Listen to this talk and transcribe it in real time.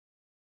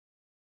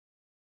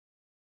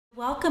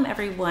Welcome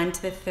everyone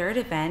to the third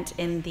event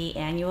in the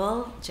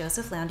annual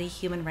Joseph Loundy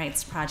Human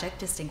Rights Project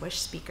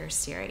Distinguished Speakers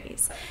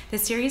Series. The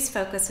series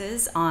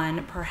focuses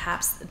on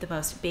perhaps the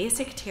most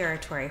basic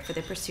territory for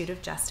the pursuit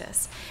of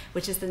justice,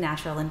 which is the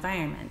natural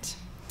environment.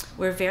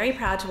 We're very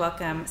proud to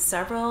welcome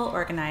several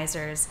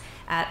organizers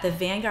at the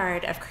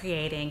vanguard of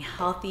creating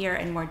healthier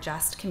and more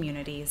just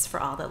communities for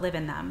all that live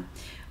in them.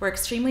 We're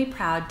extremely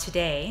proud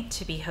today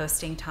to be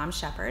hosting Tom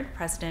Shepard,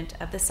 president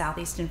of the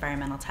Southeast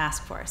Environmental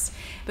Task Force.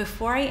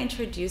 Before I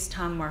introduce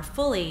Tom more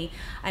fully,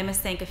 I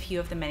must thank a few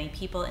of the many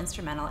people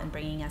instrumental in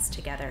bringing us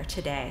together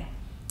today.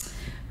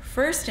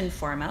 First and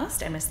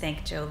foremost, I must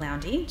thank Joe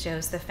Loundy.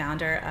 Joe's the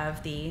founder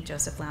of the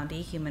Joseph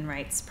Loundy Human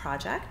Rights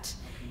Project.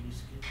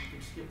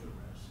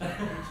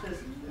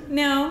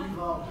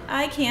 No,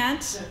 I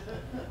can't.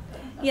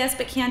 Yes,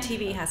 but Can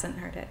TV hasn't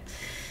heard it.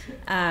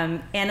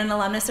 And an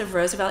alumnus of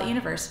Roosevelt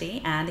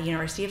University and the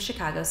University of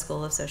Chicago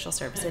School of Social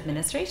Service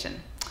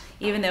Administration.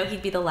 Even though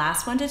he'd be the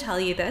last one to tell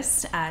you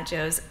this,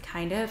 Joe's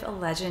kind of a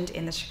legend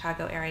in the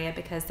Chicago area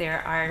because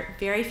there are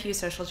very few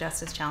social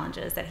justice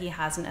challenges that he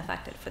hasn't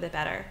affected for the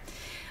better.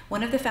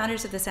 One of the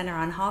founders of the Center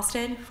on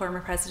Halsted, former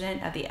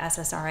president of the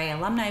SSRA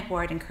Alumni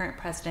Board, and current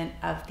president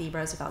of the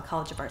Roosevelt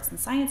College of Arts and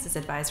Sciences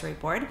Advisory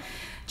Board.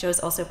 Joe's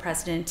also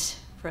president,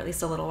 for at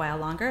least a little while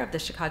longer, of the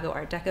Chicago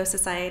Art Deco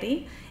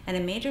Society, and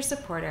a major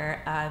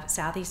supporter of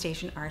Southeast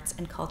Asian arts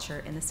and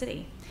culture in the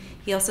city.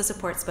 He also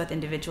supports both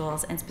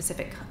individuals and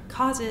specific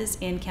causes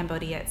in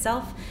Cambodia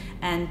itself,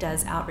 and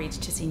does outreach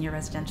to senior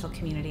residential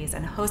communities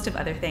and a host of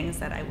other things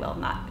that I will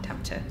not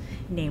attempt to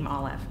name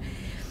all of.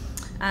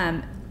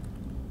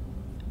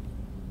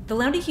 The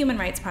Loundy Human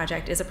Rights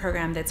Project is a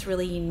program that's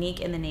really unique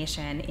in the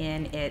nation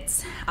in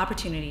its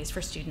opportunities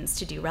for students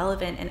to do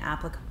relevant and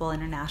applicable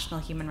international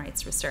human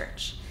rights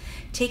research.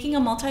 Taking a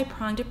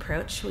multi-pronged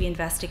approach, we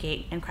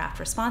investigate and craft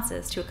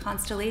responses to a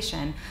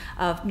constellation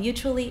of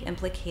mutually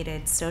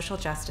implicated social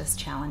justice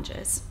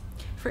challenges.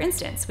 For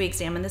instance, we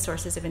examine the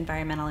sources of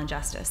environmental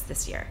injustice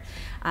this year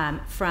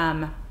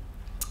from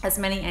as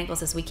many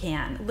angles as we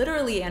can,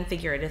 literally and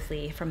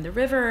figuratively, from the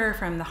river,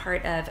 from the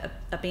heart of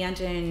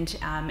abandoned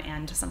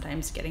and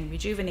sometimes getting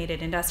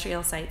rejuvenated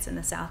industrial sites in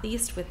the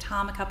Southeast with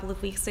Tom a couple of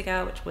weeks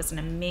ago, which was an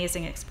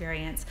amazing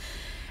experience,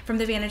 from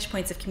the vantage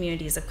points of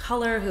communities of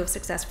color who have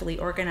successfully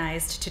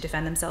organized to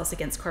defend themselves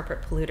against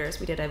corporate polluters.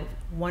 We did a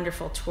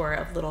wonderful tour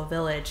of Little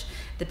Village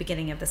at the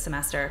beginning of the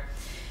semester.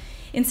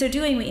 In so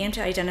doing, we aim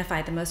to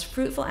identify the most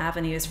fruitful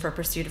avenues for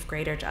pursuit of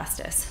greater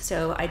justice,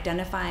 so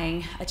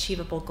identifying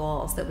achievable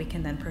goals that we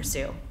can then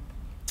pursue.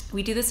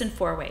 We do this in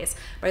 4 ways: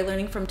 by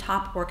learning from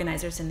top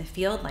organizers in the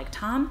field like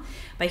Tom,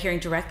 by hearing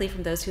directly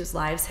from those whose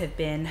lives have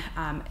been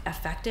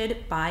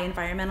affected by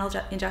environmental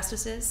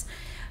injustices,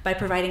 by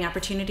providing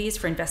opportunities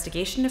for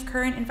investigation of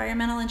current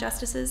environmental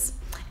injustices,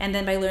 and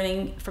then by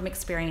learning from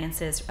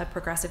experiences of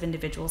progressive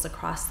individuals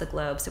across the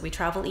globe. So we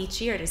travel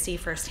each year to see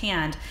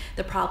firsthand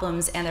the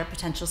problems and their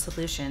potential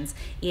solutions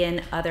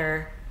in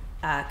other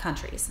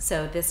countries.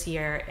 So this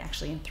year,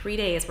 actually in 3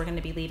 days, we're going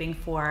to be leaving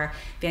for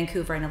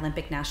Vancouver and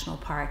Olympic National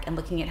Park and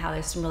looking at how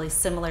there's some really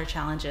similar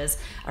challenges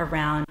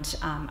around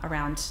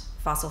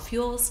fossil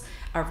fuels,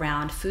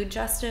 around food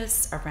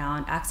justice,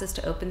 around access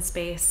to open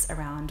space,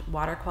 around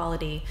water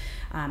quality,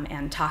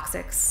 and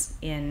toxics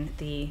in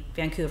the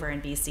Vancouver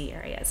and BC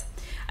areas.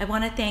 I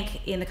want to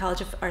thank, in the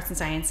College of Arts and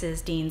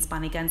Sciences, Deans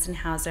Bonnie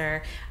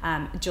Gunzenhauser,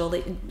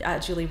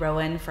 Julie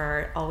Rowan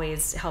for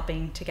always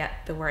helping to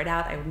get the word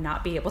out. I would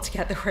not be able to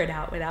get the word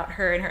out without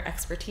her and her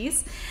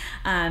expertise.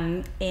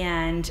 And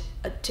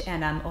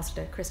also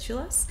to Chris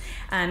Chulos.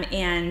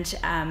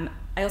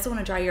 I also want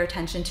to draw your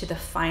attention to the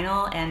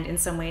final and in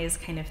some ways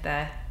kind of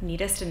the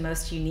neatest and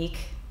most unique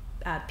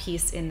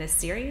piece in this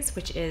series,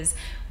 which is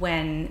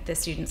when the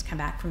students come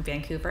back from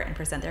Vancouver and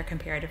present their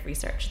comparative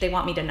research. They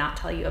want me to not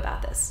tell you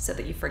about this so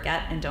that you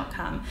forget and don't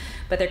come,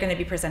 but they're going to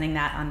be presenting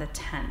that on the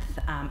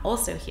 10th,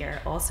 also here,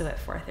 also at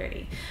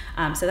 4:30.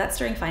 So that's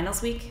during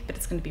finals week, but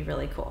it's going to be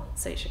really cool,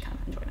 so you should come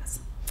and join us.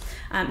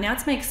 Now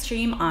it's my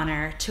extreme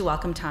honor to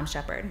welcome Tom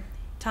Shepard.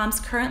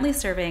 Tom's currently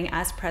serving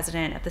as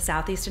president of the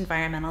Southeast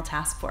Environmental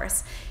Task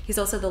Force. He's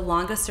also the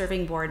longest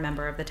serving board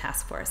member of the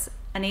task force.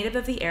 A native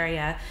of the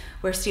area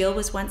where steel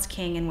was once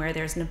king and where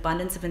there's an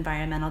abundance of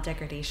environmental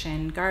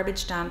degradation,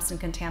 garbage dumps, and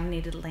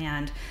contaminated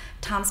land,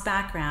 Tom's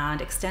background,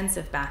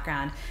 extensive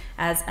background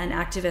as an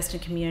activist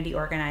and community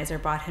organizer,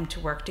 brought him to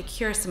work to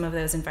cure some of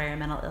those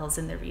environmental ills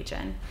in the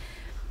region.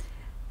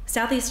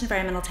 Southeast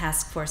Environmental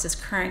Task Force's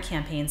current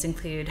campaigns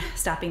include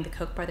stopping the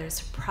Koch brothers'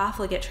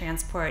 profligate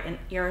transport and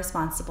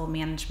irresponsible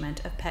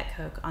management of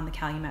petcoke on the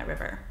Calumet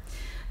River.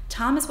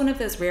 Tom is one of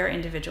those rare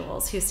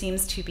individuals who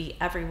seems to be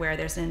everywhere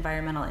there's an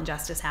environmental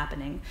injustice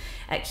happening,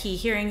 at key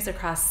hearings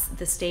across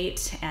the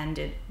state and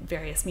in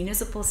various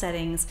municipal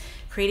settings,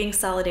 creating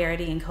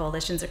solidarity and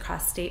coalitions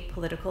across state,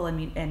 political,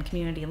 and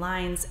community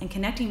lines, and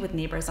connecting with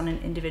neighbors on an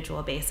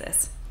individual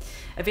basis.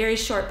 A very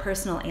short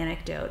personal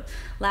anecdote.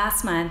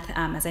 Last month,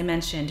 as I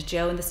mentioned,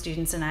 Joe and the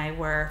students and I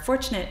were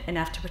fortunate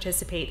enough to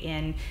participate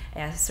in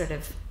a sort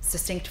of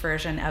succinct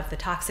version of the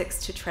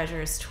Toxics to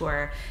Treasures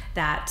tour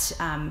that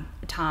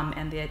Tom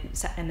and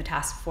the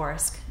task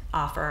force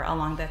offer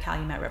along the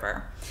Calumet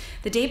River.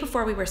 The day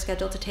before we were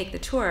scheduled to take the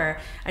tour,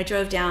 I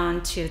drove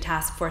down to the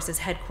task force's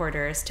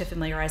headquarters to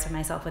familiarize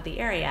myself with the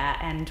area,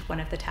 and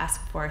one of the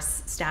task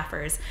force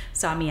staffers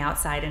saw me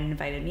outside and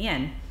invited me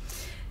in.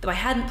 Though I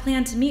hadn't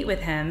planned to meet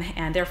with him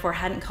and therefore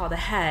hadn't called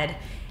ahead,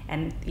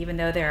 and even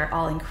though they're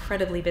all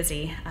incredibly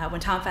busy,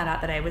 when Tom found out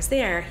that I was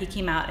there, he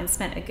came out and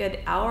spent a good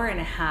hour and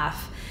a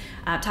half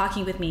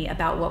talking with me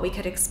about what we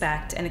could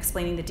expect and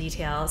explaining the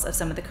details of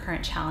some of the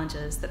current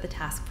challenges that the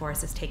task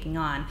force is taking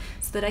on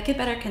so that I could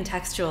better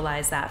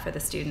contextualize that for the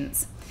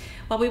students.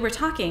 While we were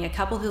talking, a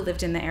couple who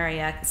lived in the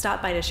area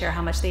stopped by to share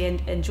how much they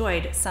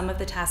enjoyed some of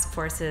the task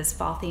force's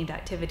fall-themed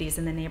activities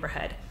in the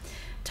neighborhood.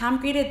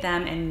 Tom greeted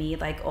them and me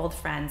like old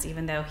friends,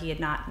 even though he had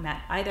not met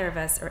either of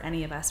us, or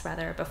any of us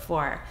rather,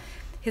 before.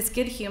 His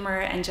good humor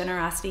and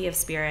generosity of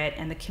spirit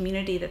and the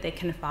community that they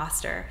can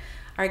foster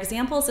are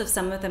examples of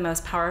some of the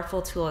most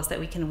powerful tools that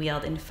we can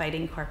wield in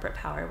fighting corporate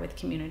power with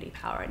community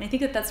power. And I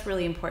think that that's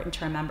really important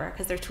to remember,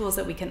 because they're tools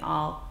that we can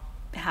all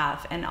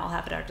have and all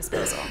have at our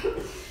disposal.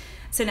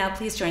 So now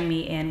please join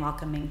me in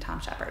welcoming Tom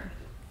Shepard.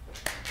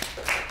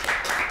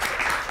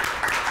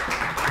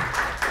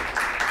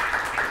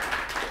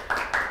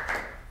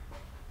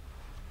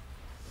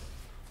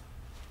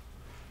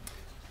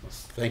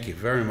 Thank you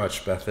very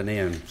much, Bethany,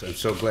 and I'm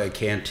so glad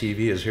CAN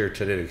TV is here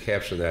today to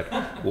capture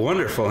that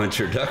wonderful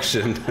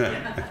introduction,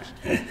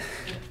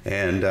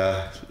 and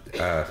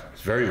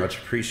very much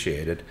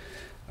appreciated.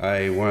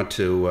 I want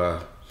to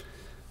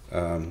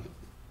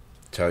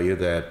tell you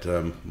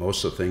that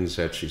most of the things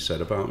that she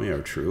said about me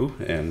are true,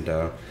 and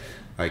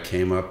I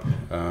came up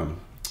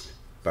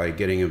by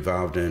getting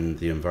involved in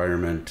the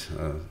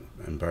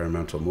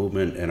environmental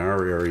movement in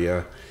our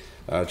area,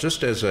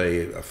 just as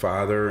a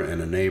father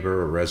and a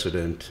neighbor, a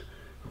resident,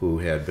 who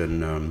had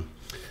been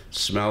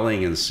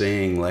smelling and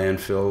seeing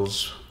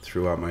landfills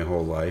throughout my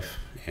whole life,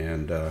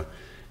 and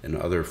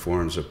other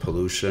forms of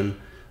pollution,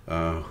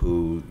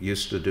 who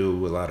used to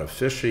do a lot of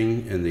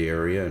fishing in the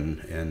area,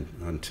 and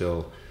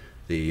until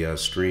the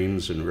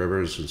streams and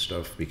rivers and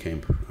stuff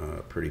became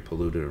pretty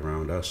polluted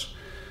around us.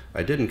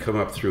 I didn't come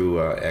up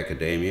through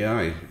academia.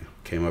 I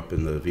came up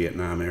in the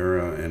Vietnam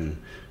era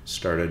and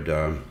started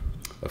a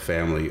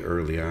family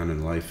early on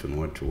in life, and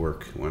went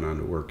on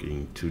to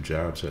working 2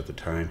 jobs at the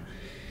time.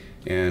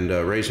 And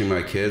raising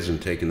my kids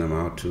and taking them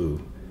out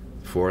to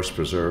forest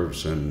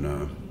preserves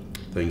and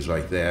things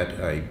like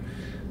that, I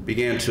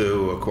began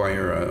to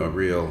acquire a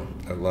real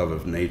love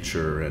of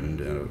nature and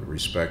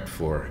respect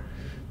for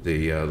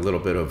the little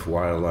bit of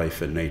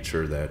wildlife and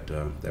nature that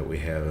we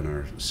have in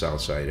our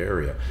Southside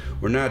area.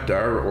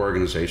 Our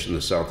organization,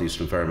 the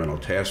Southeast Environmental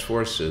Task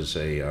Force, is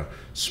a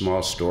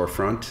small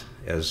storefront,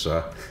 as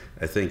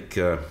I think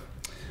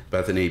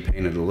Bethany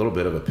painted a little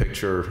bit of a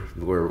picture.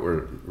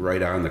 We're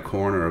right on the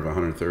corner of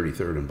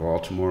 133rd and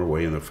Baltimore,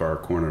 way in the far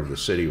corner of the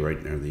city,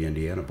 right near the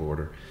Indiana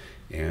border.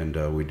 And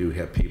we do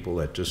have people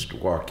that just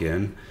walk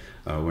in.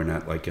 We're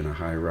not like in a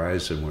high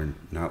rise, and we're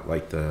not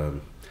like the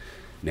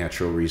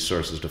Natural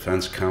Resources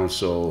Defense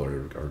Council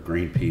or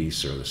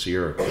Greenpeace or the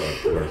Sierra Club,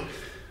 where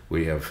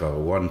we have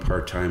 1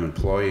 part-time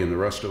employee, and the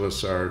rest of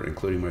us are,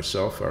 including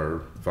myself,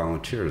 are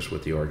volunteers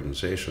with the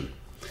organization.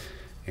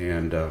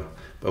 And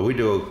but we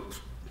do,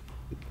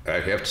 I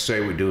have to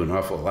say, we do an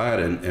awful lot,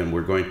 and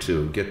we're going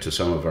to get to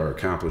some of our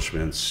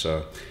accomplishments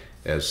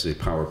as the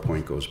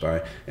PowerPoint goes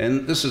by.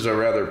 And this is a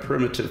rather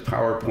primitive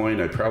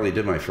PowerPoint. I probably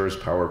did my first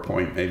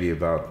PowerPoint maybe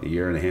about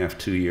 1.5 years,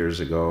 2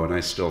 years ago, and I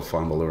still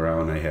fumble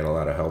around. I had a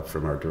lot of help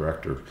from our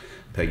director,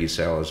 Peggy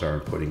Salazar, in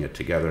putting it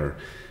together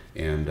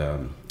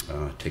and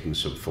taking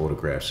some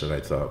photographs that I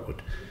thought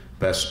would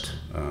best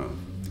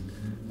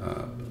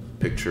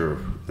picture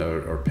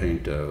or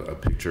paint a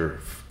picture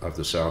of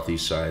the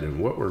southeast side and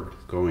what we're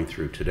going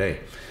through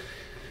today.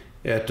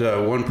 At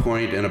one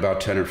point, in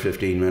about 10 or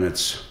 15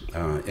 minutes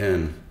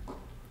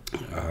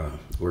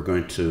we're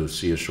going to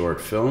see a short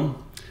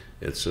film.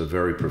 It's a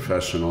very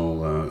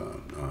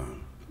professional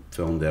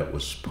film that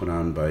was put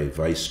on by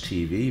Vice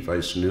TV,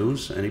 Vice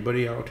News.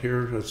 Anybody out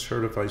here that's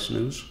heard of Vice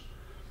News?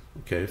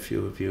 Okay, a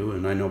few of you,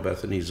 and I know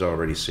Bethany's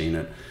already seen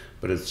it,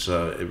 but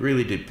it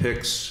really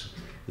depicts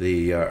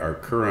our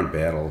current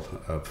battle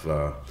of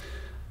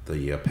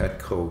the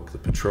petcoke.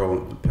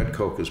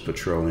 Petcoke is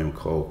petroleum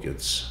coke.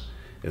 It's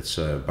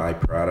a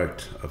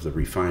byproduct of the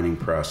refining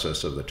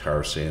process of the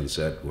tar sands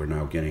that we're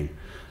now getting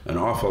an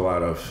awful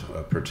lot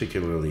of,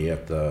 particularly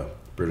at the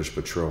British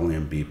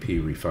Petroleum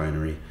BP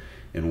refinery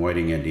in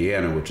Whiting,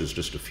 Indiana, which is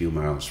just a few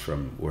miles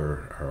from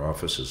where our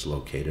office is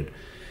located.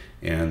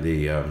 And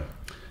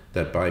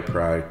that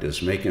byproduct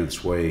is making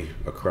its way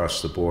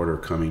across the border,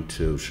 coming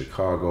to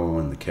Chicago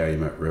and the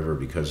Calumet River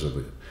because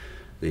of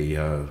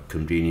the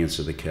convenience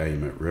of the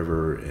Calumet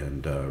River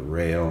and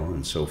rail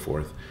and so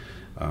forth.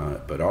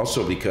 But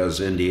also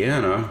because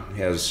Indiana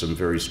has some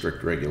very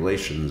strict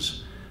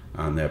regulations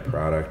on that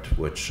product,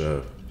 which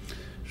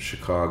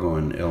Chicago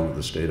and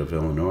the state of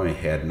Illinois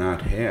had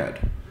not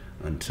had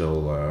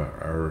until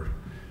our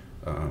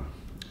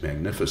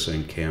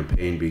magnificent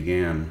campaign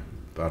began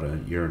about a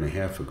year and a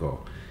half ago.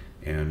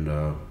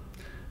 And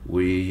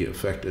we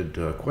effected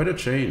quite a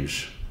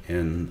change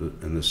in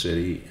the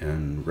city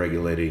and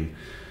regulating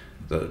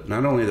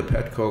not only the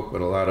petcoke,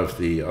 but a lot of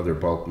the other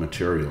bulk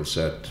materials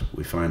that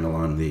we find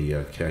along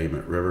the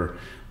Calumet River.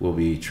 We'll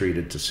be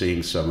treated to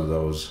seeing some of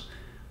those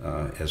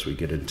as we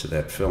get into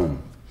that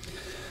film.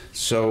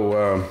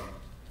 So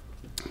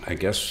I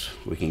guess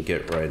we can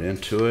get right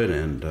into it.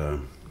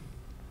 And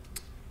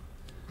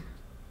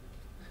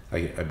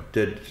I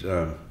did,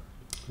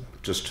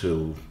 just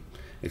to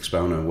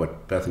expound on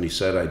what Bethany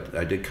said,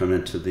 I did come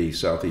into the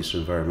Southeast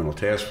Environmental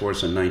Task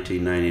Force in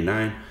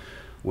 1999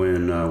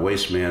 when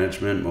waste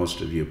management,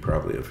 most of you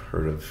probably have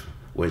heard of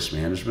waste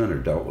management or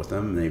dealt with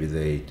them. Maybe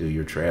they do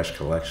your trash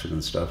collection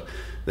and stuff.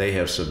 They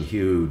have some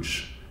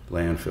huge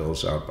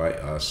landfills out by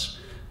us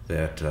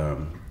that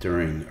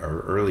during our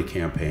early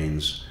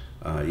campaigns,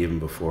 even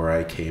before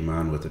I came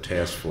on with the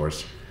task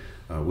force,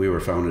 we were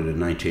founded in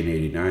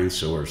 1989,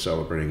 so we're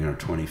celebrating our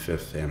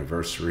 25th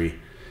anniversary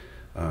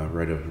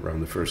right around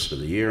the first of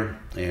the year.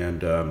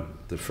 And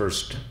the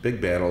first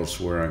big battles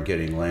were on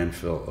getting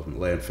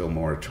landfill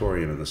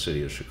moratorium in the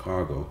city of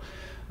Chicago.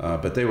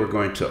 But they were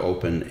going to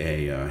open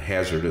a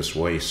hazardous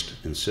waste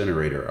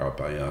incinerator out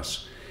by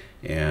us.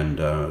 And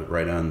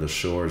right on the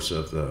shores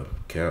of the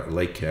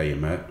Lake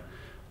Calumet,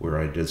 where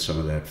I did some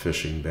of that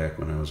fishing back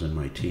when I was in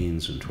my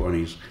teens and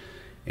 20s.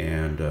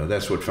 And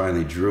that's what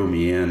finally drew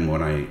me in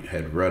when I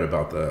had read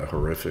about the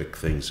horrific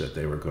things that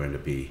they were going to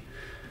be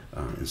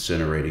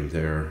incinerating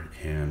there.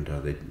 And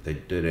they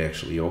did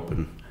actually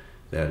open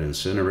that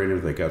incinerator.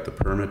 They got the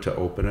permit to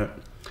open it.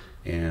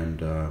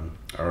 And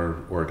our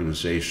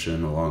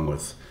organization, along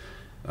with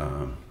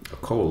a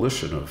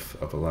coalition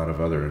of a lot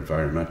of other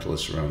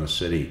environmentalists around the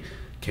city,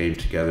 came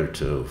together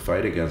to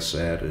fight against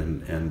that.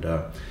 And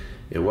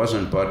it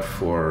wasn't but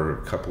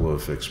for a couple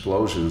of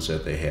explosions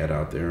that they had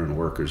out there and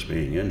workers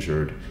being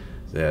injured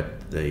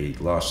that they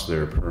lost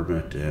their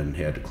permit and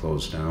had to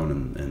close down,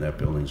 and that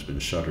building's been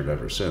shuttered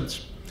ever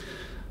since.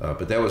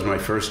 But that was my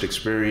first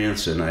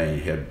experience, and I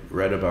had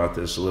read about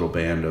this little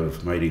band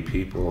of mighty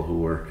people who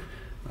were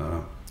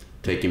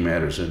taking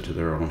matters into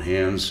their own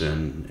hands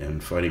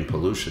and fighting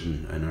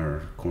pollution in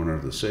our corner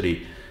of the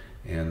city.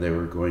 And they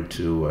were going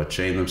to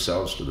chain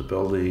themselves to the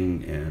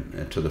building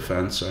and to the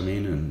fence,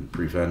 and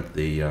prevent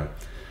the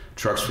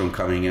trucks from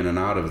coming in and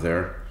out of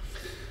there.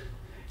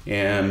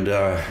 And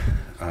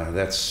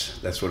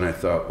that's when I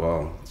thought,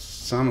 well, it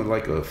sounded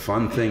like a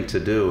fun thing to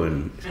do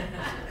and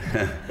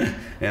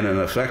and an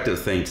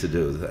effective thing to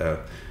do.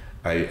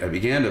 I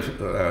began to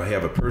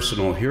have a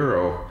personal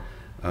hero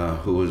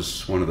who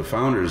was one of the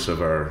founders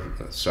of our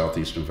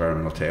Southeast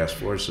Environmental Task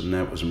Force, and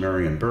that was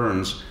Marion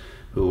Burns,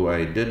 who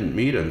I didn't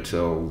meet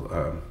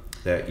until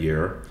that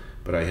year,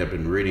 but I had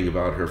been reading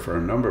about her for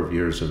a number of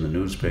years in the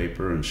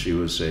newspaper, and she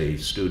was a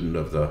student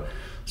of the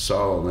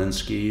Saul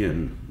Alinsky,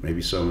 and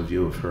maybe some of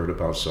you have heard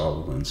about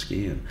Saul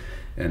Alinsky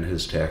and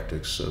his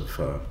tactics of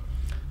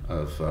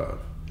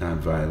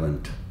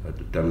nonviolent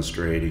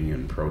demonstrating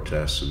and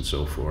protests and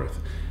so forth.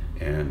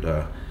 And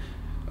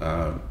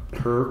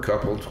her,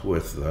 coupled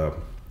with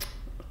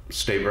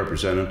State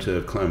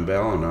Representative Clem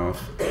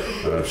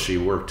Balinoff, she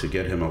worked to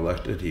get him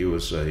elected. He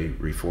was a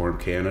reform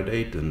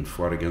candidate and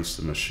fought against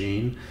the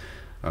machine.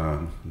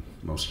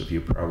 Most of you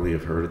probably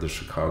have heard of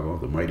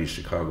the mighty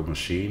Chicago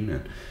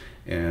machine.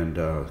 And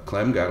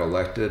Clem got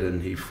elected,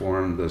 and he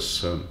formed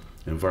this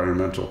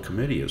environmental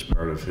committee as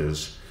part of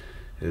his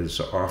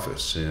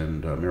office.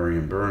 And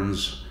Marion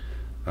Burns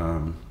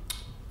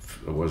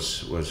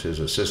was his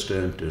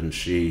assistant, and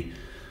she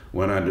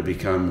went on to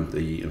become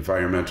the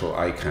environmental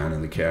icon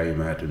in the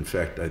Calumet. In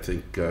fact, I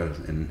think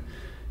in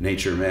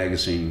Nature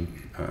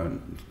magazine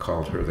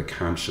called her the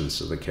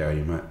conscience of the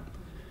Calumet.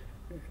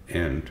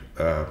 And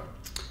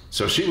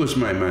so she was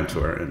my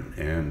mentor,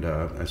 and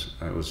I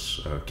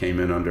came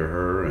in under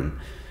her and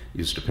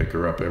used to pick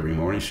her up every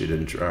morning. She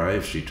didn't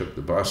drive. She took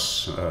the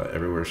bus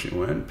everywhere she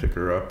went, pick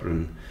her up,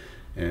 and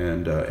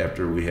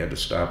after we had to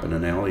stop in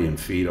an alley and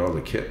feed all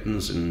the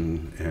kittens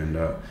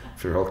and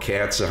feral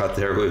cats out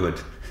there, we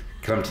would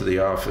come to the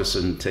office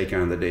and take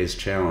on the day's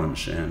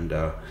challenge. And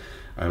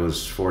I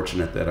was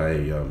fortunate that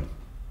I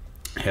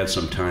had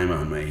some time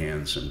on my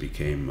hands and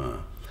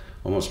became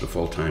almost a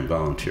full-time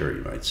volunteer,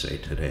 you might say,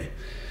 today.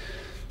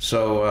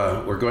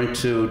 So we're going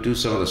to do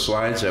some of the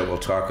slides that will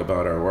talk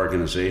about our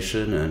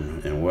organization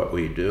and what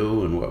we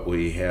do and what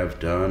we have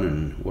done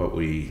and what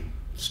we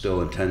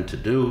still intend to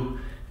do,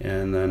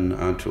 and then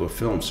onto a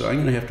film. So I'm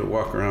going to have to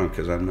walk around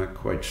because I'm not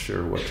quite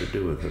sure what to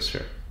do with this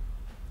here.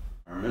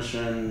 Our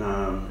mission,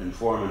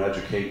 inform and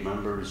educate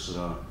members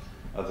of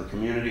the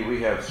community. We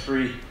have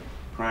three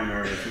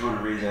primary, if you want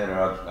to read that,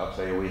 I'll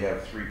tell you, we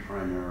have three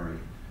primary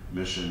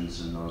missions,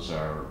 and those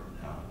are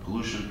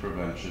pollution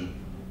prevention,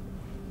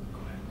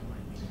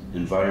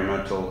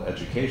 environmental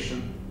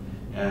education,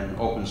 and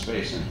open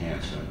space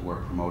enhancement.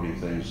 We're promoting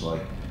things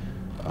like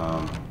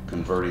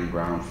converting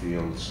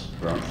brownfields.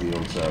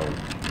 Brownfields are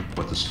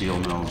what the steel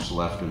mills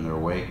left in their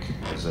wake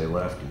as they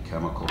left, and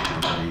chemical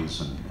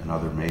companies and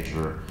other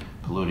major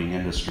polluting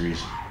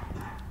industries.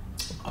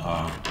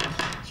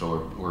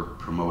 So we're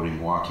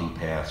promoting walking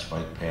paths,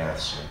 bike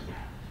paths,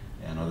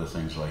 and other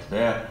things like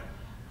that.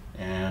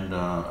 And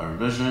our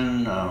vision,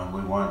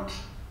 we want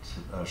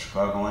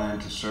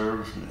Chicagoland to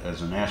serve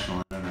as a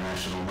national and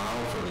international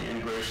model for the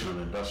integration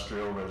of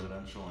industrial,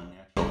 residential, and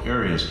natural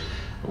areas.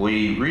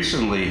 We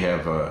recently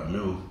have a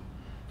new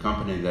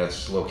company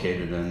that's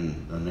located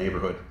in the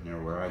neighborhood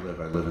near where I live.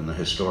 I live in the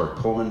historic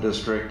Pullman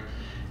district,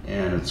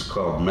 and it's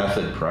called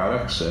Method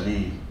Products.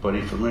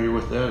 Anybody familiar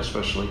with that?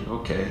 Especially,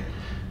 okay.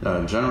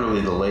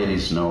 Generally, the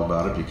ladies know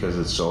about it because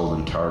it's sold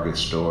in Target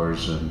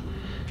stores, and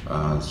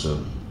it's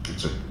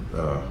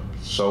a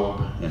soap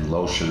and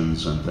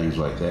lotions and things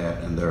like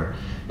that. And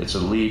it's a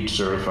LEED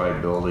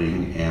certified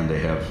building, and they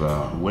have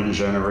a wind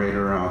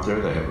generator out there.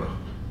 They have a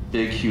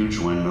big, huge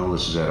windmill.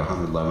 This is at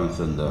 111th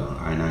and the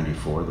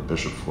I-94, the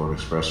Bishop Ford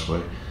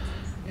Expressway.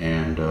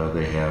 And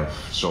they have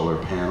solar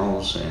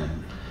panels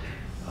and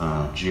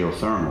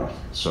geothermal.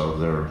 So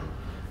they're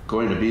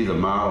going to be the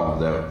model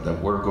that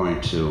we're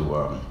going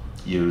to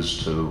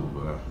use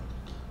to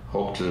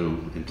hope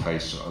to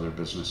entice other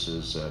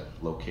businesses that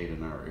locate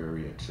in our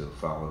area to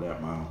follow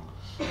that model.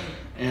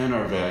 And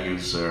our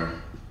values are,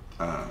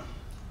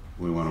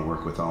 we want to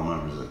work with all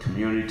members of the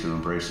community to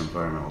embrace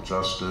environmental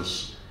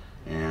justice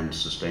and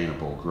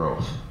sustainable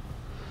growth.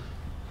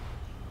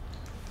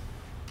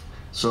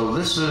 So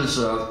this is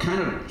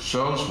kind of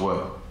shows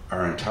what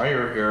our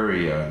entire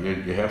area,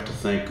 you have to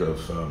think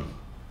of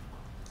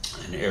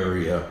an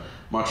area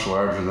much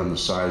larger than the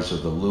size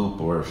of the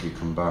Loop, or if you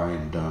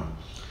combined,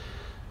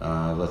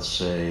 let's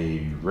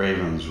say,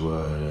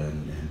 Ravenswood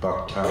and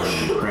Bucktown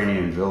and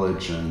Ukrainian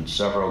Village and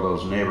several of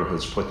those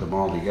neighborhoods, put them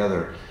all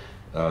together,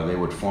 they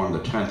would form the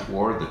 10th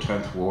Ward. The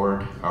 10th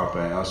Ward out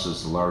by us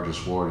is the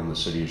largest ward in the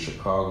city of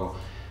Chicago.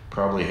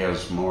 Probably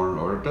has more,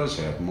 or it does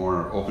have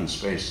more open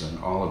space than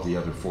all of the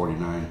other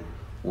 49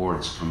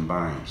 wards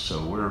combined.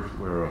 So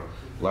we're a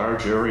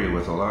large area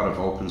with a lot of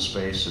open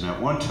space, and at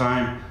one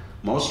time,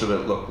 most of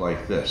it looked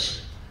like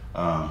this.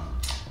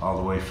 All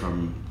the way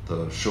from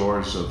the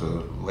shores of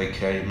the Lake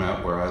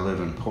Calumet, where I live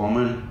in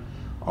Pullman,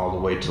 all the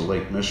way to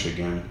Lake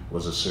Michigan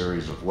was a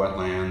series of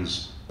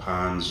wetlands,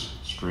 ponds,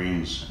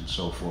 streams, and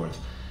so forth,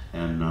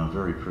 and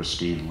very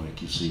pristine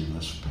like you see in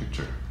this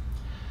picture.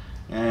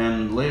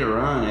 And later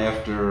on,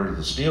 after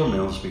the steel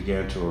mills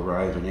began to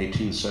arrive in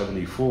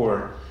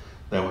 1874,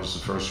 that was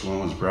the first one,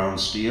 was Brown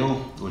Steel,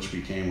 which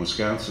became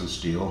Wisconsin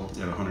Steel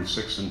at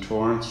 106th and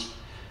Torrance.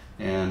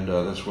 And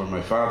that's where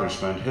my father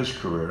spent his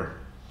career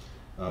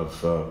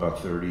of about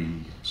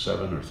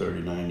 37 or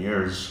 39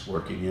 years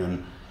working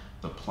in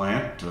the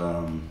plant.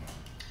 Well,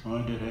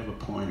 I did have a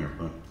pointer,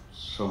 but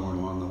somewhere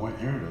along the way,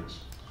 here it is.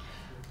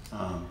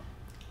 I'll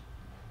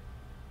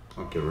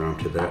get around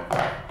to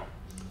that.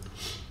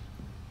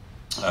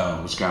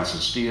 Wisconsin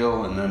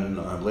Steel, and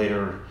then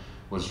later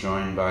was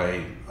joined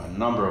by a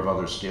number of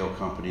other steel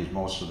companies.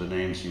 Most of the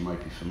names you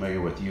might be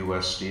familiar with,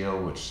 U.S. Steel,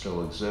 which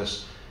still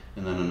exists,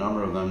 and then a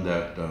number of them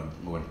that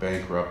went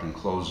bankrupt and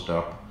closed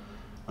up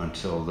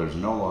until there's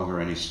no longer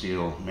any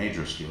steel,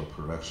 major steel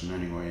production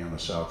anyway on the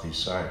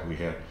southeast side. We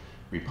had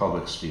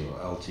Republic Steel,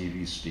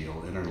 LTV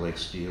Steel, Interlake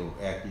Steel,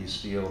 Acme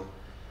Steel.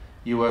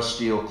 U.S.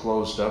 Steel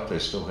closed up. They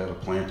still had a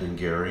plant in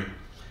Gary.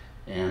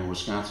 And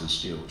Wisconsin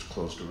Steel, which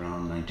closed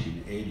around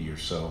 1980 or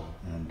so,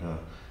 and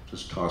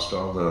just tossed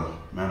all the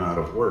men out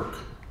of work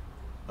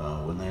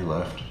when they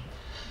left.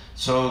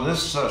 So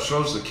this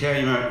shows the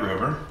Calumet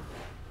River.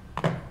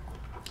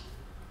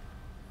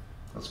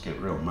 Let's get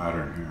real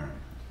modern here.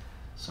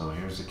 So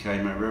here's the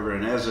Calumet River,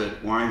 and as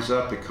it winds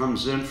up, it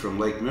comes in from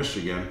Lake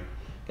Michigan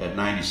at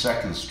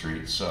 92nd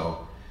Street.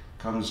 So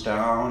it comes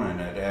down,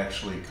 and it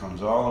actually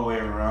comes all the way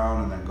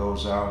around and then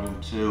goes out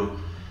into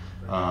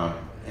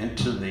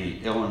the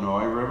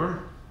Illinois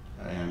River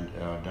and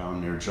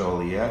down near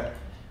Joliet.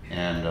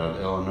 And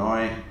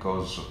Illinois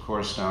goes, of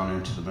course, down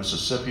into the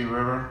Mississippi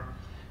River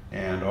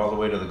and all the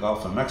way to the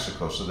Gulf of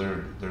Mexico. So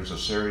there's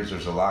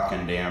a lock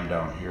and dam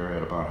down here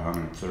at about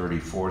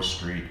 134th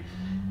Street,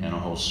 and a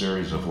whole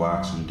series of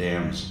locks and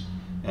dams.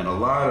 And a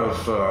lot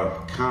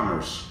of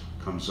commerce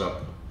comes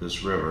up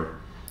this river.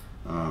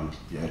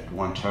 At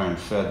one time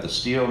fed the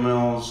steel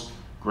mills,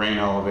 grain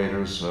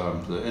elevators.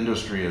 The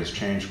industry has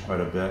changed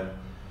quite a bit.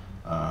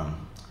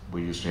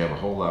 We used to have a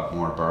whole lot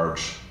more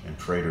barge and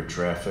freighter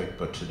traffic,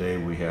 but today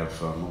we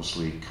have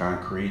mostly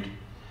concrete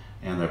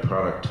and the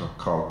product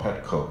called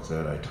petcoke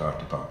that I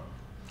talked about.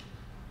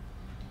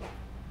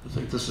 I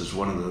think this is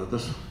one of the,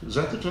 is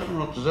that the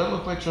General, does that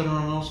look like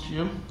General Mills to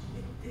you?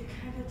 It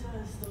kind of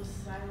does, those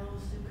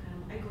silos do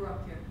kind of, I grew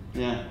up here.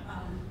 Yeah.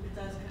 It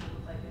does kind of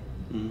look like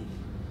it. Mm-hmm.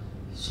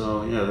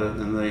 So yeah,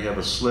 and they have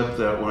a slip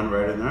that went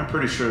right in there. I'm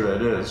pretty sure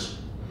that is.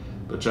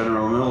 But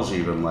General Mills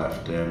even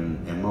left,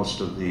 and most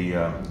of the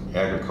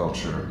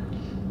agriculture,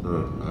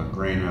 the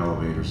grain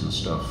elevators and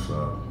stuff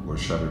were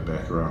shuttered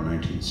back around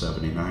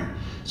 1979.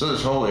 So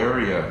this whole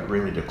area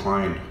really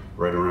declined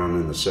right around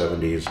in the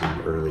 70s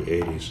and early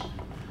 80s.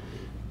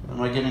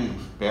 Am I getting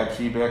bad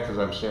feedback because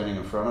I'm standing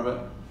in front of it?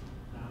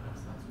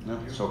 No,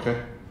 it's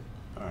okay?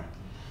 All right.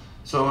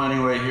 So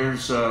anyway,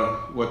 here's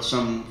what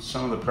some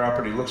of the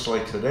property looks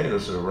like today.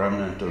 This is a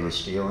remnant of the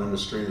steel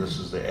industry. This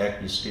is the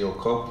Acme Steel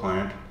Coke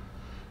plant,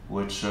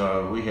 which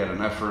we had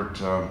an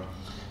effort. I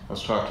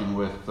was talking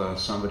with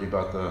somebody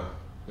about the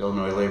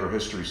Illinois Labor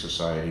History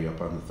Society up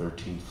on the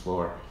 13th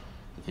floor.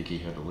 I think he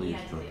had to leave.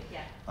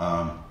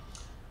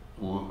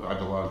 I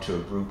belong to a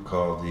group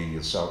called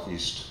the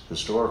Southeast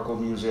Historical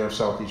Museum,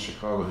 Southeast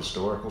Chicago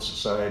Historical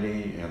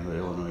Society, and the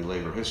Illinois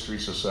Labor History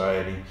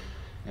Society,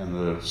 and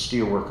the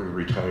Steelworker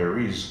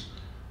Retirees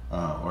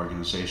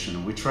organization.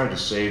 And we tried to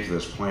save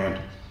this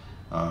plant.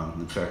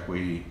 In fact,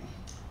 I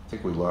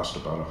think we lost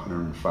about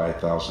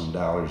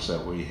 $105,000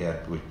 that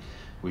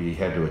we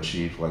had to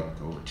achieve, like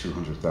over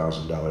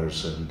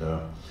 $200,000,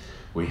 and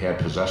we had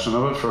possession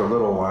of it for a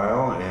little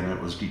while, and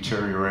it was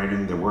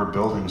deteriorating. There were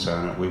buildings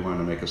on it. We wanted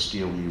to make a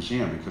steel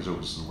museum because it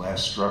was the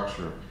last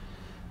structure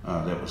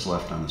that was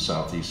left on the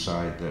southeast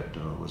side that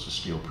was a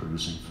steel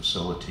producing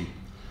facility.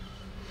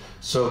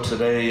 So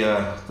today,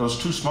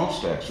 those two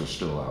smokestacks are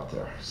still out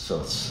there. So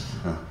it's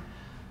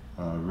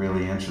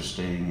really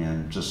interesting,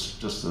 and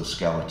just the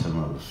skeleton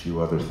of a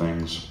few other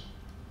things.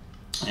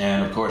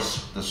 And of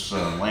course, this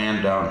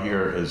land down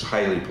here is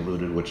highly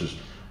polluted, which is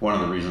one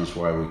of the reasons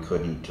why we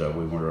couldn't,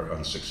 we were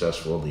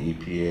unsuccessful. The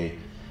EPA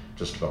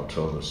just about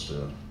told us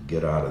to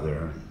get out of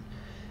there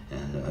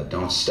and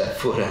don't step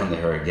foot on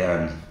there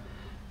again.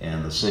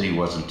 And the city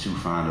wasn't too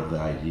fond of the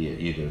idea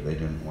either. They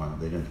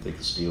didn't think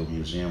the Steel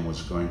Museum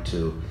was going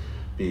to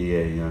be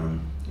a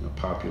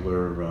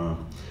popular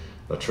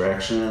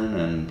attraction,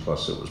 and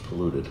plus it was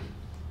polluted.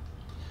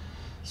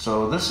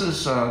 So this is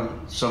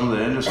some of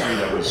the industry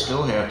that we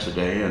still have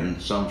today, and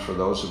some for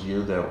those of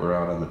you that were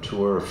out on the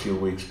tour a few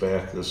weeks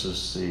back. This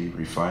is the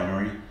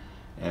refinery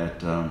at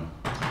the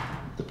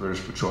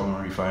British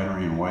Petroleum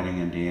Refinery in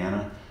Whiting,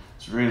 Indiana.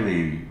 It's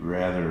really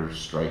rather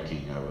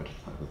striking. I would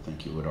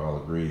think you would all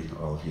agree,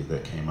 all of you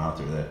that came out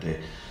there that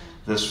day.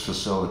 This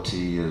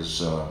facility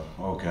is,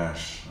 oh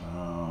gosh,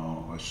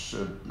 I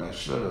should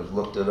have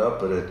looked it up,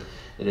 but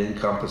it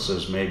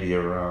encompasses maybe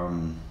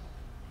around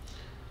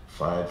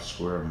 5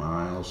 square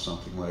miles,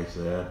 something like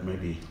that,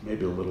 maybe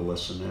a little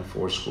less than that,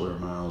 4 square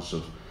miles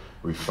of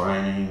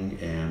refining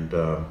and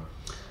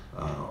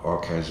all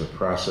kinds of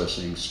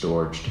processing,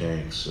 storage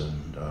tanks,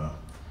 and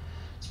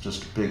it's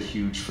just a big,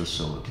 huge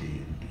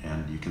facility.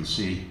 And you can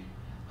see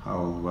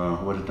how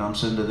what it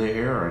dumps into the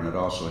air, and it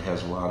also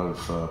has a lot of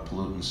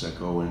pollutants that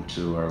go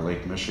into our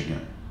Lake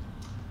Michigan.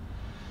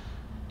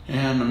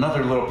 And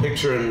another little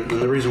picture, and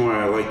the reason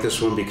why I like this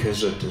one,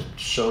 because it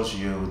shows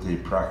you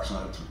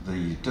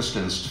the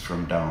distance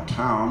from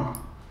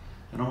downtown.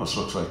 It almost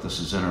looks like this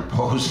is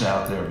interposed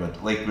out there,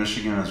 but Lake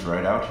Michigan is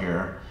right out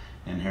here,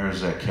 and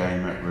here's that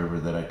Calumet River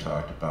that I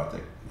talked about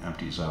that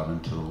empties out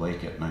into the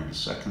lake at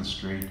 92nd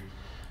Street,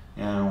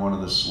 and one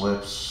of the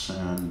slips,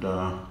 and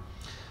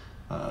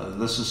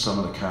this is some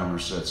of the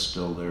commerce that's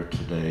still there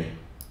today.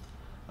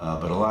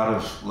 But a lot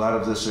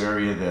of this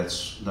area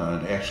that's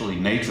actually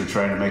nature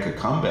trying to make a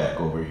comeback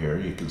over here.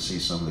 You can see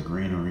some of the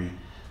greenery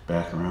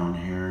back around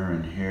here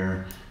and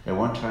here. At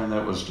one time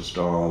that was just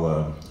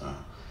all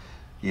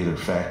either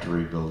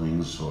factory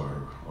buildings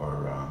or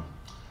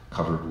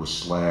covered with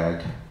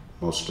slag.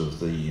 Most of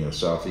the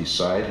southeast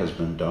side has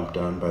been dumped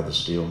on by the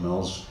steel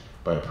mills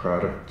by a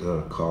product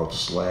called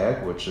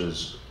slag, which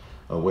is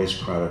a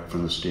waste product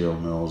from the steel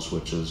mills,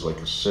 which is like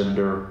a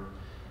cinder,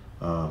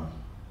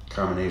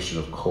 combination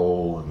of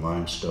coal and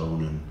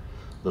limestone and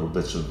little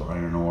bits of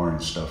iron ore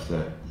and stuff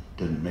that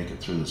didn't make it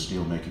through the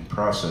steel making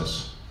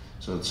process.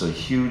 So it's a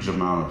huge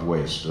amount of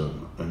waste,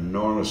 an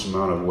enormous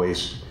amount of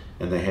waste,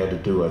 and they had to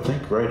do, I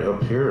think right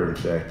up here, in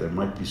fact, there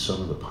might be some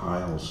of the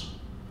piles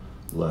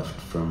left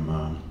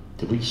from,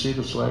 did we see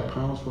the slag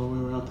piles while we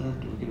were out there?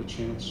 Did we get a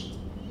chance?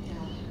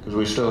 Because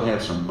we still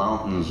had some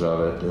mountains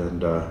of it,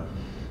 and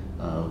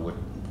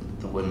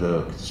when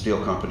the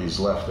steel companies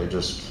left, they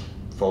just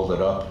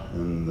folded up,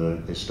 and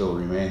they still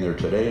remain there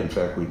today. In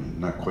fact, we're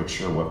not quite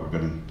sure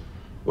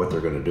what they're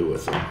going to do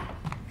with them.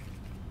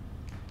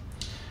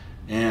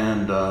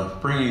 And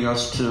bringing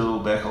us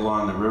back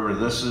along the river,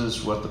 this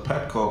is what the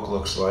petcoke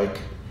looks like,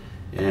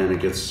 and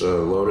it gets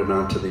loaded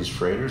onto these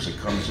freighters. It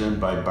comes in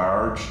by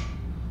barge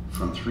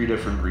from 3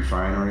 different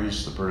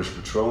refineries: the British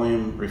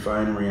Petroleum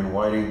Refinery in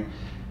Whiting,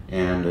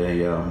 and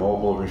a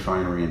mobile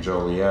refinery in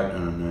Joliet,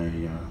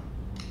 and a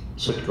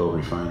Citgo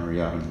refinery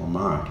out in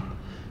Lamont.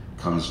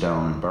 Comes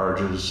down in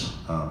barges,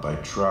 by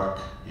truck,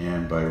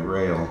 and by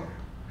rail.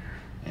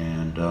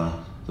 And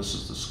this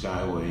is the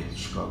Skyway,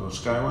 Chicago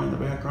Skyway in the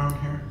background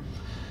here.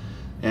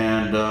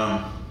 And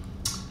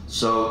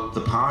so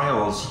the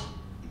piles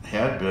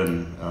had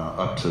been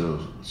up to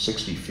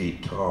 60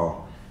 feet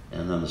tall,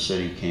 and then the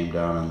city came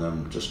down on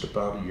them just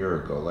about a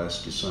year ago,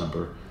 last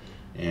December,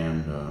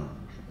 and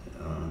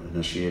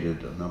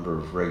initiated a number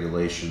of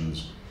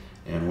regulations.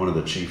 And one of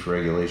the chief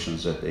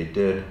regulations that they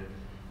did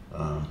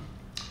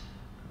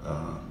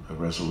a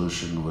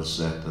resolution was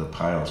that the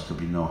piles could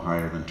be no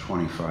higher than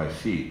 25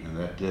 feet, and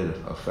that did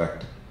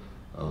affect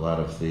a lot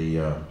of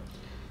the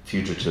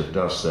fugitive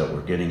dust that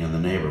we're getting in the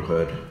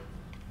neighborhood.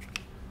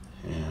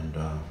 And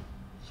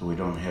so we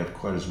don't have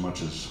quite as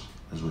much as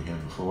we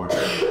had before.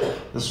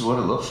 This is what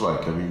it looks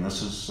like. I mean,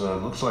 this is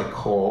looks like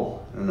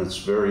coal, and it's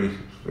very,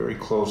 very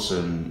close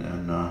in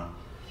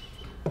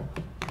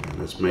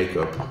its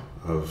makeup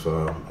of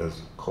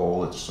as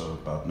coal. It's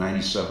about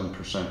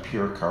 97%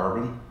 pure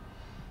carbon.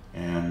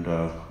 And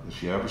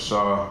if you ever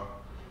saw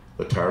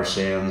the tar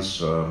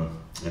sands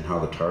and how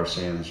the tar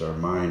sands are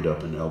mined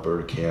up in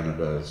Alberta,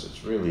 Canada,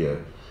 it's really a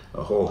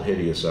whole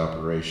hideous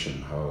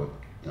operation. How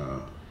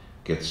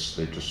they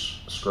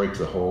just scrape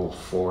the whole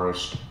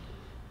forest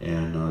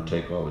and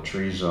take all the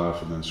trees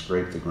off and then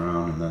scrape the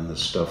ground, and then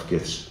this stuff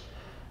gets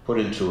put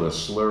into a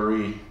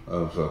slurry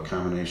of a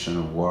combination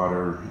of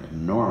water, an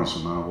enormous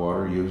amount of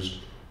water used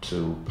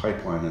to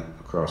pipeline it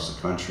across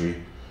the country,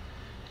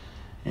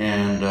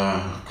 and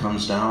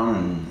comes down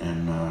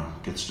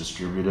and gets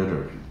distributed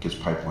or gets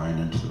pipelined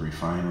into the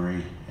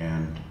refinery.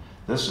 And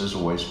this is a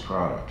waste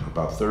product.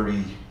 About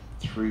 33%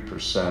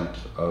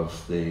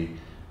 of the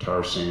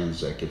tar sands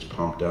that gets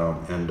pumped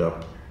out end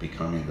up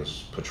becoming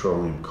this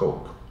petroleum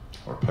coke,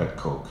 or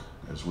petcoke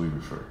as we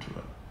refer to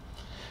it.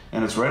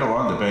 And it's right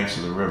along the banks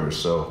of the river.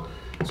 So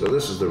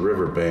this is the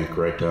river bank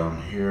right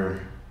down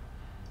here.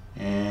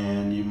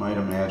 And you might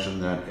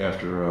imagine that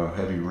after a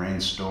heavy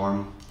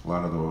rainstorm, a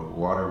lot of the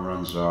water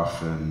runs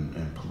off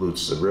and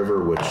pollutes the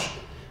river, which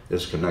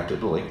is connected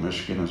to Lake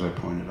Michigan, as I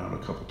pointed out a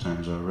couple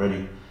times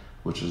already,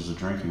 which is the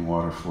drinking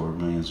water for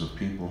millions of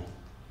people.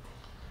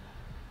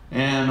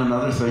 And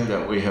another thing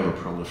that we have a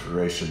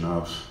proliferation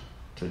of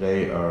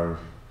today are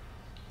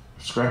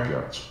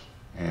scrapyards.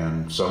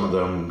 And some of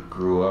them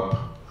grew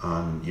up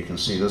on, you can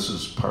see this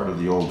is part of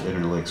the old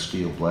Interlake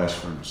steel blast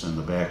furnace in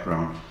the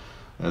background.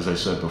 As I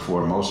said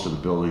before, most of the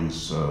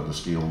buildings, the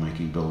steel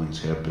making buildings,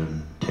 have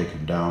been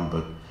taken down,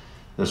 but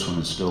this one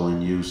is still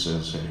in use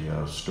as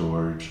a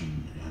storage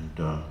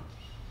and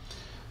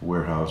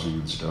warehousing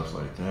and stuff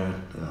like that,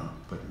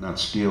 but not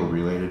steel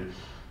related.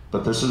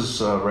 But this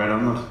is right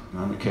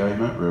on the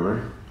Calumet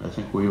River. I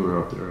think we were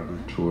up there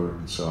on a tour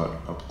and saw it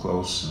up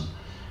close.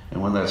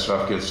 And when that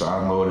stuff gets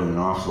unloaded and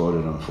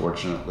offloaded,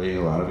 unfortunately,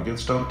 a lot of it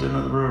gets dumped into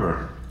the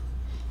river.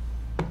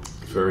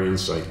 Very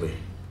unsightly.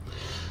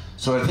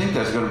 So I think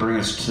that's going to bring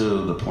us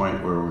to the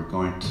point where we're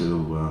going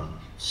to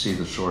see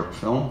the short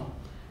film.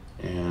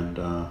 And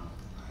I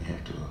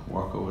have to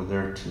walk over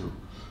there to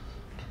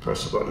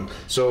press the button.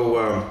 So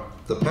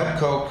the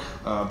petcoke,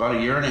 about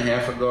 1.5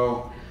 years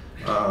ago,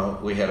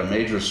 we had a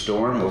major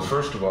storm. Well,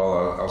 first of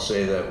all, I'll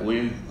say that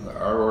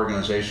our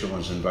organization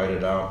was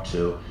invited out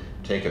to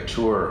take a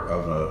tour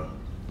of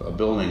a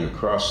building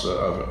across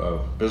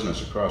a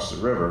business across the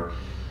river,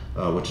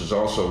 which is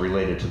also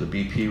related to the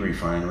BP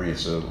refinery.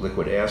 It's a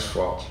liquid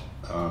asphalt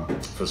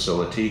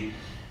facility.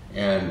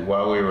 And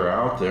while we were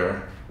out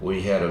there,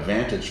 we had a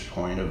vantage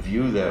point, a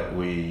view that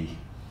we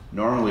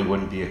normally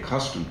wouldn't be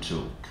accustomed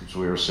to, because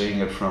we were seeing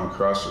it from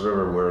across the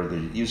river where there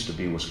used to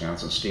be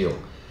Wisconsin Steel.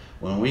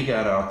 When we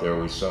got out there,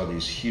 we saw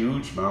these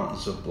huge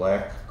mountains of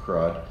black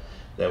crud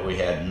that we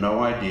had no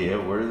idea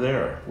were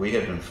there. We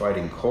had been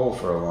fighting coal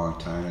for a long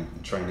time,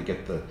 trying to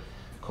get the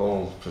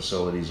coal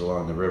facilities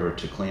along the river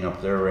to clean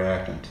up their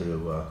act and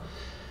to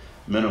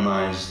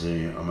minimize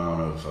the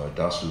amount of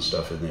dust and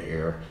stuff in the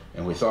air.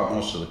 And we thought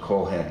most of the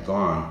coal had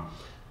gone,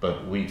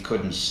 but we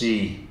couldn't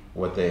see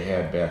what they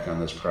had back on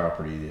this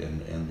property,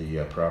 and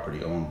the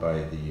property owned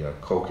by the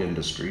coke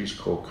industries,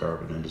 coke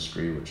carbon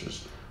industry, which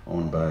is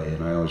owned by,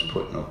 and I always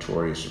put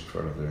Notorious in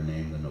front of their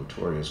name, the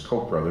Notorious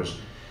Koch brothers.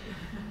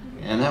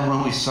 And then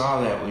when we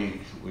saw that,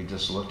 we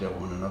just looked at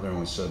one another and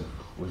we said,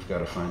 we've got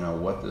to find out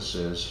what this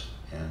is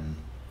and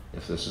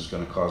if this is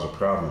going to cause a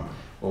problem.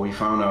 Well, we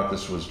found out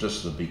this was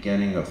just the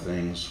beginning of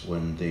things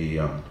when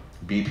the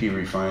BP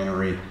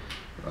refinery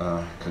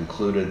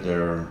concluded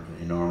their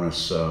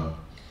enormous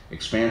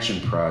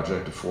expansion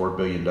project, a $4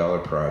 billion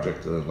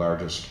project, the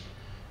largest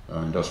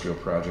industrial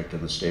project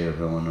in the state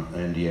of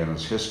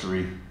Indiana's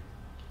history,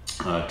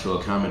 to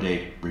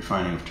accommodate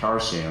refining of tar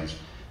sands,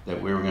 that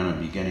we were going to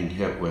be getting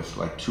hit with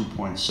like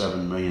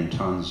 2.7 million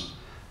tons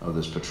of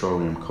this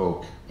petroleum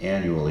coke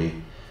annually,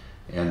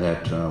 and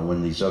that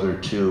when these other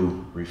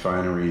two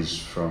refineries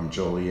from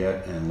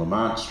Joliet and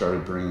Lamont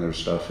started bringing their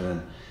stuff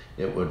in,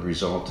 it would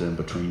result in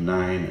between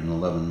 9 and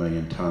 11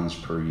 million tons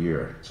per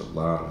year. It's a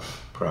lot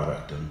of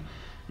product, and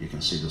you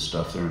can see the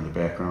stuff there in the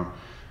background.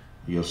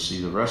 You'll see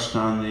the rest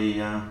on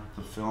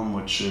the film,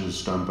 which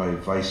is done by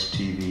Vice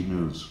TV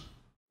News.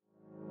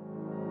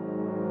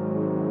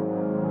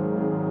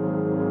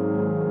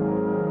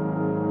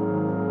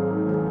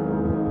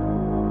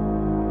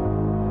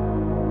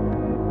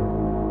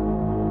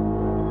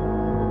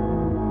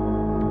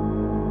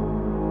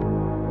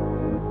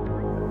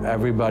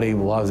 Everybody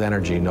loves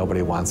energy,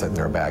 nobody wants it in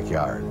their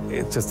backyard.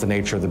 It's just the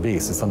nature of the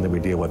beast. It's something we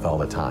deal with all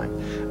the time.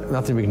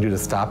 nothing we can do to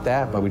stop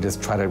that, but we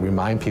just try to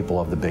remind people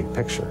of the big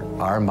picture.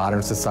 Our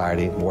modern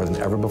society, more than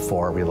ever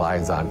before,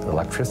 relies on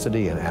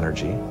electricity and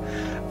energy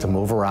to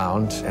move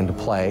around and to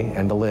play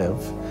and to live.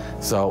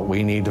 So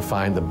we need to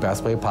find the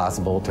best way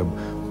possible to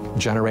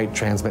generate,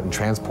 transmit, and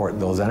transport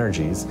those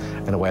energies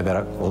in a way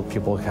that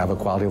people have a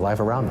quality of life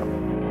around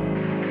them.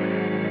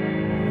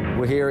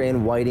 We're here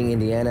in Whiting,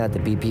 Indiana at the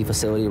BP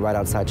facility right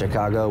outside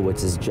Chicago,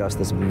 which is just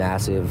this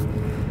massive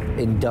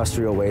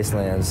industrial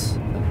wastelands.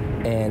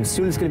 And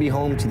soon it's going to be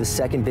home to the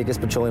second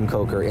biggest petroleum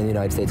coker in the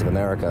United States of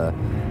America.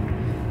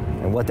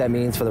 And what that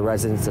means for the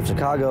residents of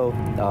Chicago,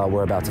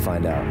 we're about to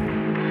find out.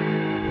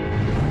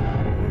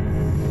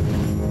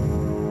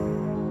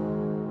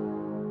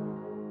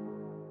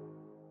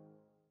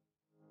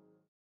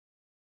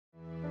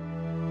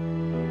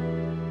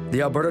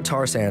 The Alberta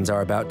tar sands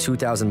are about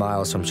 2,000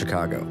 miles from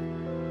Chicago,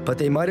 but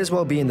they might as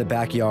well be in the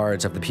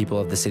backyards of the people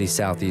of the city's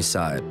southeast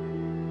side.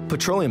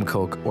 Petroleum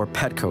coke, or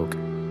petcoke,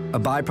 a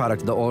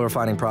byproduct of the oil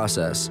refining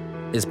process,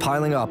 is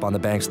piling up on the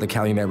banks of the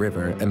Calumet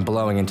River and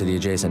blowing into the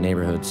adjacent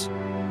neighborhoods.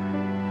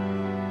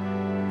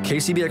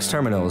 KCBX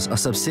Terminals, a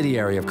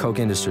subsidiary of Koch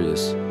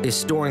Industries, is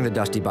storing the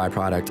dusty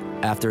byproduct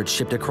after it's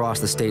shipped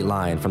across the state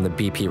line from the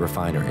BP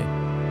refinery.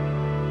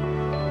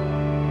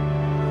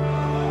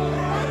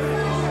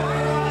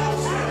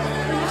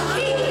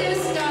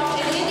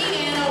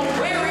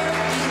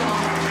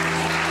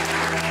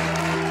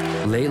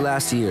 Late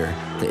last year,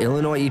 the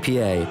Illinois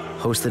EPA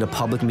hosted a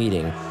public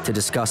meeting to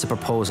discuss a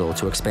proposal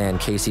to expand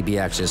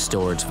KCBX's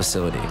storage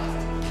facility.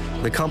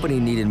 The company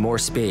needed more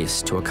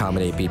space to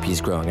accommodate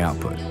BP's growing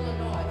output.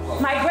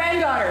 My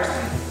granddaughters,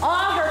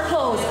 all her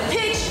clothes,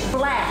 pitch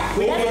black.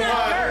 That's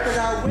not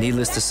her.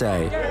 Needless to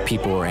say,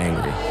 people were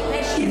angry.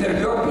 Either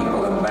your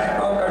people in the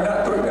background are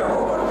not doing their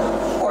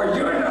homework, or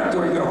you're not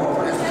doing your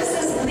homework.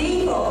 This is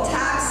legal,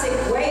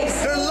 toxic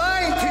waste. They're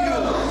lying to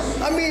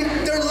you. I mean,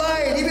 they're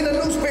lying. Even the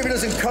newspaper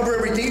doesn't cover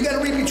everything. You got to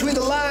read between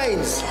the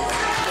lines.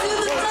 Does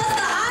the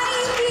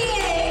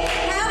IEPA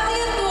have the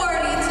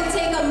authority to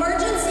take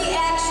emergency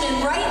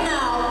action right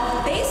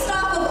now based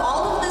off of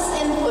all of this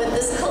input,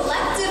 this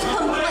collective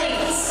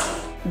complaints?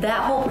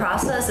 That whole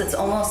process, it's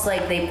almost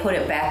like they put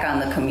it back on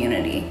the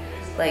community.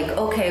 Like,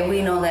 okay,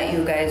 we know that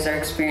you guys are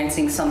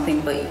experiencing something,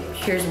 but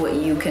here's what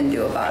you can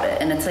do about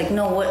it. And it's like,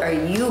 no, what are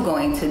you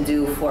going to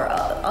do for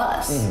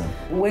us?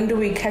 Mm-hmm. When do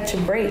we catch a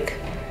break?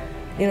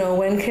 You know,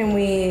 when can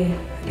we,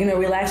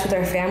 relax with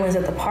our families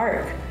at the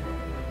park?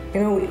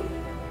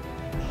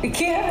 We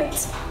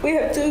can't. We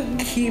have to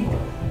keep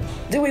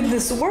doing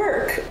this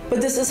work.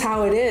 But this is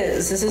how it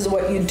is. This is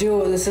what you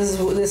do. This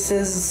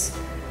is,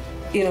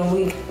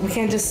 we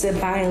can't just sit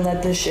by and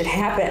let this shit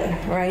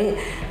happen, right?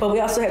 But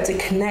we also have to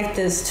connect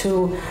this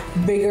to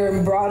bigger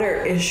and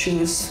broader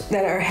issues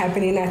that are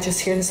happening not just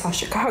here in South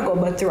Chicago,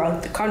 but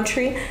throughout the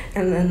country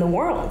and in the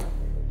world.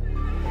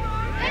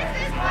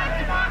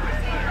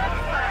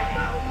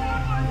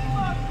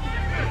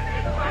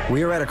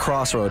 We are at a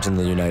crossroads in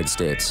the United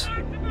States.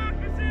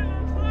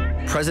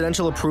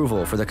 Presidential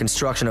approval for the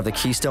construction of the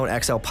Keystone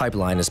XL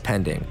pipeline is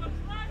pending.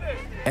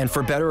 And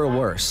for better or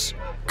worse,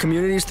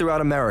 communities throughout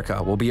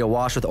America will be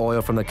awash with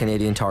oil from the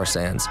Canadian tar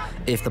sands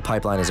if the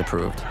pipeline is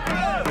approved.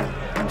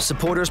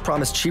 Supporters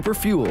promise cheaper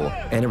fuel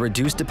and a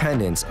reduced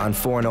dependence on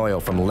foreign oil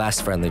from less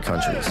friendly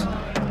countries.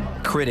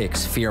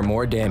 Critics fear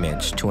more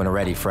damage to an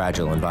already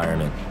fragile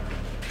environment.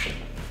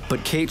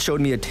 But Kate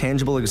showed me a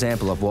tangible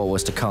example of what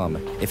was to come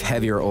if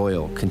heavier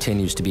oil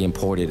continues to be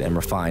imported and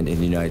refined in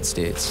the United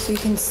States. So you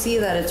can see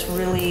that it's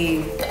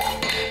really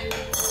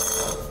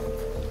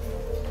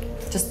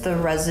just the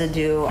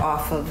residue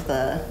off of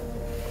the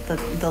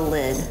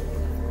lid.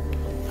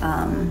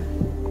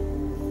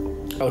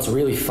 Oh, it's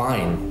really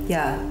fine.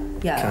 Yeah.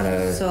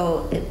 Kinda...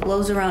 So it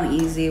blows around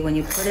easy. When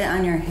you put it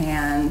on your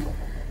hand,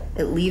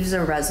 it leaves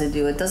a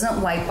residue. It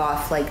doesn't wipe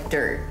off like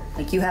dirt.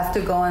 Like, you have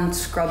to go and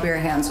scrub your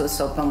hands with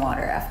soap and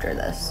water after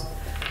this.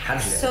 How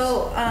did you guys?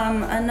 So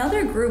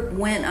another group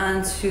went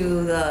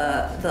onto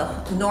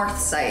the north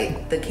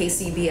site, the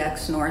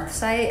KCBX north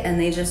site, and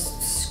they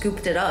just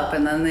scooped it up,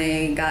 and then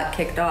they got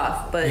kicked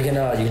off. But you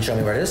can show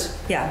me where it is?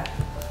 Yeah.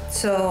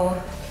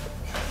 So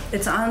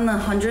it's on the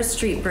 100th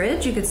Street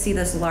Bridge. You could see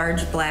this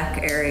large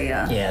black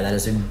area. Yeah, that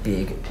is a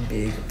big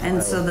And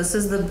pile. So this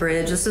is the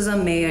bridge. This is a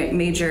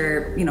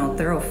major,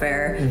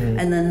 thoroughfare. Mm-hmm.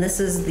 And then this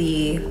is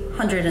the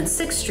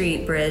 106th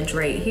Street Bridge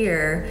right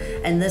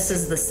here. And this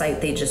is the site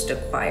they just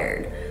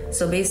acquired.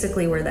 So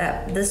basically where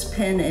this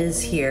pin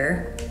is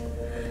here,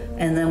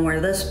 and then where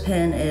this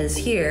pin is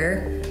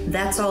here,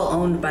 that's all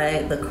owned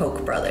by the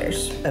Koch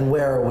brothers. And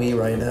where are we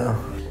right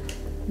now?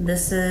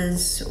 This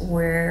is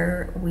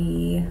where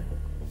we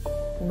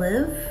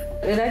live.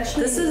 It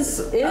actually this is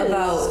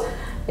about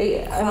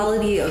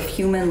quality of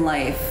human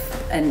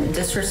life and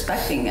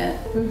disrespecting it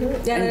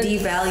and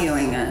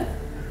devaluing it.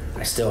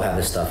 I still have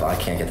this stuff. I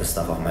can't get this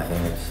stuff off my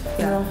fingers.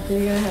 Yeah,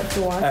 you're gonna have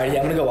to wash. All right,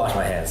 I'm gonna go wash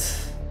my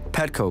hands.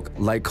 Petcoke,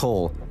 like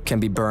coal, can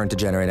be burned to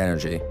generate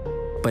energy,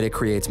 but it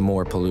creates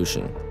more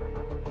pollution.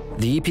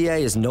 The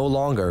EPA is no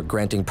longer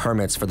granting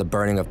permits for the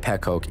burning of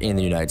petcoke in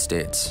the United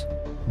States.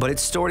 But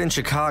it's stored in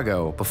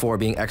Chicago before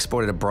being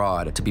exported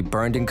abroad to be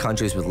burned in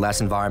countries with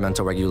less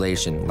environmental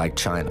regulation, like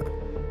China.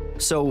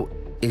 So,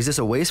 is this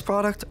a waste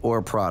product or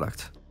a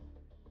product?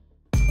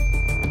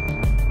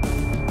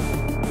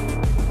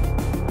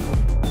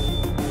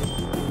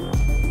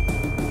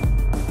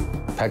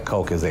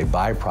 Petcoke is a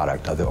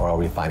byproduct of the oil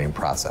refining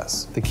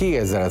process. The key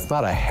is that it's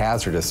not a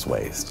hazardous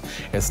waste.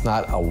 It's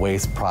not a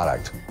waste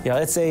product. Yeah,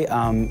 it's a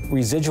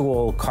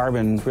residual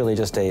carbon, really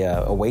just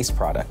a waste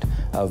product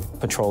of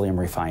petroleum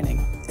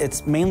refining.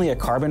 It's mainly a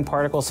carbon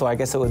particle, so I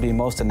guess it would be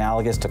most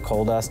analogous to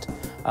coal dust.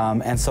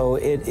 And so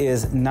it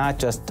is not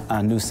just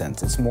a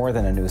nuisance, it's more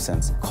than a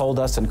nuisance. Coal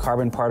dust and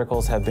carbon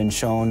particles have been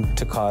shown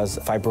to cause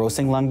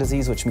fibrosing lung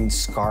disease, which means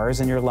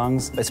scars in your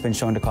lungs. It's been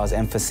shown to cause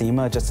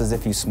emphysema, just as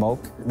if you smoke.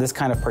 This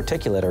kind of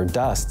particulate or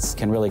dusts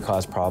can really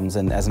cause problems,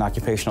 and as an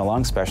occupational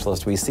lung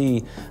specialist, we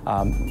see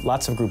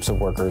lots of groups of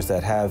workers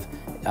that have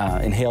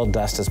inhaled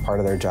dust as part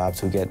of their jobs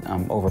who get,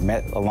 over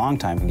a long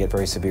time, can get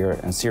very severe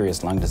and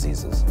serious lung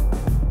diseases.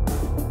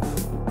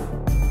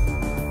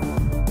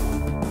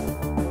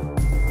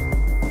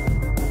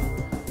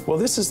 Well,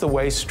 this is the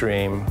waste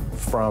stream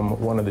from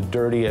one of the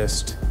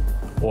dirtiest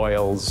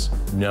oils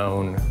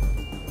known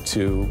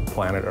to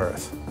planet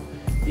Earth.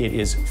 It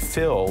is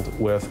filled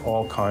with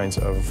all kinds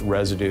of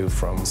residue,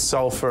 from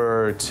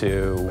sulfur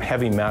to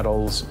heavy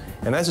metals,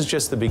 and this is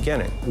just the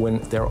beginning. When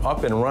they're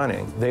up and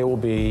running, they will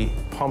be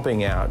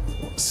pumping out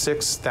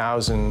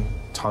 6,000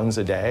 tons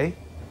a day.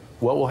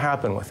 What will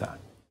happen with that?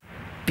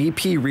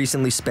 BP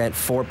recently spent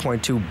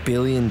 $4.2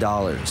 billion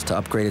to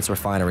upgrade its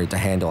refinery to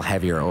handle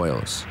heavier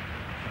oils.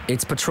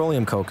 Its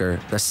petroleum coker,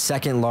 the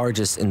second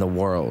largest in the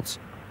world,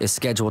 is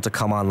scheduled to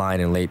come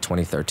online in late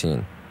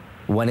 2013.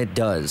 When it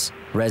does,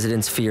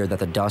 residents fear that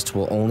the dust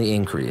will only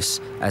increase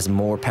as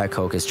more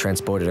petcoke is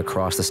transported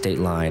across the state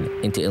line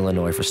into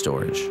Illinois for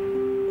storage.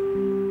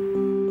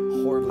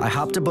 I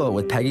hopped a boat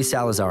with Peggy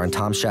Salazar and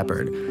Tom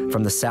Shepard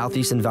from the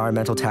Southeast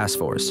Environmental Task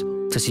Force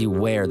to see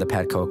where the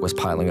petcoke was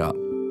piling up.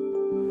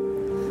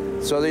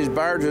 So these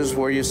barges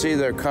where you see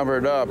they're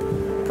covered up,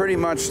 pretty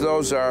much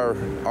those are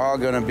all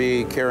going to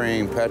be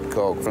carrying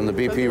petcoke from the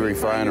BP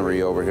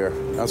refinery over here.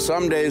 Now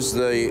some days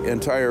the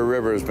entire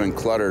river has been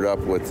cluttered up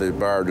with the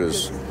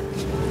barges.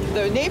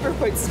 The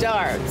neighborhood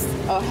starts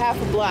a half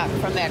a block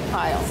from that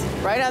pile.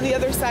 Right on the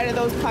other side of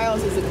those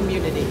piles is a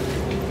community.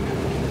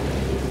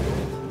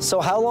 So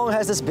how long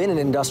has this been an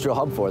industrial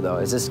hub for, though?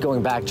 Is this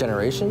going back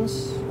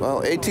generations? Well,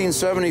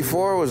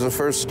 1874 was the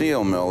first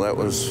steel mill. That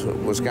was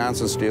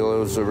Wisconsin Steel. It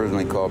was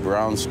originally called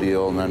Brown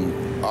Steel. And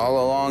then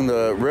all along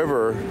the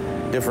river,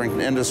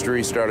 different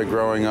industries started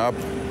growing up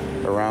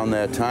around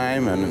that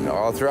time, and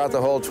all throughout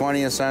the whole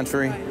 20th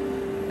century.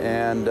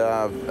 And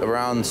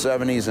around the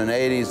 70s and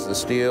 80s, the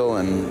steel,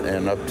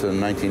 and up to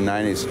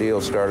 1990, steel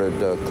started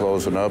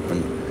closing up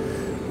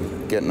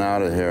and getting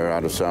out of here,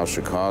 out of South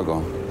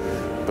Chicago.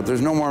 But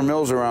there's no more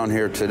mills around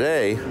here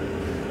today,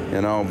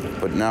 you know,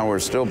 but now we're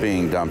still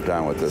being dumped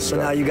on with this stuff.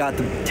 So now you got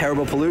the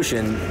terrible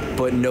pollution,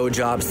 but no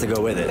jobs to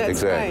go with it. That's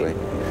exactly.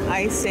 Right.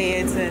 I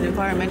say it's an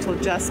environmental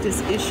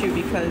justice issue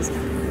because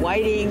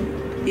Whiting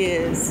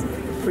is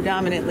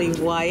predominantly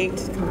white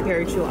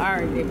compared to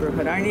our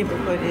neighborhood. Our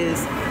neighborhood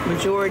is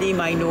majority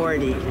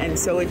minority, and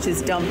so it's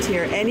just dumped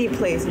here any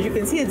place. As you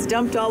can see, it's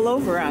dumped all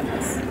over on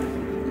us.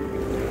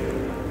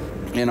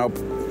 You know,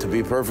 to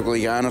be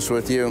perfectly honest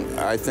with you,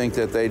 I think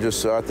that they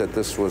just thought that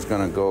this was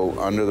going to go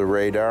under the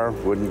radar,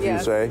 wouldn't you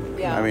say?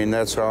 Yeah. I mean,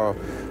 that's how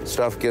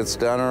stuff gets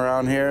done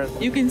around here.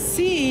 You can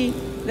see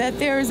that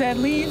there's at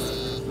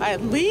least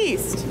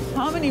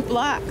how many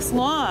blocks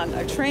long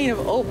a train of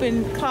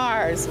open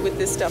cars with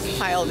this stuff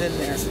piled in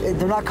there.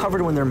 They're not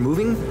covered when they're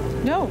moving?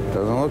 No.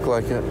 Doesn't look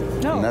like it.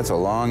 No. And that's a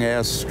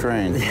long-ass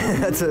train.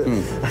 That's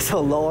a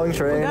long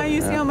train. Well, now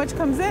you see how much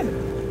comes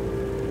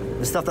in.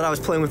 The stuff that I was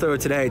playing with earlier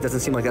today, it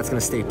doesn't seem like that's going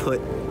to stay put.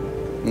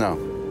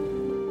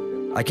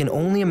 No. I can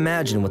only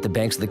imagine what the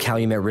banks of the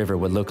Calumet River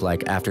would look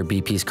like after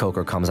BP's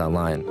coker comes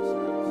online.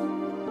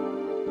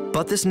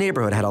 But this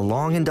neighborhood had a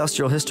long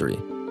industrial history.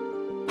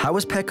 How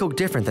was petcoke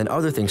different than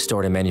other things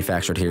stored and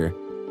manufactured here?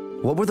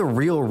 What were the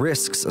real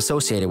risks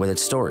associated with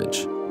its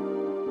storage?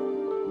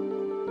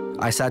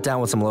 I sat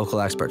down with some local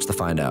experts to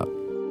find out.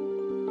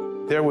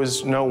 There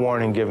was no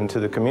warning given to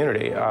the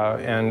community,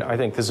 and I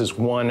think this is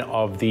one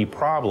of the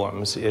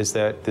problems, is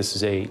that this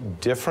is a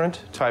different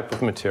type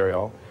of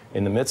material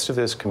in the midst of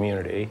this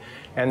community,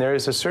 and there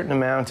is a certain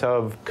amount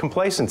of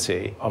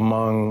complacency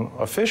among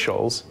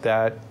officials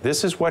that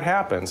this is what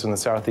happens in the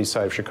southeast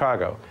side of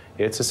Chicago.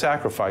 It's a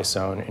sacrifice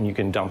zone, and you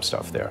can dump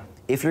stuff there.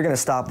 If you're going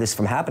to stop this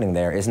from happening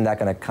there, isn't that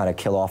going to kind of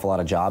kill off a lot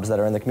of jobs that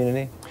are in the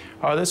community?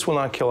 This will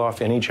not kill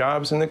off any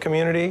jobs in the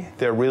community.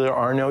 There really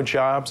are no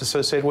jobs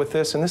associated with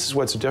this, and this is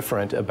what's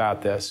different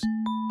about this.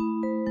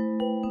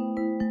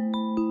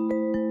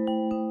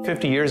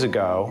 50 years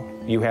ago,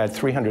 you had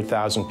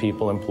 300,000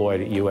 people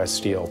employed at U.S.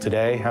 Steel.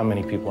 Today, how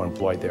many people are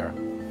employed there?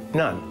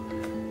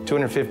 None.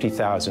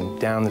 250,000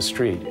 down the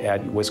street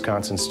at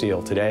Wisconsin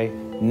Steel. Today,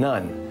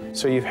 none.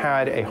 So you've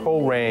had a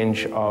whole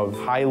range of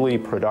highly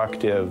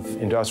productive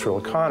industrial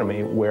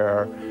economy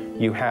where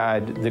You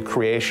had the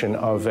creation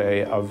of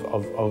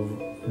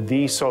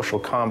the social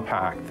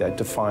compact that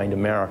defined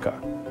America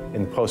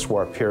in the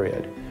post-war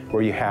period,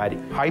 where you had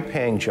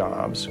high-paying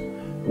jobs,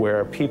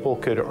 where people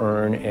could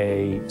earn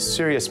a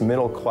serious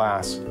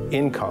middle-class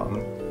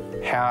income,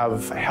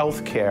 have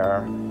health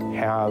care,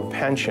 have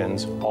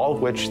pensions, all of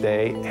which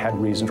they had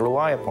reason to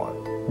rely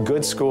upon.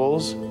 Good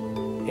schools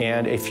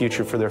and a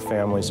future for their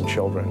families and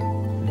children.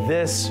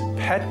 This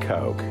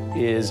petcoke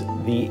is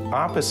the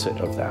opposite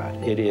of that.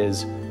 It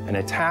is an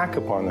attack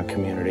upon the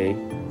community,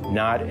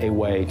 not a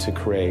way to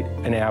create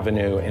an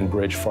avenue and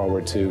bridge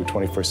forward to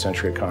 21st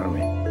century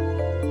economy.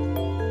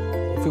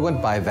 If we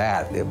went by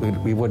that,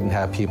 we wouldn't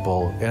have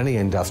people in any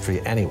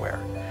industry anywhere.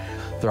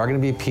 There are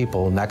going to be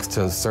people next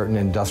to certain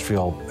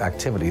industrial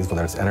activities,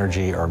 whether it's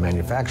energy or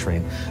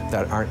manufacturing,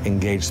 that aren't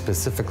engaged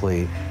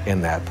specifically in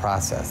that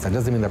process. That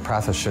doesn't mean the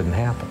process shouldn't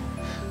happen.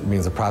 It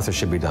means the process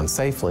should be done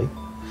safely,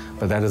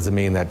 but that doesn't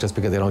mean that just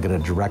because they don't get a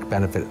direct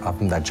benefit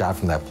from that job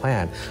from that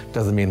plant,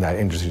 doesn't mean that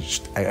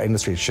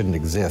industry shouldn't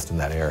exist in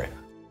that area.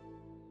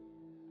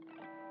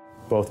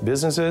 Both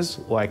businesses,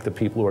 like the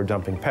people who are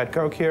dumping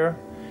petcoke here,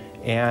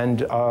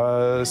 and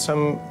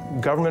some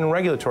government and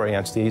regulatory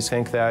entities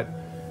think that,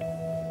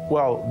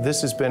 well,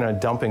 this has been a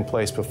dumping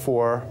place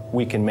before,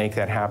 we can make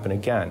that happen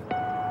again.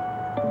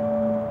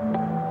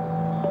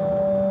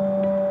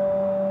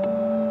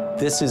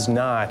 This is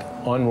not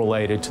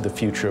unrelated to the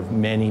future of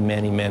many,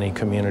 many, many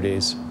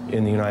communities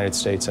in the United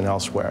States and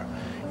elsewhere.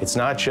 It's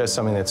not just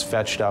something that's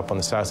fetched up on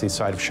the southeast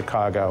side of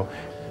Chicago.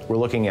 We're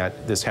looking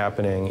at this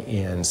happening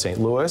in St.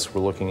 Louis, we're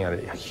looking at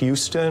it in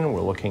Houston,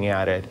 we're looking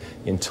at it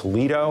in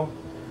Toledo.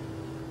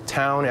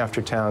 Town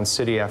after town,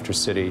 city after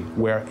city,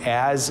 where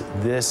as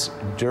this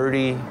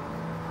dirty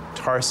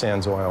tar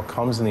sands oil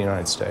comes in the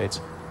United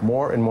States,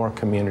 more and more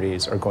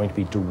communities are going to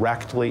be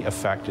directly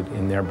affected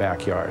in their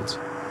backyards.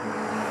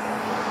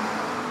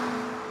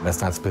 That's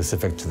not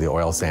specific to the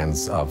oil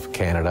sands of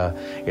Canada,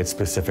 it's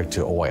specific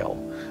to oil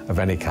of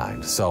any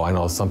kind. So I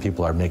know some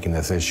people are making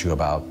this issue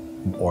about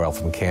oil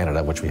from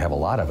Canada, which we have a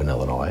lot of in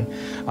Illinois.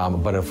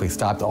 But if we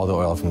stopped all the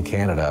oil from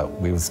Canada,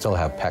 we would still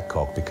have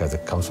petcoke because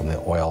it comes from the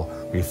oil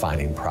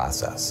refining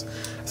process.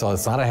 So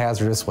it's not a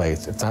hazardous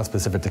waste. It's not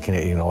specific to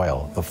Canadian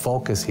oil. The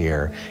focus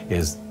here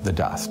is the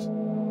dust.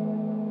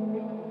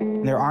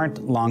 There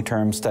aren't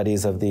long-term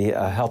studies of the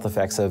health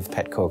effects of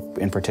petcoke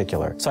in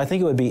particular. So I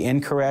think it would be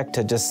incorrect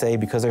to just say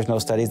because there's no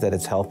studies that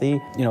it's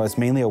healthy. You know, it's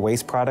mainly a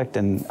waste product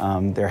and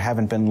there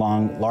haven't been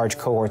large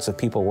cohorts of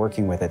people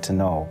working with it to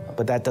know.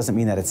 But that doesn't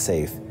mean that it's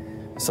safe.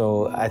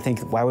 So I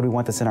think why would we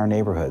want this in our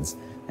neighborhoods?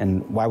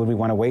 And why would we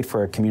want to wait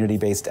for a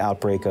community-based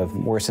outbreak of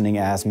worsening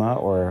asthma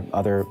or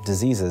other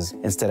diseases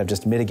instead of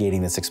just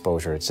mitigating this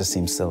exposure? It just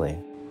seems silly.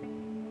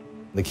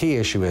 The key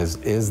issue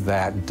is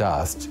that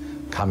dust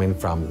coming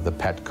from the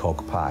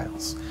petcoke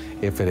piles?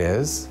 If it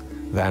is,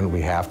 then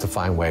we have to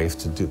find ways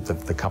to do,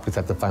 the companies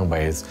have to find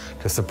ways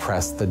to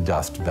suppress the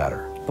dust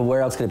better. But where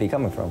else could it be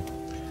coming from?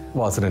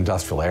 Well, it's an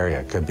industrial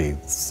area. It could be,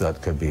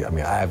 I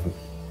mean,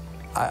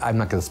 I'm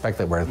not going to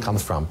speculate where it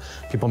comes from.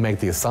 People make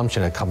the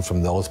assumption it comes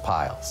from those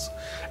piles.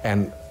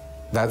 And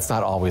that's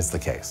not always the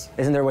case.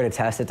 Isn't there a way to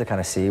test it to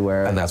kind of see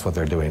where? And that's what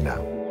they're doing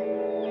now.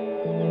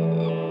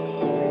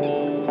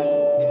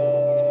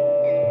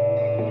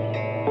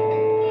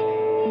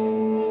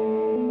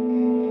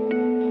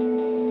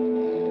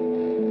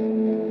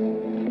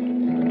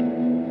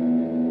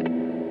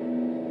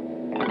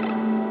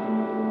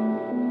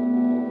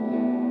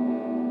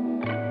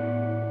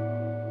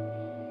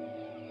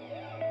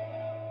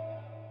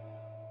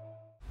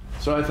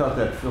 So I thought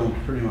that film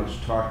pretty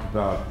much talked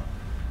about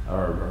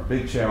our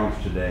big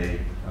challenge today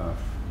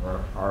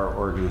for our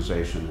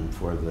organization and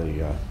for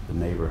the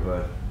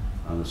neighborhood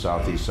on the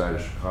southeast side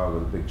of Chicago.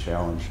 The big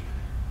challenge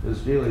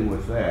is dealing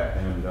with that.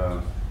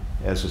 And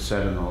as I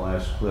said in the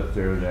last clip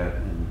there, that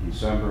in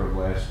December of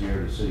last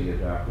year, the city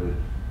adopted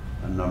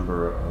a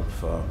number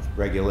of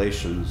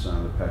regulations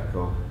on the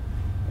petcoke,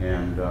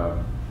 and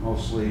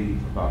mostly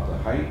about the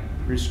height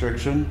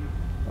restriction,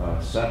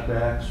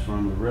 setbacks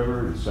from the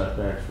river and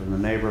setbacks from the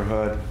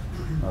neighborhood.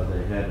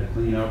 They had to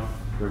clean up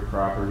their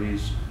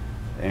properties,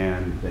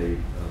 and the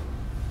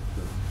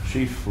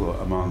chief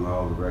among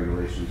all the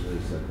regulations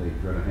is that they're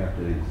going to have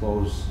to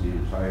enclose the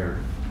entire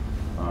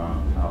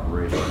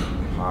operation,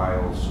 the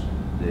piles,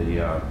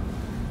 the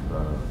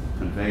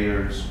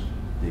conveyors,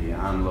 the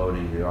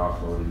unloading, the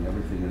offloading.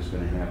 Everything is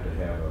going to have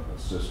a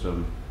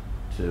system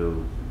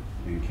to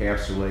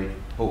encapsulate.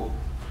 Oh,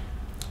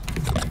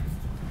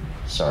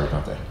 sorry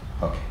about that.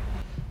 Okay.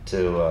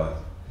 To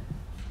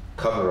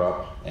cover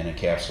up and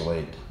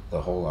encapsulate the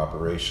whole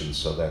operation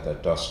so that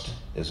that dust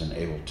isn't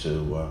able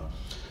to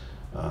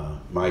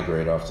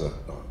migrate off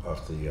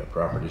the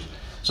properties.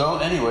 So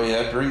anyway,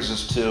 that brings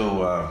us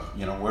to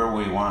you know, where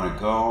we want to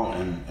go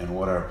and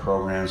what our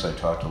programs. I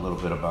talked a little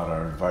bit about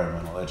our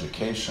environmental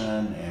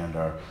education and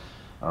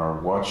our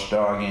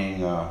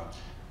watchdogging.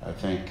 I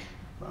think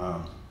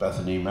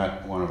Bethany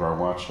met one of our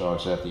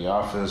watchdogs at the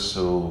office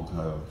who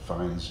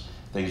finds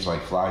things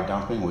like fly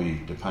dumping.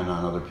 We depend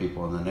on other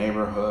people in the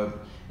neighborhood.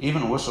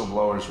 Even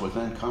whistleblowers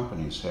within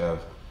companies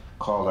have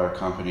called our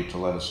company to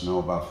let us know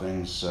about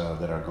things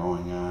that are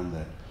going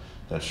on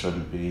that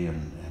shouldn't be,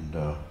 and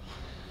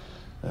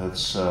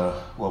that's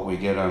what we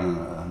get on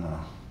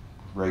a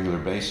regular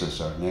basis,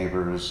 our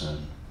neighbors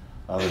and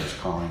others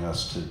calling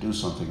us to do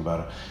something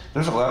about it.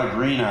 There's a lot of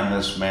green on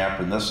this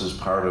map, and this is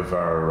part of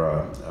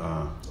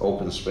our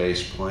open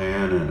space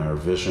plan and our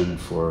vision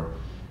for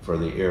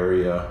the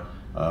area.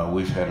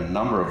 We've had a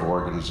number of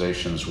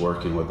organizations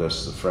working with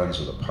us, the Friends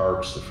of the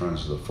Parks, the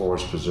Friends of the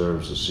Forest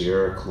Preserves, the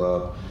Sierra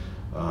Club,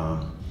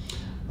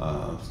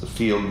 the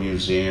Field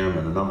Museum,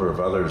 and a number of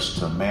others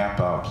to map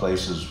out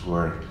places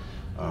where,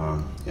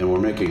 and we're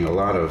making a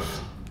lot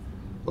of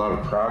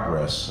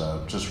progress.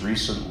 Just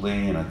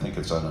recently, and I think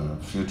it's on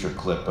a future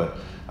clip, but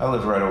I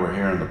live right over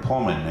here in the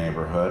Pullman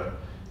neighborhood,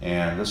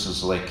 and this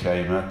is Lake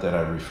Calumet that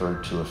I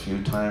referred to a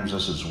few times.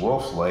 This is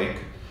Wolf Lake,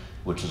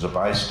 which is a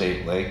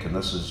bi-state lake, and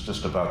this is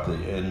just about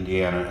the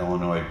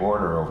Indiana-Illinois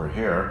border over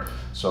here.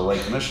 So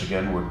Lake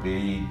Michigan would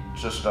be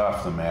just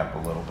off the map a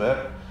little bit.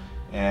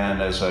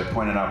 And as I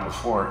pointed out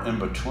before, in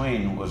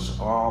between was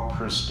all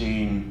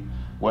pristine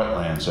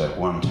wetlands at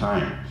one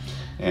time.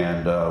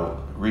 And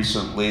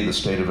recently, the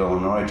state of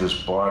Illinois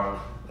just bought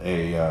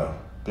a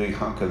big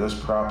hunk of this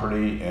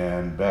property,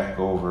 and back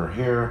over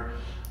here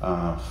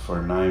for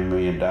 $9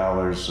 million,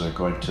 they're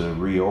going to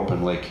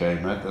reopen Lake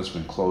Calumet. That's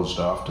been closed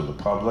off to the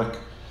public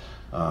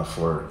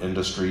for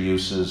industry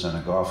uses and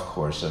a golf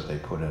course that they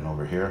put in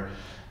over here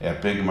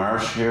at Big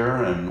Marsh here,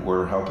 and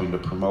we're helping to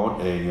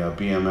promote a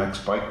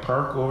BMX bike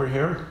park over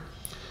here.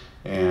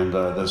 And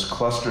this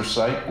cluster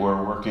site,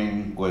 we're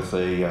working with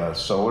a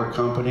solar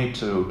company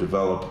to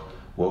develop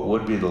what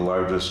would be the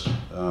largest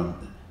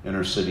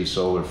inner city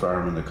solar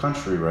farm in the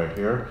country right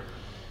here.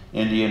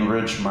 Indian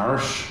Ridge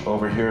Marsh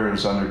over here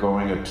is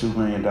undergoing a $2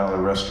 million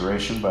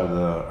restoration by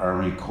the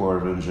Army Corps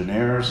of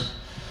Engineers.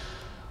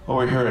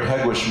 Over here at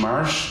Hegewisch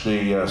Marsh,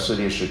 the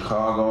city of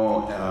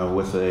Chicago,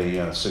 with a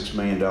 $6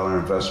 million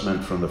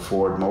investment from the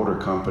Ford Motor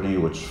Company,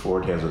 which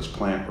Ford has its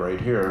plant right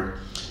here,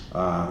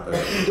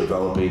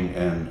 developing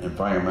an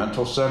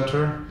environmental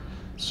center,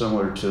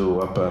 similar to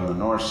up on the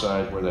north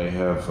side where they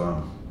have,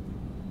 I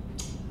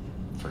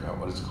forgot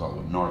what it's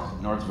called,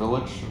 North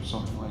Village or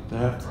something like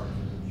that?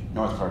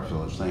 North Park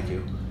Village, thank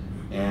you.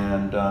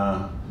 And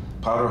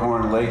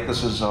Powderhorn Lake,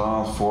 this is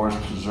all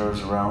forest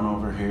preserves around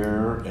over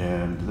here,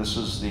 and this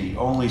is the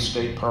only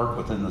state park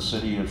within the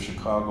city of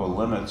Chicago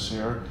limits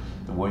here,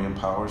 the William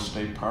Powers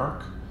State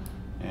Park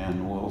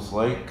and Wolf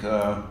Lake.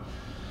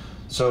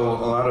 So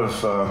a lot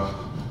of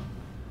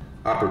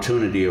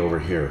opportunity over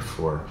here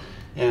for,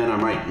 and I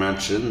might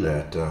mention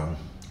that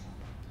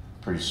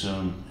pretty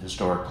soon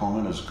Historic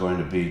Pullman is going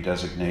to be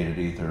designated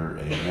either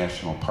a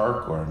national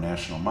park or a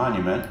national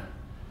monument.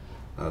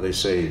 They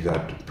say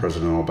that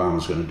President Obama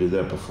is going to do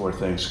that before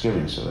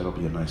Thanksgiving, so that'll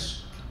be a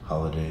nice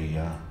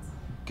holiday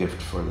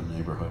gift for the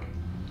neighborhood.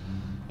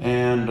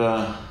 And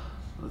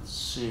let's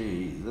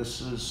see,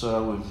 this is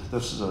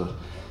a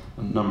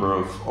number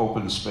of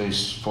open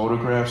space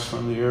photographs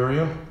from the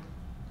area,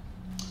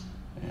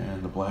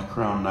 and the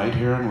black-crowned night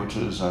heron, which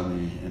is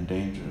on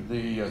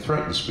the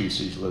threatened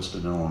species list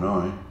in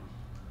Illinois,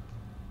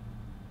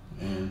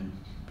 and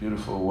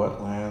beautiful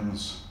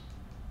wetlands.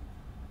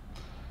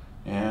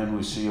 And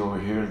we see over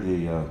here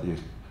the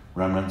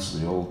remnants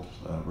of the old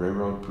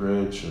railroad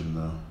bridge and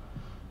the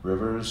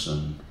rivers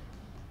and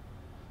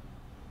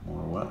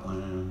more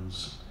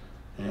wetlands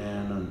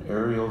and an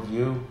aerial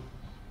view.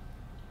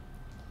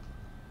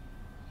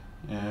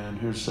 And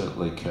here's that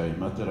Lake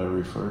Calumet that I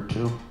referred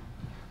to.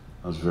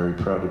 I was very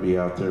proud to be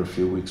out there a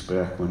few weeks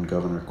back when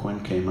Governor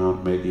Quinn came out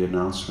and made the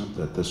announcement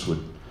that this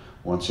would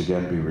once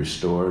again be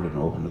restored and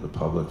open to the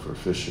public for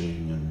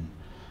fishing and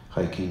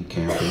hiking,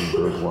 camping,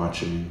 bird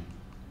watching.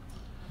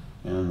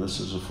 And this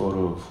is a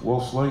photo of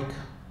Wolf Lake.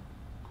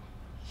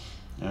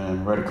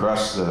 And right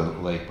across the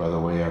lake, by the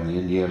way, on the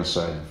Indiana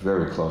side,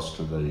 very close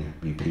to the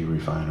BP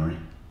refinery.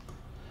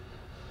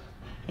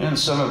 And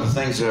some of the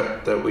things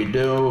that we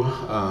do,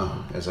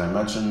 as I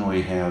mentioned,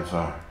 we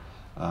have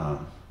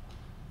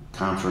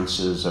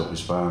conferences that we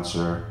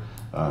sponsor.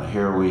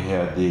 Here we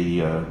had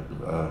the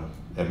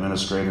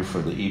administrator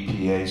for the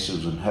EPA,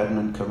 Susan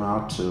Hedman, come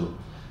out to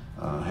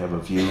have a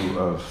view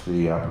of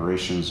the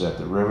operations at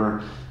the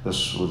river.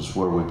 This was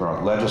where we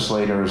brought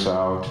legislators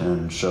out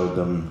and showed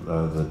them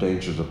the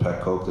dangers of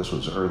petcoke. This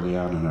was early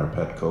on in our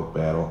petcoke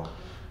battle.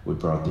 We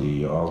brought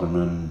the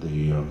aldermen,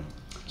 the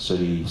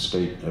city,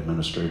 state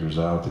administrators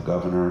out, the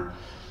governor.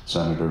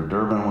 Senator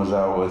Durbin was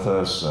out with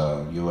us,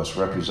 U.S.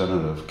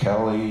 Representative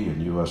Kelly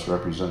and U.S.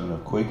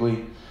 Representative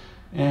Quigley,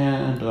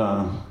 and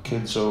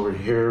kids over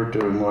here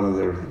doing one of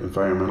their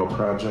environmental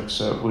projects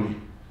that we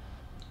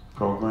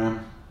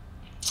program.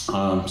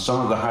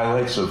 Some of the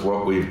highlights of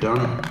what we've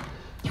done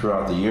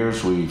throughout the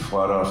years, we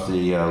fought off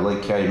the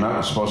Lake Calumet. It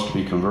was supposed to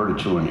be converted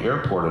to an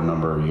airport a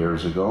number of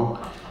years ago,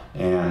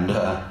 and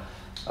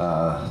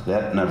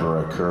that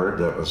never occurred.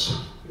 That was an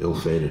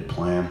ill-fated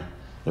plan.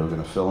 They were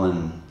going to fill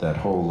in that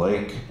whole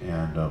lake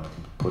and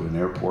put an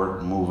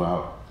airport and move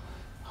out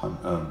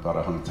about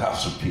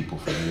 100,000 people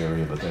from the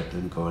area, but that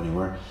didn't go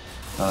anywhere.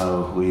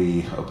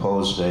 We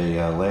opposed a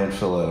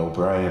landfill at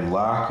O'Brien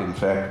Lock. In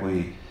fact,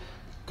 we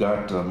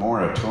got a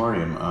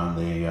moratorium on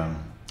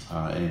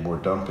any more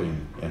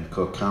dumping in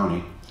Cook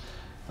County.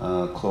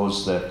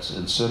 Closed that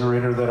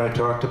incinerator that I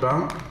talked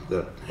about,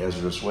 that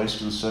hazardous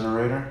waste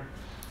incinerator.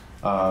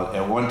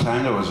 At one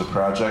time there was a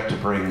project to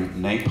bring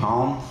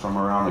napalm from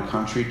around the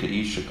country to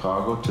East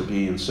Chicago to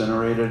be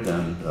incinerated,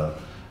 and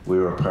we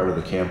were a part of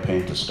the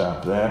campaign to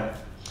stop that.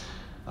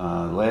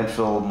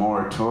 Landfill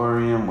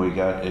moratorium, we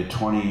got a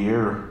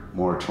 20-year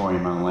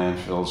moratorium on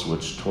landfills,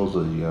 which told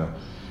the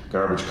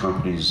garbage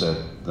companies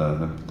that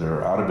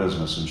they're out of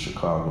business in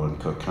Chicago and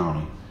Cook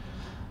County.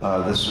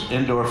 This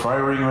indoor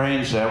firing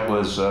range, that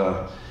was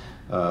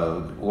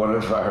one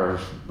of our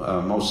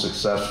most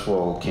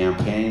successful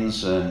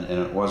campaigns, and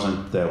it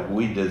wasn't that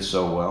we did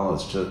so well,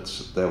 it's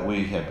just that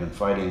we had been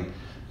fighting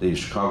the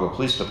Chicago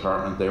Police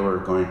Department. They were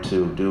going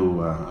to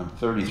do, on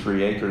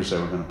 33 acres, they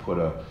were going to put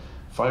a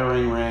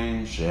firing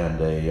range and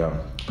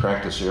a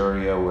practice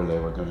area where they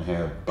were going to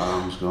have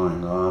bombs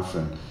going off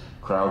and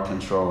crowd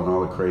control and all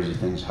the crazy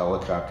things,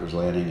 helicopters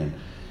landing,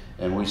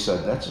 and we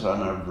said, that's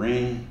on our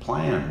green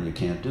plan, you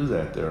can't do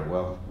that there.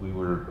 Well, we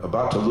were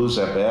about to lose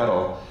that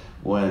battle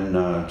when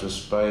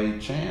just by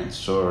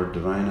chance or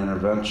divine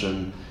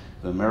intervention,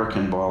 the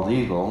American bald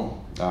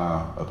eagle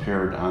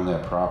appeared on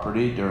that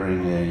property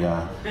during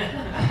a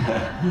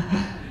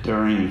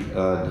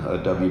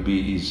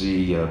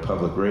WBEZ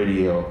public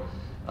radio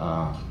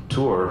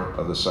tour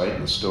of the site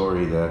and the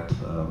story that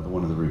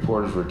one of the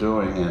reporters were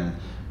doing, and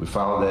we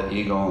followed that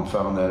eagle and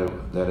found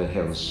that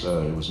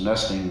it was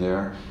nesting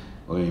there.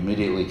 We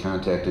immediately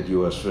contacted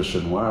U.S. Fish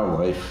and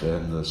Wildlife,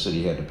 and the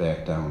city had to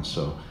back down,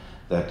 so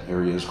that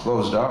area is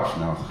closed off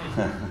now.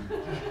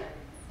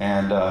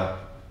 And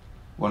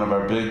one of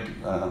our big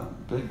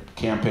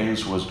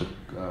campaigns was to,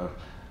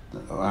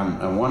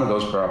 on one of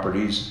those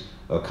properties,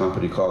 a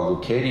company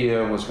called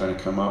Lucadia was going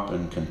to come up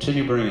and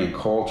continue bringing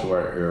coal to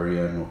our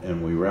area,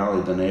 and we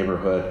rallied the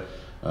neighborhood,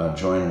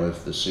 joined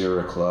with the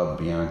Sierra Club,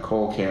 Beyond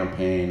Coal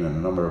Campaign, and a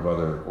number of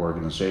other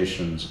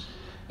organizations,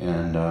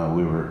 and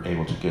we were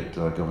able to get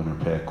Governor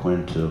Pat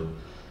Quinn to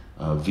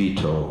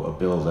veto a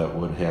bill that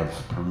would have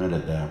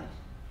permitted that.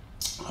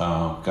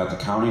 Got the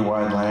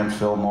countywide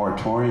landfill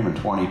moratorium in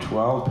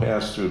 2012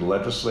 passed through the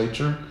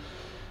legislature,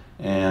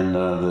 and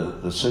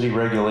the city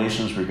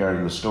regulations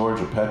regarding the storage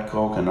of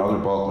petcoke and other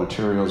bulk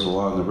materials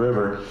along the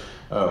river.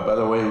 By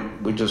the way,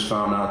 we just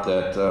found out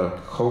that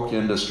Coke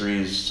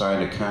Industries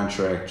signed a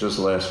contract just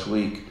last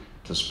week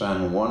to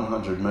spend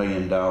 $100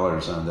 million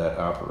on that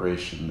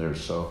operation there.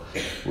 So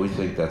we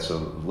think that's a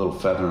little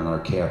feather in our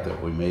cap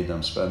that we made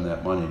them spend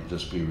that money to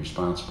just be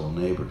responsible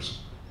neighbors.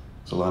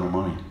 It's a lot of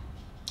money.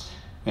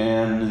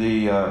 And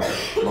the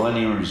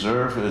Millennium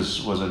Reserve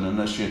was an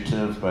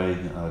initiative by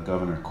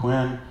Governor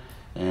Quinn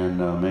and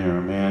Mayor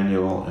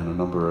Emanuel and a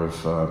number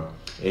of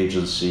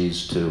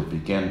agencies to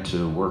begin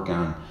to work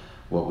on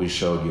what we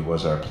showed you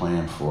was our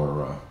plan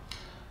for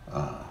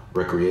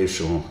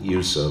recreational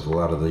use of a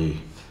lot of the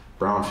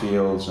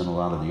brownfields and a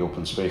lot of the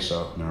open space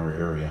out in our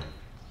area.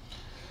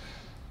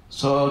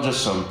 So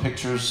just some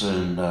pictures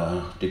and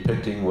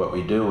depicting what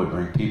we do. We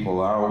bring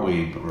people out.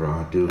 We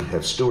do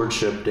have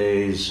stewardship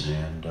days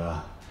and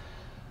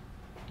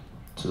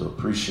to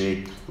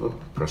appreciate,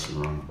 pressing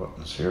the wrong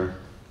buttons here.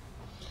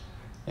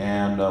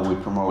 And we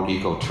promote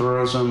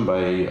ecotourism by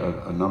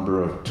a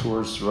number of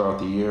tours throughout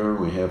the year.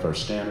 We have our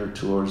standard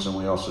tours, and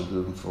we also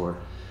do them for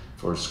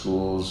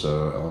schools,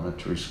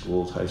 elementary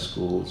schools, high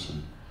schools,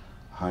 and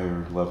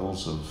higher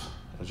levels of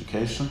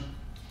education.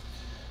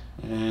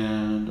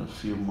 And a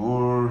few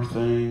more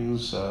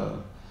things.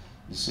 You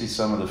see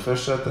some of the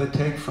fish that they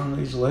take from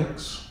these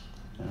lakes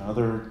and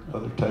other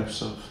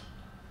types of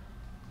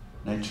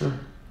nature.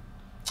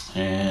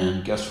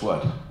 And guess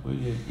what?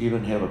 We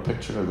even have a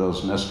picture of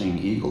those nesting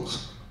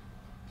eagles.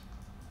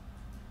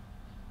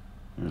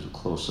 Here's a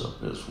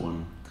close-up as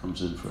one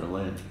comes in for a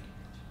landing.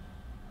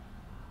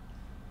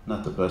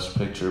 Not the best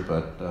picture,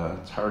 but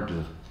it's hard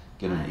to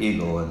get an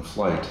eagle in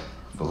flight,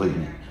 believe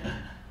me.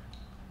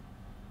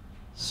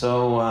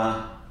 So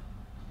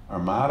our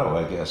motto,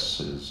 I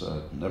guess, is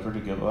never to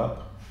give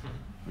up.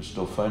 We're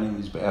still fighting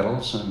these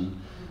battles, and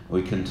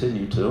we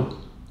continue to.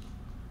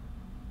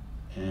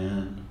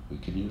 And we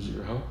can use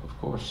your help, of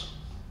course.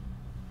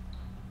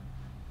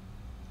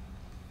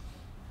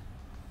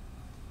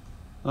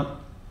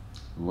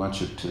 We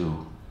want you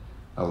to,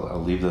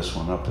 I'll leave this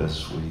one up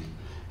as we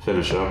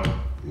finish up,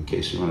 in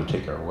case you want to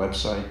take our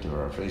website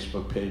or our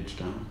Facebook page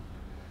down,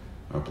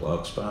 our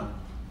blog spot.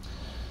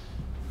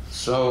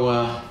 So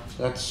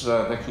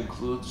that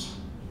concludes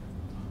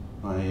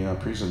my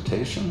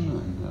presentation,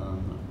 and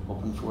I'm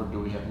hoping for, do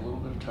we have a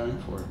little bit of time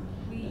for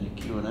any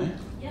Q&A?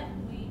 Yep,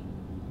 we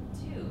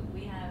do.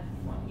 We have,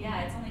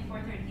 yeah, it's only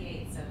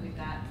 4:38, so we've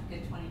got a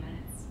good 20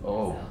 minutes.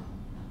 Oh, so.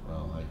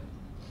 Well,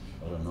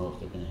 I don't know if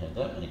they're going to have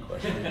that many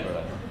questions,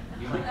 but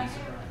You might be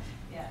surprised.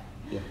 Yeah.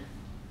 Yeah.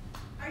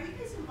 Are you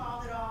guys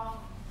involved at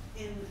all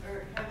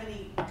or have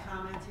any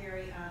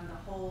commentary on the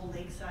whole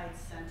Lakeside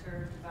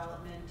Center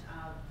development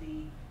of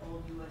the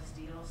old U.S.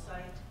 Steel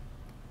site?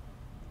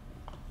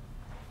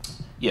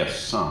 Yes,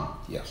 some,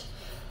 yes.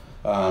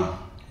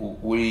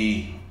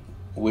 We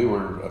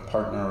were a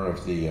partner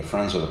of the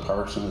Friends of the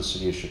Parks in the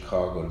city of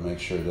Chicago to make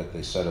sure that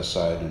they set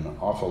aside an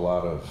awful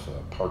lot of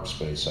park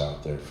space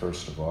out there,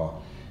 first of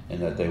all, and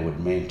that they would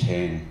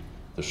maintain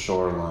the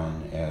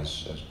shoreline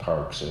as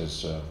parks,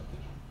 as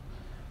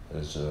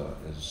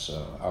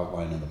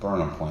outlined in the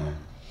Burnham plan,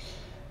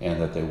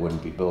 and that they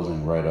wouldn't be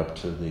building right up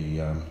to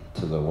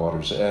the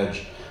water's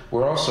edge.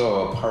 We're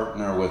also a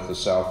partner with the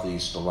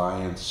Southeast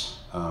Alliance,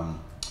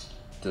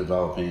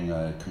 developing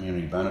a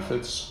community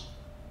benefits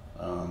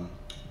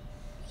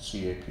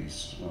CAP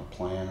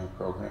plan or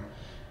program,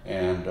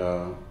 and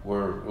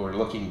we're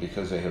looking,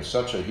 because they have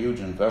such a huge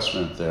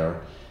investment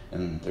there,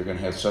 and they're going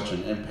to have such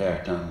an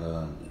impact on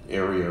the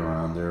area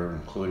around there,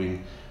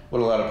 including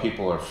what a lot of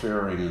people are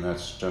fearing, and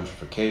that's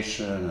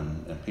gentrification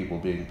and people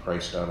being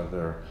priced out of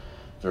their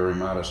very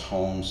modest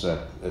homes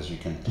that, as you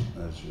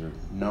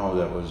know,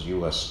 that was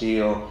U.S.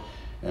 Steel,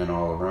 and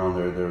all around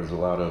there's a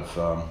lot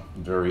of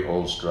very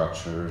old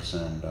structures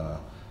and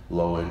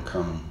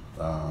low-income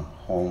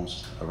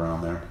homes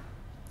around there.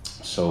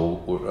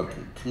 So a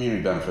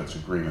community benefits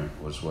agreement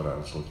was what I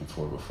was looking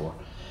for before.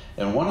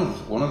 And one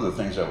of the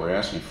things that we're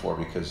asking for,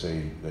 because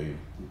they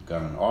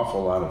got an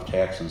awful lot of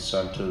tax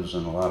incentives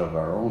and a lot of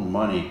our own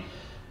money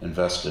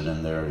invested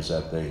in there, is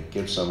that they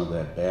give some of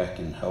that back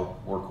and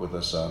help work with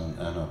us on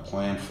a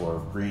plan for a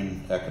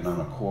green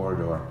economic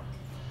corridor,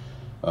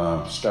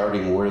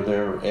 starting where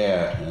they're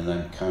at and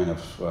then kind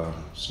of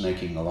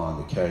snaking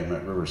along the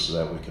Calumet River so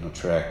that we can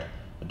attract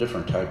a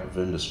different type of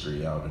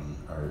industry out in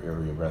our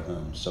area rather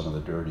than some of the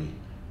dirty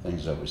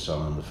things that we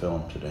saw in the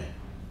film today.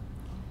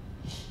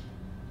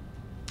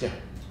 Yeah.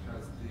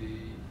 Has the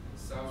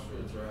South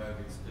Shore Drive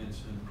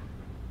extension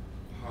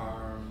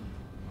harmed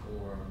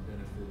or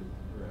benefited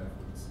your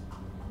efforts?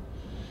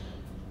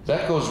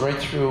 That goes right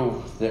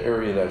through the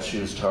area that she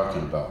was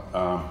talking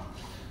about.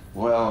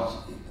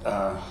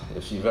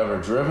 If you've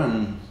ever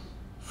driven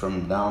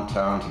from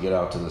downtown to get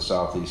out to the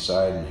southeast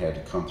side and had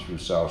to come through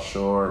South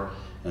Shore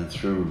and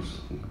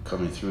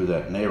coming through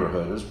that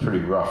neighborhood, it was pretty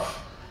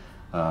rough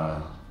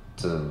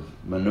to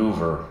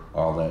maneuver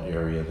all that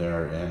area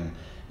there,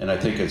 and I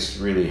think it's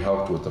really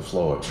helped with the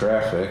flow of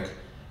traffic.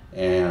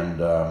 And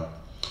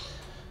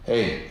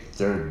hey,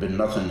 there had been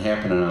nothing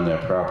happening on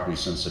that property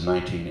since the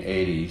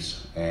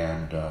 1980s,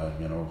 and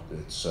you know,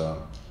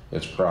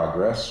 it's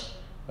progress.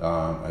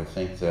 I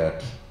think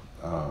that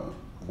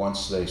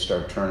once they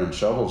start turning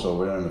shovels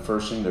over there, and the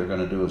first thing they're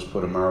going to do is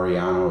put a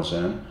Mariano's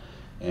in,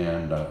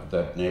 and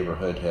that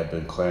neighborhood had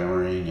been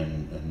clamoring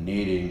and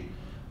needing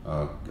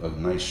a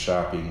nice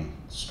shopping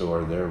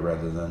store there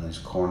rather than these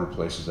corner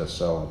places that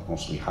sell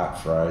mostly hot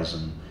fries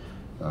and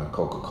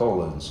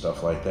Coca-Cola and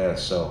stuff like that.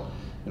 So,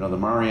 you know, the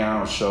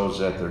Mariano shows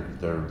that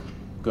they're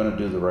going to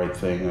do the right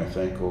thing, I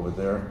think, over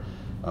there.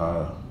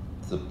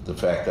 The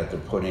fact that they're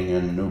putting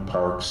in new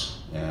parks,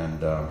 and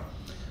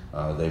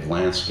they've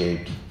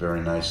landscaped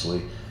very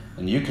nicely.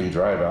 And you can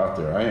drive out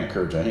there. I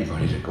encourage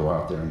anybody to go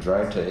out there and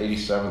drive to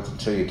 87th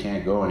until you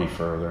can't go any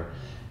further.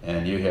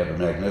 And you have a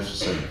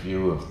magnificent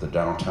view of the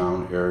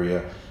downtown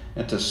area.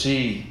 And to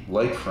see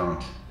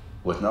lakefront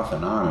with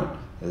nothing on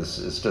it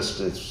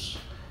it's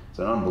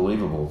an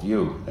unbelievable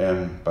view.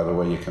 And by the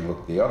way, you can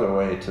look the other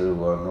way to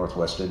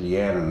northwest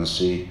Indiana and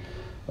see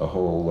a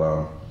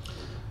whole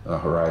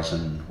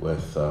horizon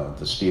with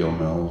the steel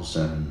mills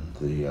and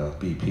the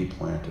BP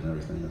plant and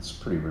everything. It's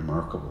pretty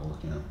remarkable,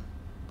 you know,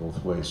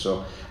 both ways.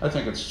 So I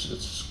think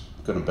it's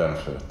going to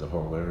benefit the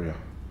whole area.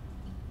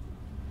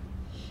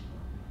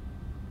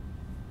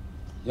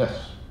 Yes?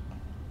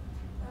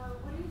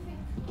 What do you think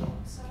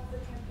some of the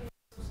campaigns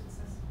were so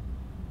successful?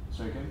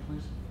 Say again,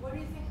 please? What do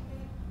you think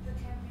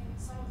made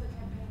some of the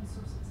campaigns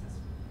so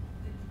successful?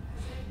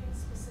 Has anything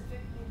specific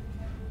made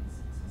the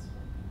campaigns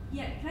successful?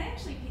 Yeah, can I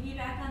actually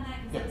piggyback on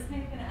that? Because I was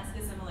kind of going to ask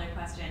a similar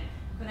question.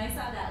 When I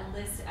saw that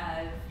list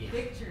of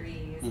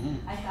victories,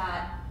 I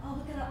thought,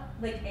 oh, look at that.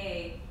 Like,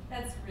 A,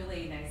 that's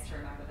really nice to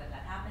remember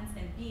that happens.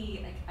 And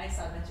B, like, I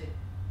saw a bunch of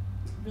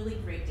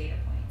really great data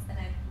points. And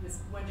I was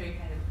wondering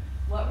kind of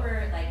what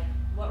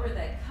were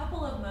the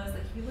couple of most,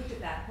 like, if you looked at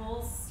that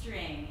whole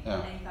string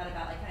and you thought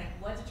about, like, kind of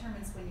what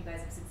determines when you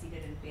guys have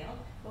succeeded and failed,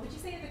 what would you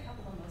say are the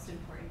couple of most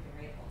important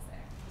variables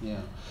there?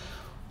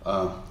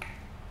 Yeah.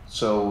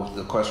 So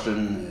the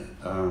question,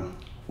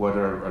 what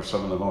are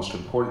some of the most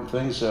important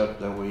things that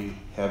we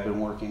have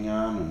been working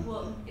on? And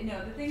well, you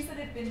know, the things that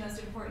have been most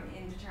important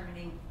in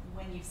determining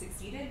when you've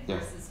succeeded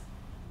versus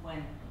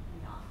when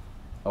not.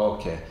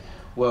 Okay.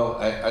 Well,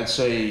 I'd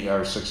say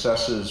our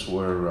successes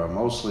were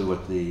mostly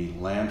with the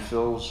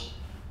landfills,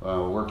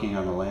 working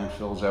on the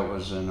landfills. That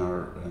was in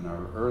our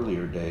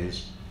earlier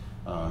days,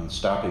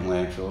 stopping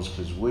landfills,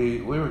 because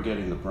we were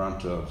getting the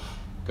brunt of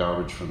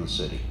garbage from the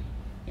city.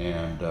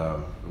 And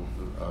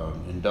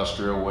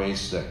industrial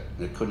waste that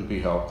couldn't be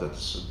helped.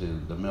 That's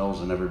the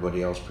mills and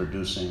everybody else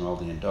producing all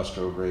the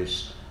industrial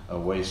waste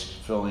waste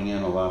filling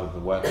in a lot of the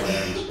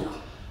wetlands.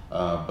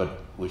 But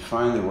we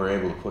finally were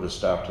able to put a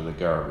stop to the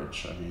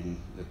garbage. I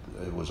mean,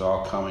 it was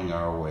all coming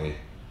our way.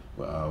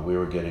 We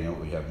were getting it,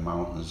 we had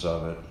mountains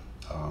of it.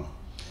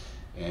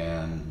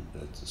 And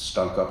it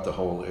stunk up the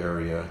whole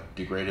area,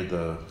 degraded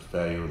the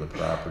value of the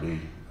property.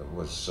 It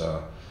was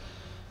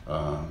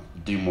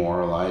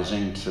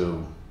demoralizing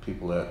to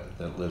people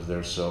that live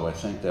there. So I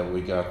think that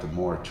we got the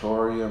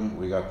moratorium,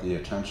 we got the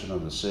attention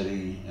of the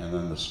city and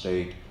then the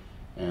state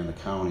and the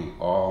county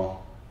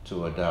all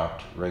to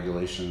adopt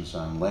regulations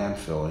on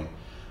landfilling.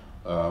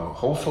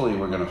 Hopefully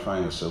we're going to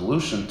find a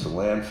solution to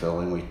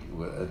landfilling.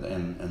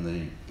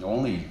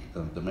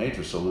 The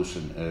major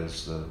solution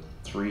is the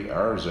 3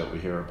 R's that we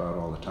hear about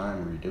all the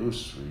time: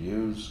 reduce,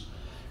 reuse,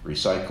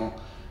 recycle,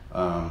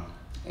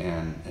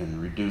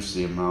 and reduce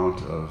the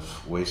amount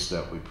of waste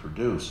that we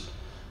produce.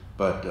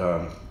 But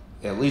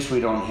at least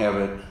we don't have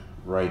it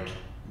right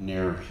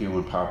near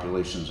human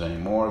populations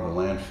anymore. The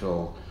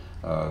landfill,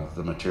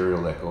 the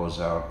material that goes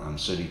out on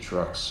city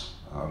trucks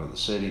out of the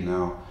city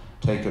now,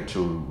 take it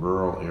to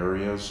rural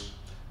areas.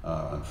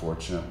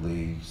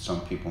 Unfortunately,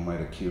 some people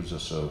might accuse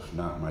us of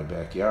not in my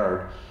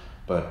backyard,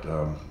 but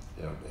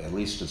at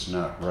least it's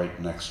not right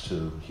next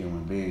to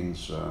human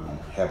beings'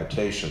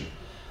 habitation.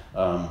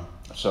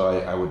 So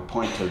I would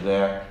point to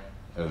that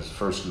as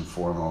first and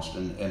foremost,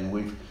 and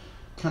we've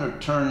kind of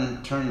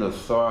turn the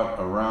thought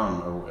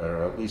around,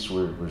 or at least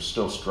we're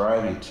still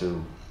striving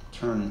to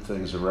turn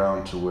things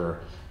around to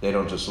where they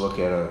don't just look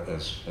at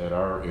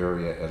our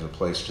area as a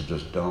place to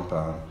just dump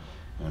on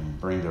and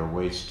bring their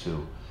waste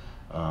to.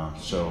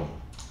 So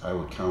I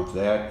would count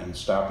that, and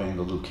stopping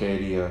the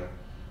Leucadia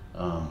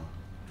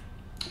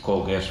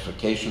coal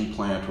gasification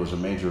plant was a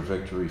major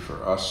victory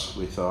for us,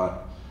 we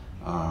thought.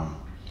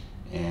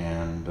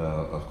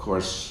 Of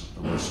course,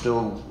 we're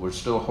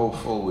still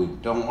hopeful. We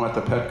don't want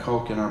the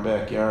petcoke in our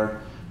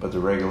backyard, but the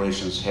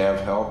regulations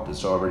have helped.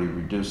 It's already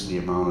reduced the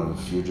amount of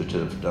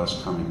fugitive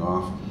dust coming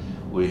off.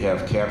 We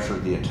have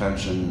captured the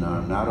attention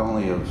not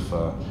only of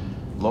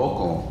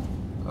local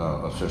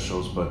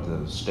officials, but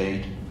the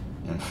state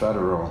and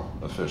federal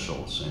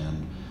officials.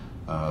 And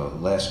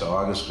last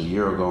August, a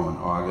year ago in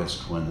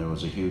August, when there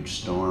was a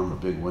huge storm, a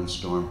big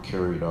windstorm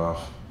carried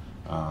off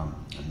an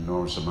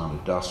enormous amount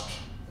of dust,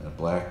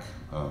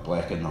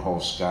 blackened the whole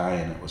sky,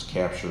 and it was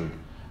captured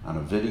on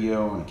a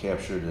video and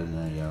captured in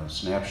a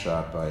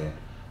snapshot by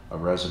a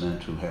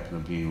resident who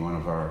happened to be one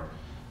of our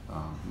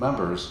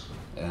members,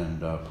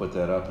 and put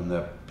that up, and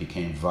that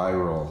became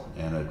viral,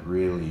 and it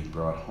really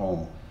brought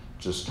home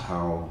just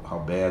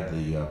how bad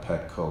the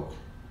petcoke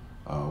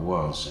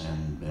was.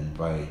 And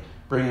by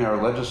bringing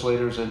our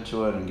legislators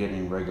into it and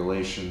getting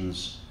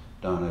regulations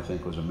done, I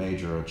think was a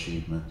major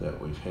achievement that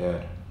we've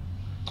had.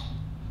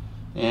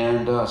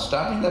 And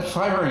stopping that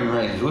firing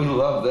range, we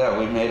love that.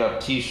 We made up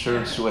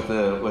T-shirts with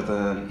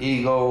an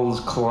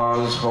eagle's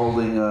claws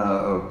holding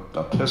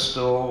a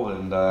pistol,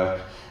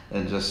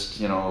 and just,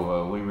 you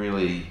know, we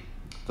really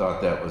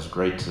thought that was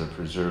great to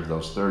preserve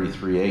those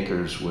 33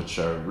 acres, which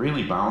are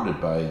really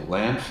bounded by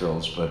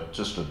landfills, but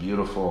just a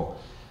beautiful,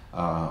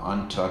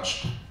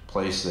 untouched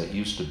place that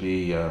used to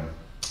be,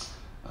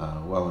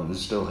 well, and we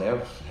still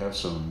have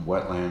some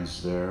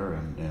wetlands there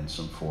and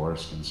some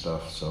forest and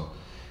stuff. So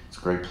it's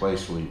a great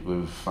place.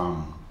 We've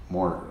found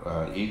more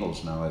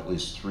eagles now, at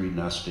least 3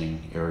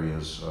 nesting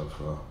areas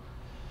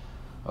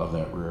of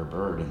that rare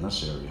bird in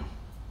this area.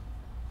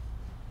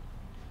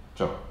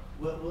 So.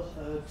 Well,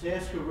 to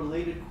ask a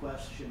related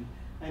question,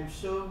 I'm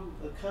so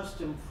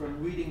accustomed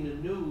from reading the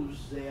news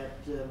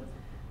that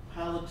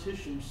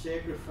politicians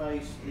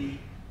sacrifice the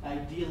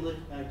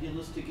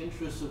idealistic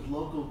interests of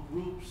local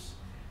groups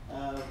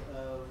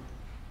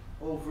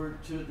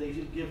they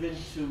give in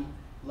to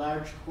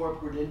large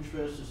corporate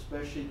interests,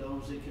 especially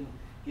those that can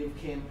give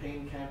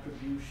campaign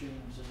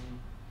contributions and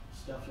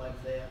stuff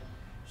like that.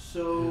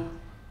 So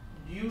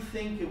do you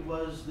think it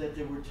was that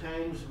there were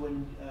times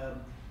when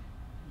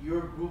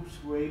your groups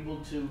were able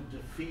to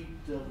defeat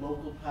the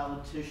local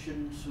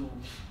politicians who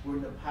were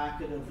in the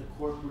pocket of the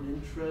corporate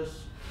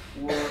interests?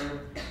 Or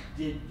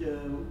did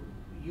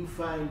you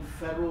find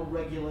federal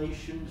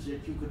regulations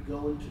that you could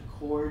go into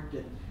court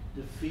and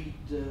defeat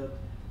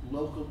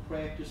local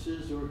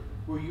practices? Or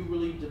were you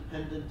really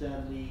dependent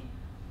on the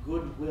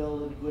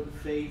goodwill and good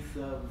faith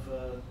of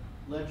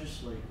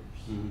legislators?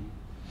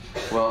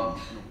 Mm-hmm. Well,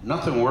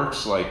 nothing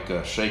works like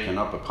shaking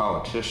up a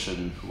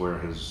politician where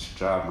his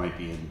job might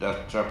be in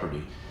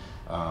jeopardy.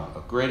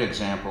 A great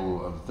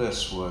example of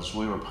this was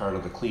we were part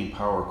of the Clean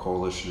Power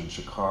Coalition in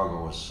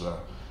Chicago. It was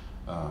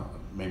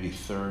maybe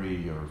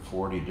 30 or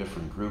 40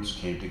 different groups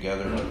came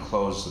together to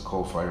close the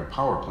coal-fired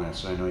power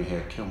plants. I know you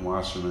had Kim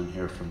Wasserman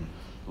here from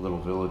the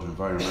Little Village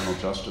Environmental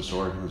Justice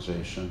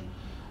Organization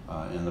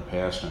in the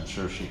past. I'm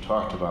sure she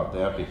talked about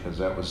that because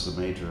that was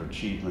the major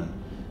achievement,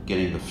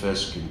 getting the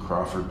Fisk and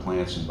Crawford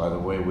plants. And by the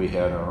way, we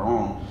had our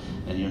own,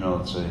 and you know,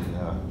 it's a,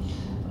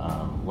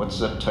 what's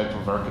that type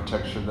of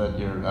architecture that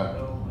you're,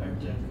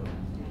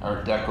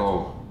 Art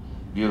Deco,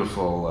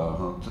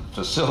 beautiful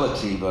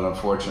facility, but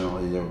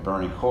unfortunately they were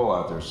burning coal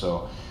out there.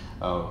 So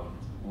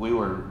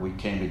we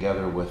came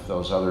together with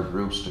those other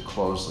groups to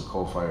close the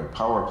coal-fired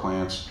power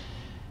plants,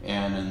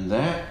 and in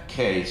that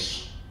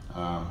case,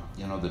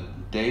 you know, the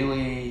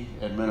Daley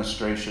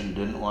administration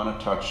didn't want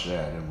to touch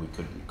that, and we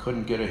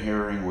couldn't get a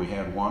hearing. We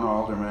had one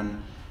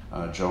alderman,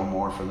 Joe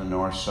Moore from the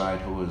north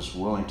side, who was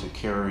willing to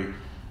carry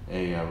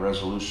a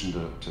resolution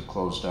to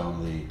close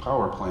down the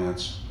power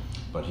plants,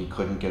 but he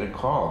couldn't get it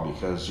called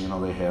because, you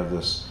know, they have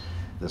this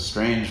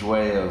strange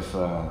way of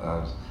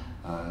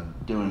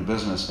doing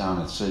business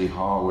down at City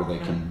Hall where they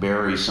can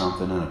bury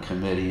something in a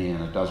committee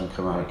and it doesn't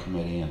come out of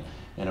committee,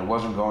 and it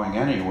wasn't going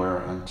anywhere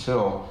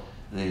until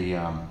the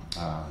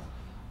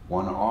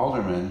one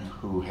alderman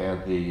who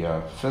had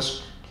the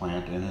Fisk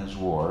plant in his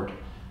ward,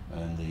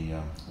 and the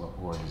what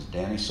ward is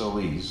Danny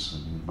Solis,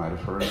 and you might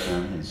have heard of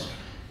him.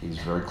 He's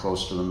very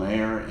close to the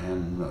mayor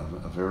and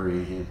a very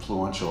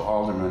influential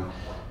alderman.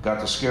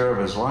 Got the scare of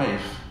his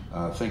life,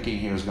 thinking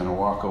he was going to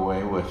walk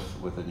away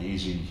with an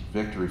easy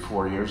victory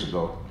 4 years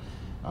ago,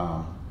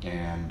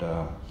 and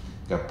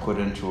got put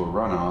into a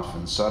runoff,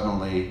 and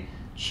suddenly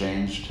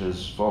changed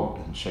his vote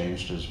and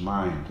changed his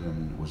mind,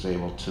 and was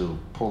able to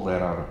pull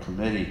that out of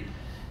committee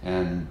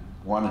and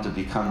wanted to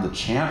become the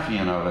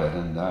champion of it.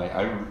 And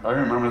I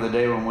remember the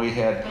day when we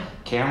had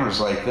cameras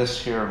like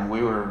this here, and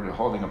we were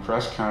holding a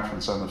press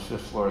conference on the 5th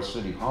floor of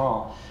City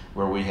Hall,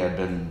 where we had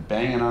been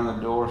banging on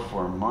the door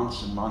for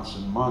months and months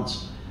and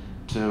months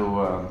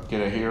to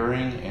get a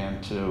hearing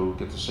and to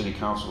get the city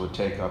council to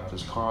take up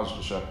this cause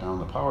to shut down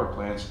the power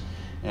plants.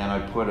 And I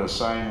put a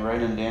sign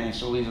right in Danny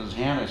Solis'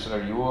 hand. I said,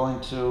 "Are you willing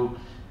to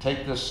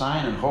take this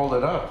sign and hold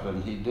it up?"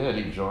 And he did.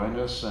 He joined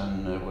us,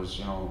 and it was,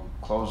 you know,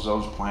 close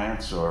those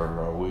plants,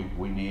 or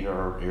we need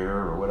our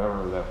air, or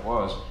whatever that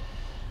was.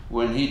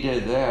 When he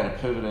did that,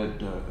 it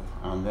pivoted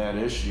on that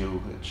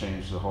issue. It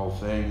changed the whole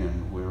thing,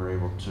 and we were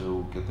able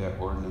to get that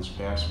ordinance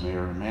passed.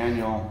 Mayor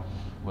Emanuel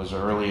was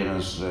early in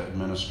his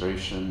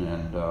administration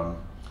and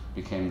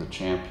became the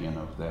champion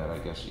of that, I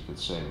guess you could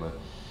say. But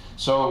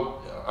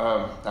so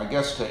I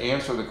guess to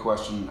answer the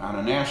question, on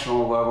a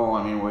national level,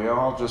 I mean, we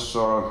all just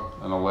saw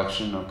an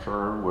election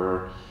occur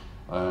where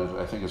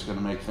I think it's going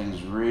to make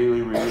things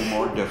really, really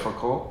more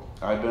difficult.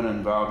 I've been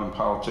involved in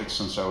politics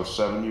since I was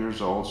 7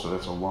 years old, so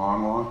that's a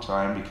long, long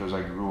time, because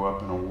I grew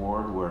up in a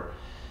ward where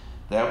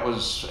that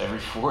was every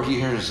 4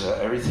 years,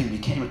 everything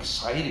became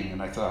exciting,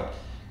 and I thought,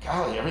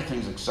 golly,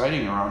 everything's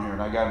exciting around here,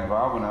 and I got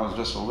involved when I was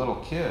just a little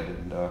kid,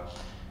 and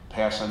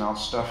passing out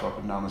stuff up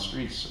and down the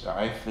streets.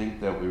 I think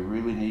that we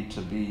really need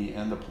to be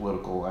in the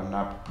political. I'm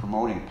not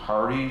promoting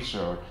parties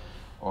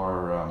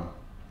or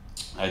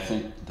I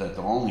think that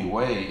the only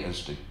way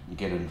is to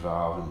get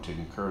involved and to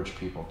encourage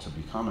people to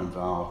become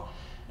involved.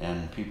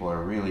 And people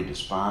are really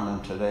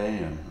despondent today,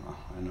 and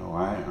I know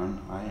I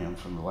am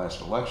from the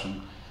last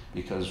election,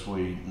 because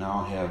we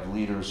now have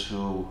leaders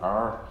who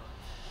are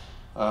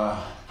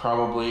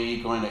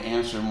probably going to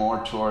answer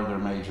more toward their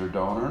major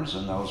donors,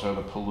 and those are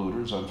the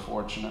polluters,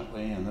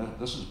 unfortunately, and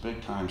this is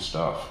big time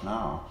stuff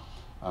now.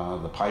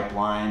 The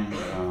pipeline,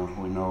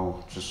 we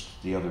know just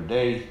the other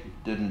day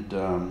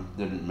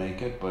didn't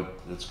make it, but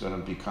it's going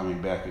to be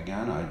coming back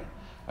again.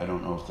 I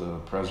don't know if the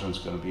president's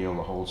going to be able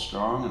to hold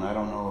strong, and I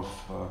don't know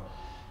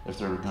if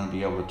they're going to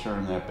be able to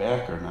turn that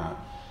back or not.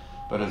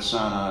 But it's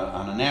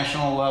on a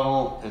national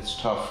level,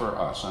 it's tough for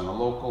us. On a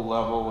local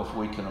level, if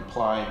we can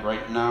apply,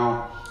 right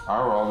now,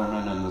 our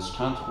alderman in this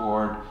 10th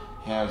ward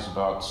has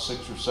about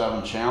 6 or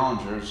 7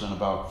 challengers, and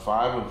about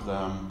 5 of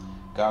them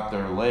got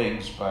their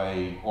legs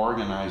by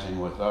organizing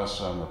with us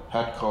on the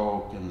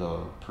petcoke and the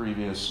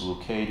previous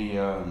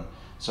Leucadia and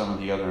some of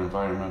the other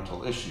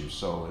environmental issues.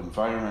 So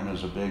environment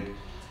is a big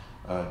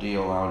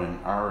deal out in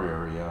our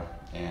area,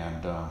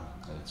 and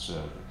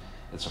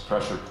it's a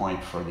pressure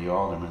point for the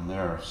alderman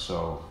there.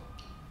 So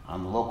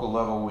on the local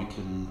level, we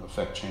can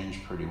affect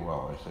change pretty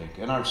well, I think.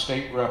 And our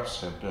state reps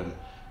have been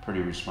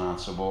pretty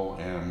responsible,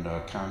 and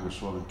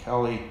Congresswoman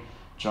Kelly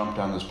jumped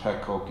on this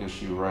petcoke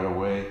issue right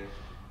away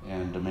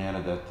and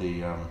demanded that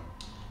the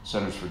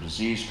Centers for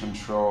Disease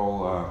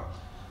Control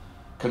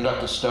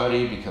conduct a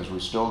study, because we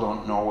still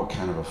don't know what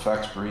kind of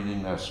effects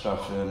breathing that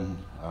stuff in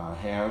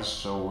has.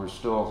 So we're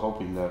still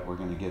hoping that we're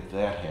going to get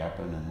that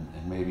happen,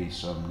 and maybe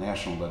some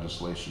national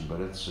legislation, but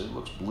it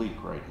looks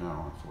bleak right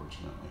now,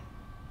 unfortunately.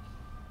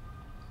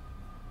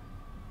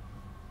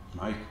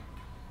 Mike?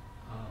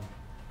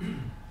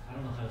 I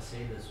don't know how to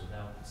say this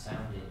without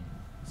sounding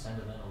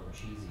sentimental or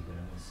cheesy, but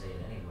I'm going to say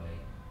it anyway.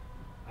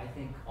 I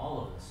think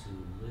all of us who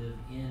live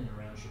in and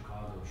around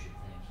Chicago should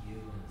thank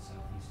you and the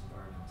Southeast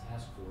Environmental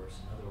Task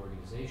Force and other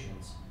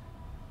organizations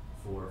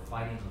for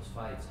fighting those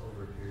fights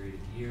over a period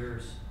of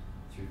years,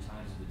 through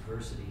times of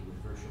adversity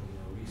with virtually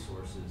no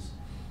resources,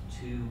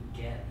 to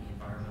get the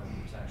environmental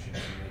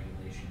protections and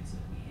regulations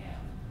that we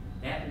have.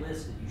 That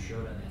list that you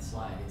showed on that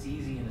slide, it's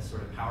easy in a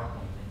sort of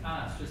PowerPoint thing.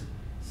 It's just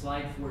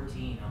slide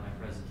 14 on my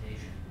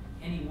presentation.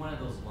 Any one of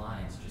those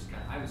lines just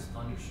I was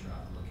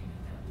thunderstruck looking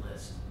at that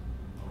list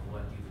of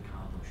what you've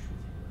accomplished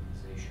with your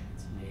organization.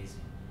 It's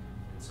amazing.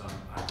 And so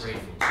I'm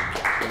grateful to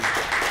you.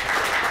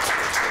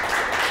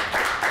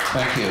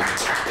 Thank you.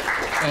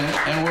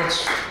 And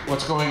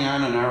what's going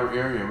on in our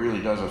area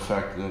really does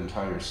affect the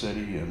entire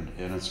city, and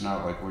it's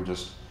not like we're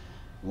just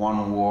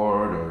one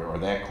ward or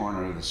that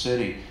corner of the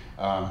city.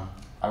 I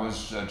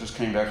just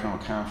came back from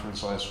a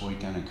conference last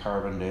weekend in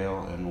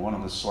Carbondale, and one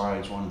of the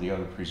slides, one of the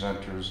other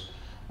presenters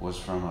was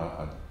from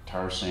a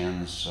tar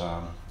sands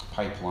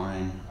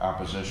pipeline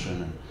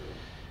opposition,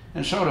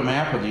 and showed a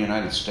map of the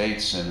United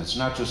States, and it's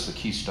not just the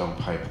Keystone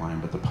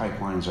Pipeline, but the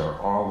pipelines are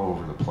all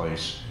over the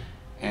place.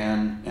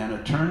 And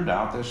it turned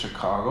out that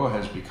Chicago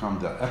has become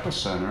the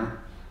epicenter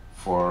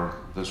for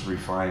this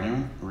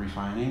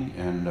refining,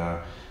 and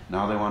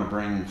now they want to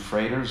bring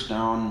freighters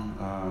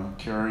down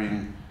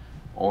carrying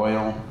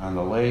oil on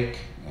the lake,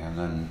 and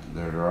then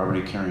they're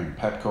already carrying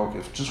petcoke.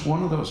 If just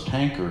one of those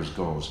tankers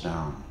goes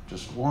down,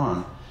 just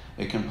one,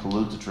 it can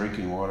pollute the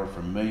drinking water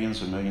for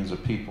millions and millions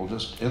of people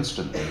just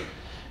instantly.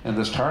 And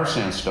this tar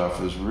sand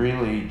stuff is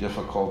really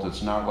difficult.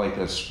 It's not like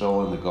that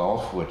spill in the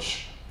Gulf,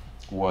 which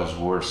was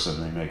worse than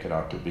they make it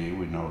out to be.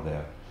 We know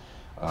that.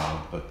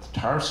 But the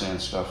tar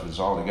sand stuff is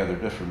altogether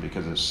different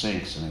because it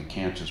sinks and it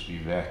can't just be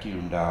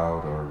vacuumed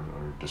out or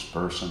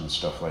dispersed and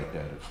stuff like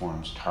that. It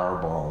forms tar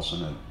balls,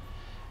 and it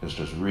is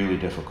just really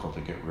difficult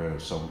to get rid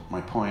of. So my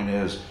point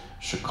is,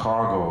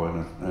 Chicago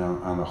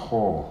on the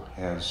whole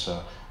has,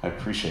 I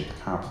appreciate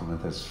the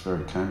compliment, that's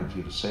very kind of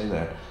you to say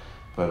that,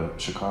 but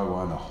Chicago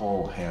on the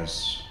whole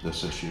has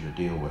this issue to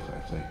deal with, I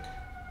think.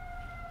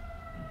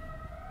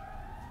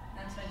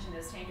 Not to mention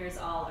those tankers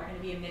all are going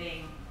to be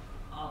emitting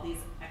all these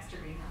extra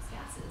greenhouse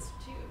gases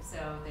too.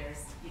 So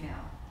there's,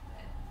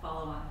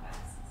 follow-on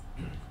effects.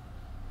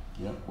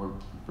 Yep, we're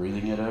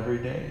breathing it every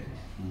day.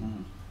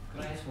 Mm-hmm.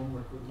 Could I ask one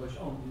more quick question?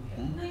 Oh, you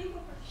had. No, you go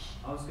first.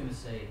 I was going to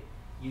say,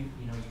 you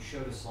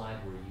showed a slide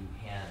where you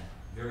had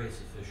various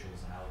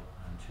officials out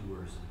on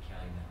tours of the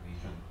Calumet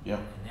region. Yep.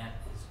 And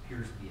that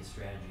appears to be a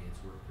strategy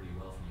that's worked pretty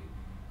well for you.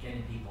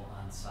 Getting people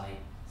on site,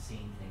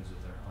 seeing things with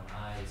their own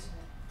eyes,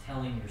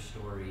 telling your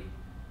story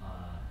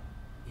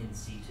in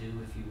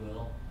situ, if you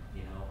will,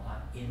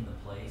 in the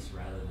place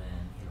rather than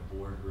in a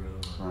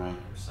boardroom or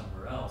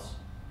somewhere else.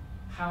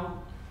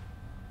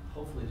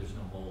 Hopefully there's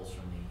no moles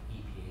from the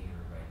EPA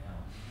here right now.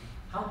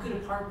 How good a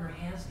partner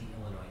has the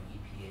Illinois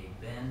EPA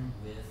been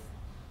with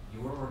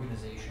your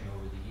organization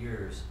over the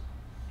years?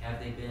 Have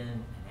they been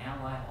an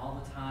ally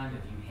all the time?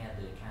 Have you had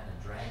to kind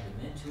of drag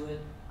them into it?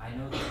 I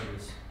know that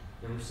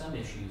there were some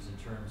issues in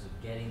terms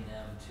of getting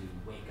them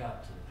to wake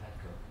up to the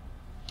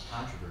petcoke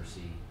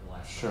controversy the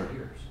last couple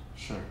years.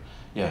 Sure.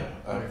 Yeah.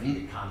 If you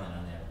could comment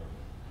on that a little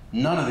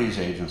bit. None of these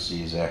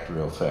agencies act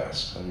real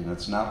fast. I mean,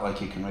 it's not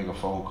like you can make a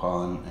phone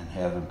call and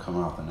have them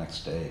come out the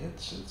next day.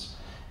 It's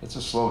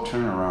a slow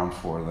turnaround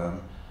for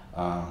them.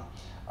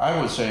 I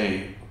would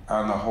say,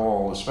 on the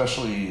whole,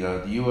 especially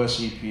the U.S.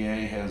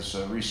 EPA has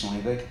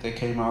recently, they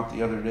came out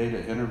the other day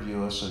to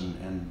interview us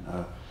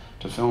and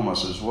to film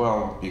us as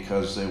well,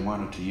 because they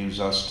wanted to use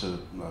us to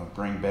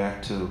bring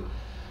back to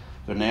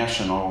the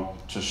national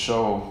to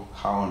show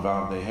how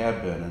involved they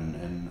had been.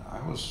 And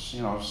I was,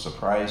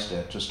 surprised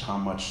at just how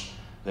much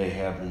they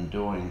have been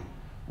doing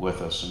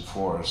with us and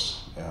for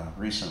us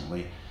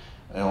recently.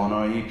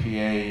 Illinois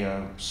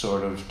EPA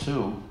sort of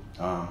too.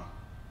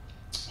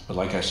 But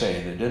like I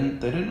say, they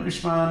didn't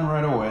respond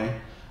right away.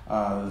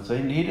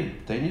 They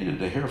needed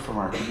to hear from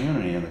our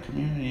community, and the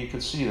community, you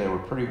could see they were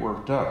pretty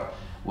worked up.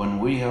 When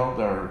we held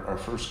our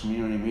first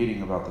community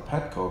meeting about the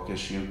petcoke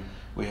issue,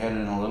 we had it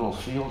in a little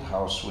field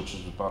house, which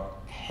is about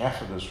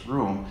half of this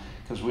room,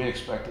 because we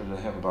expected to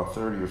have about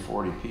 30 or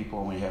 40 people,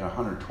 and we had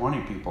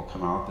 120 people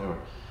come out. They were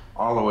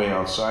all the way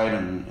outside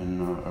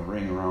in a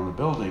ring around the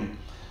building.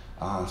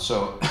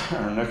 So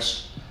our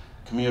next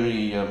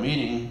community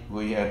meeting,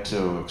 we had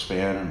to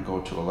expand and go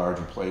to a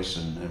larger place,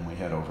 and we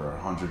had over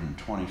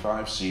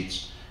 125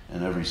 seats,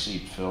 and every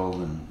seat filled,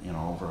 and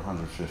over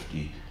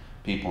 150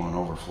 people in an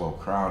overflow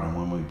crowd. And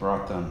when we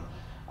brought them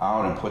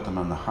out and put them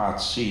on the hot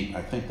seat,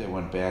 I think they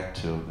went back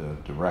to the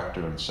director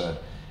and said,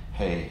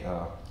 hey,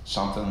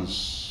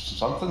 something's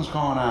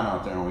going on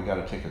out there, and we got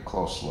to take a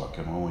close look.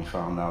 And when we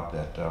found out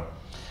that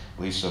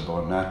Lisa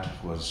Bonnet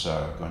was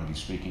going to be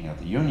speaking at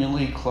the Union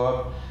League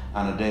Club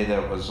on a day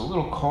that was a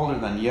little colder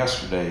than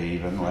yesterday,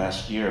 even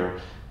last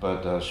year,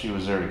 but she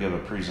was there to give a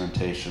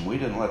presentation. We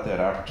didn't let that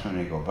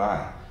opportunity go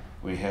by.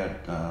 We had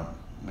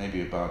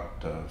maybe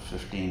about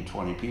 15,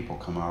 20 people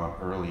come out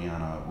early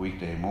on a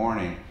weekday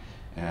morning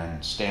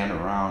and stand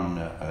around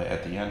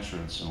at the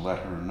entrance and let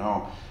her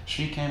know.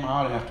 She came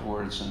out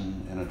afterwards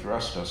and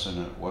addressed us,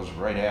 and it was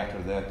right after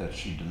that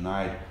she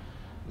denied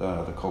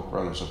the Koch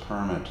brothers a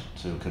permit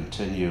to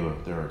continue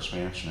their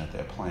expansion at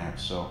that plant.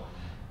 So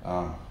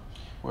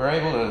we're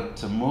able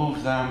to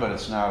move them, but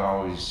it's not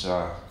always,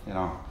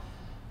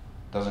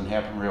 doesn't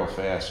happen real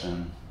fast,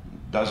 and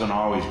doesn't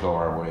always go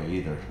our way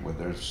either.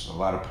 There's a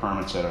lot of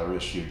permits that are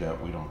issued that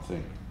we don't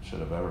think should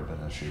have ever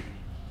been issued.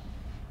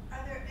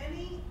 Are there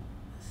any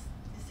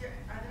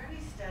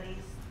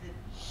studies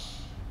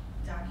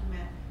that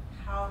document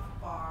how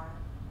far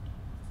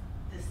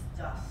this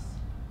dust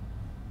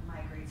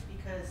migrates?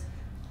 Because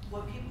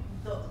when people,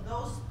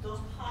 those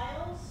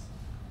piles,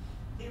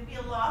 it'd be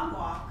a long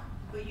walk,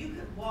 but you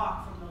could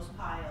walk from those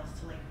piles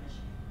to Lake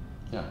Michigan.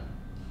 Yeah.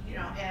 You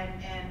know,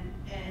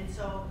 and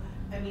so,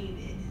 I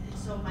mean,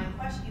 so my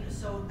question, you know,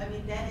 so, I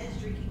mean, that is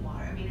drinking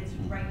water. I mean, it's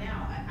right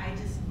now, I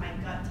just, my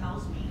gut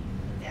tells me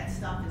that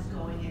stuff is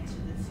going into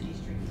the city's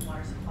drinking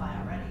water supply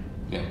already.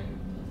 Yeah,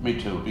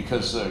 me too,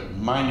 because the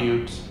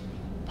minute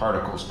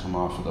particles come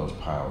off of those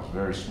piles,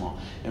 very small.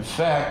 In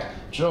fact,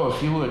 Joe,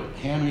 if you would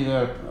hand me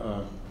that,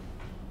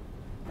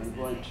 I'm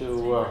going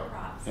to,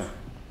 yeah.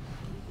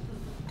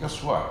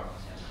 Guess what?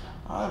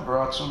 I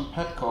brought some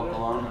petcoke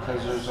along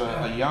because there's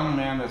a young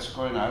man that's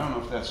going, I don't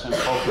know if that's him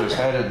poking his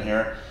head in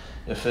here.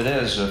 If it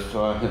is,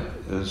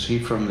 is he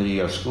from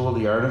the School of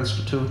the Art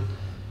Institute?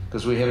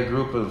 Because we had a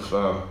group of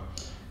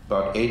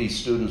about 80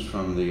 students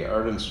from the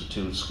Art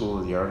Institute, School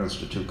of the Art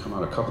Institute, come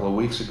out a couple of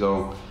weeks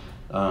ago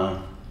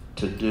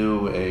to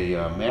do a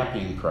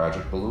mapping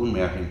project, balloon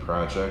mapping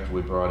project.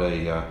 We brought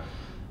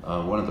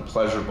one of the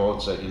pleasure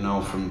boats that you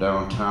know from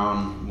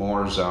downtown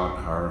moors out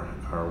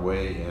our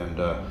way, and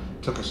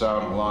took us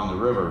out along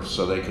the river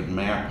so they could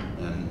map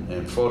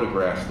and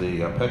photograph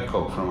the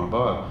petcoke from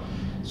above.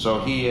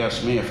 So he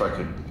asked me if I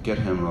could get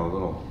him a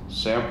little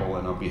sample,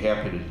 and I'll be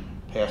happy to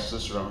pass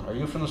this around. Are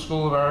you from the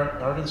School of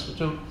Art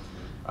Institute?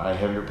 I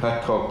have your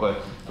petcoke,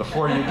 but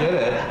before you get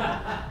it,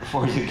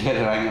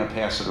 I'm going to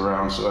pass it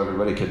around so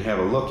everybody can have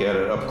a look at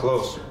it up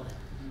close.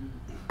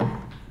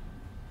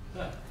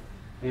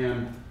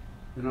 And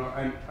you know,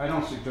 I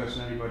don't suggest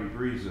anybody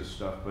breathes this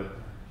stuff, but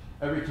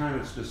every time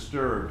it's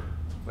disturbed,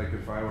 like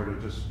if I were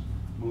to just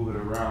move it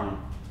around,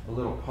 a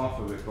little puff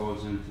of it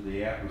goes into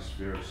the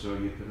atmosphere. So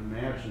you can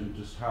imagine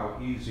just how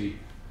easy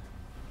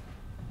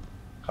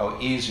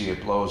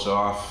it blows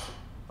off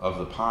of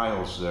the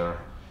piles there,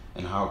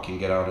 and how it can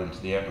get out into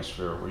the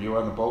atmosphere. Were you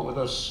on the boat with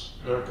us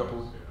there a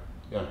couple?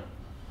 Yeah.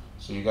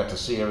 So you got to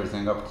see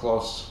everything up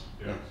close.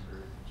 Yeah.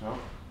 So,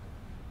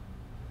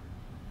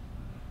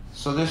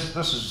 so this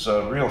is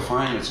real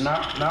fine. It's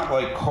not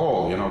like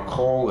coal. You know,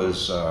 coal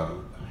is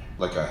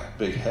like a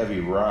big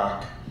heavy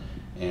rock,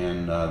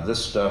 and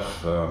this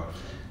stuff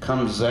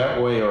comes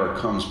that way or it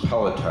comes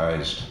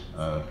pelletized.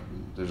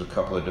 There's a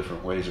couple of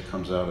different ways it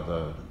comes out of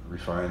the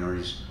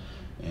refineries,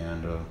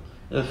 and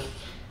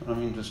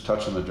just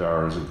touching the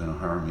jar isn't going to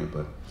harm you,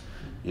 but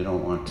you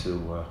don't want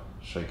to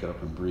shake it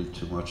up and breathe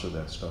too much of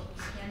that stuff.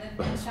 And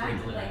the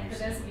fact that, like, for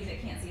those of you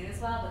that can't see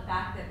this well, the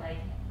fact that like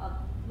a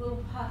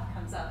little puff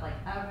comes up like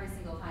every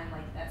single time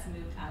like that's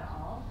moved at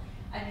all,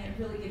 I mean, it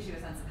really gives you a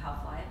sense of how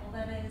pliable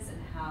that is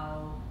and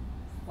how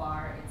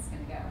far it's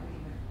going to go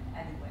even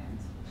any wind.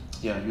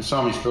 Yeah, you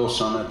saw me spill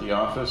some at the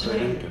office, I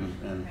think,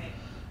 and right.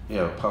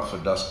 Yeah, a puff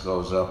of dust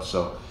goes up.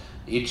 So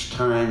each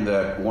time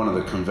that one of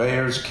the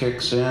conveyors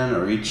kicks in,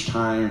 or each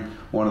time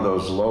one of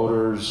those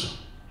loaders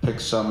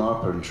picks some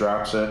up and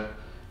drops it,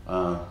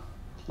 a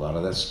lot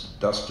of that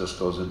dust just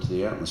goes into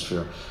the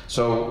atmosphere.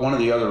 So one of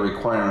the other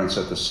requirements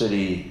that the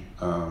city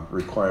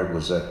required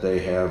was that they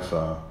have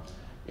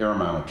air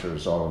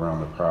monitors all around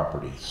the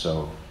property.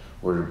 So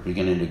we're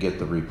beginning to get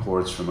the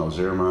reports from those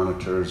air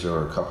monitors. There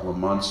were a couple of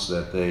months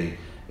that they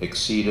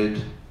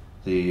exceeded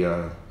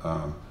the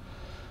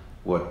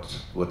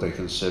what they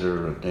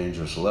consider a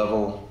dangerous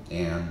level,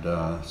 and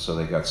so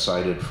they got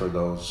cited for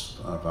those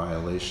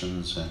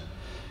violations,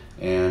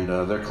 and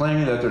they're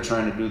claiming that they're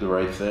trying to do the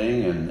right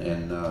thing,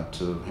 and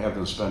to have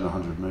them spend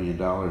 $100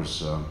 million,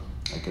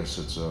 I guess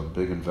it's a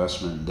big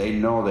investment. They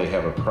know they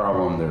have a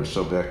problem there.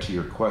 So back to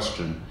your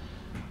question,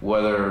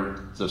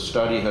 whether the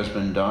study has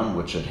been done,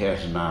 which it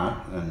has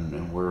not,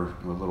 and we're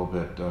a little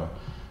bit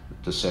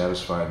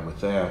dissatisfied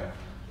with that,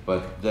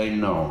 but they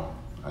know,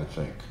 I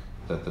think,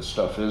 that the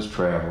stuff is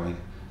traveling,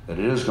 that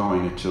it is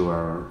going into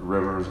our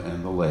rivers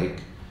and the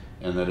lake,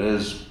 and that it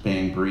is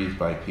being breathed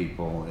by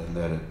people, and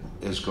that it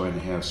is going to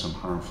have some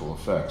harmful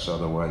effects.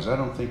 Otherwise, I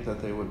don't think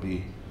that they would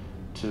be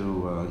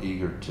too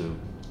eager to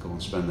go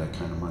and spend that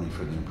kind of money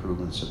for the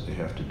improvements that they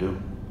have to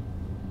do.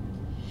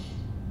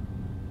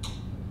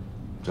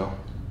 Joe?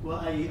 Well,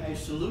 I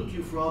salute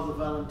you for all the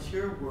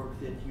volunteer work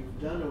that you've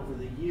done over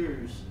the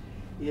years.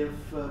 If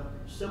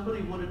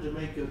somebody wanted to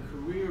make a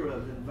career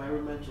of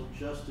environmental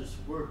justice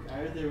work,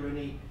 are there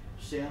any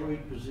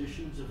salaried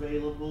positions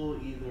available,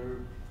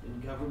 either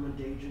in government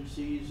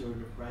agencies or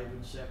the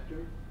private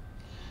sector?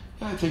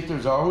 Yeah, I think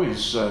there's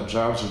always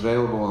jobs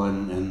available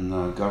in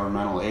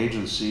governmental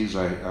agencies.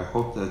 I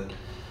hope that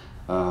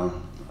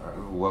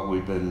what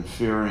we've been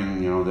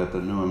fearing, that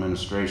the new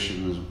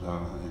administration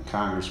in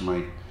Congress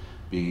might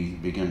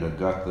begin to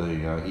gut the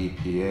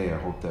EPA. I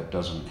hope that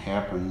doesn't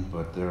happen,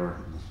 but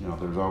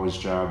there's always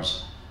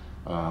jobs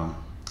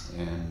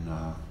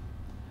in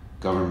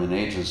government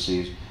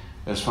agencies.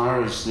 As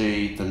far as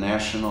the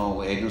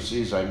national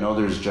agencies, I know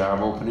there's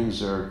job openings.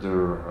 There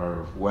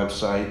are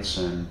websites,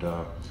 and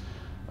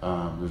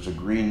there's a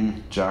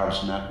Green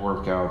Jobs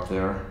Network out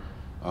there.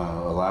 A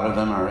lot of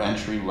them are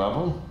entry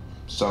level.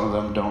 Some of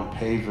them don't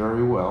pay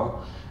very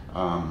well.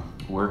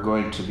 We're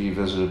going to be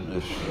visited,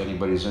 if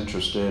anybody's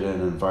interested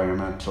in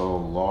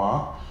environmental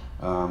law.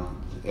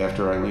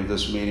 After I leave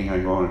this meeting,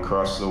 I'm going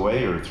across the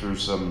way or through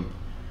some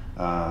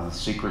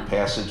secret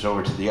passage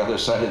over to the other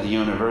side of the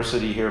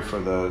university here for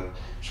the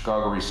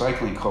Chicago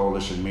Recycling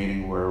Coalition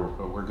meeting, where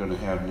we're going to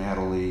have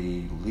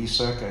Natalie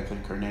Lisek, I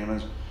think her name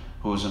is,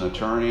 who's an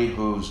attorney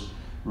who's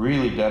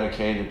really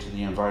dedicated to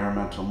the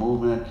environmental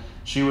movement.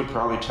 She would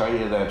probably tell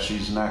you that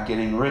she's not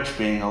getting rich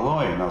being a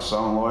lawyer. Now,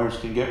 some lawyers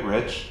can get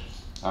rich.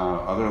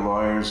 Other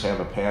lawyers have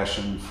a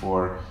passion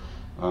for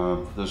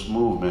this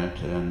movement,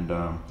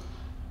 and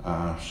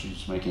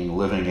she's making a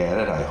living at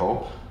it, I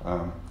hope.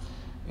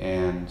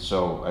 And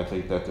so I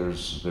think that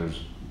there's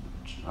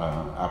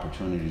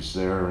opportunities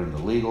there in the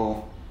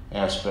legal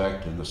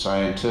aspect and the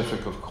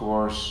scientific, of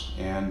course,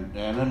 and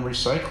in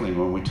recycling.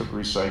 When we took a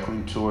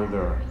recycling tour,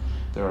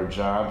 there are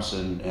jobs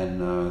and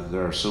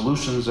there are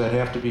solutions that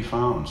have to be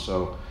found.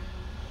 So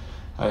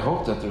I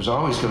hope that there's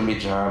always going to be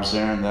jobs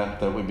there, and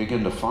that we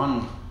begin to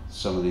fund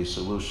some of these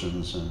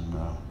solutions and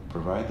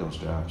provide those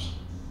jobs.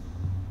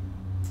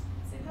 So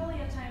we probably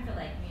have time for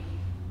like maybe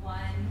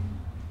one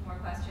more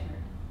question or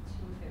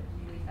two if it's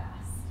really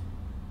fast.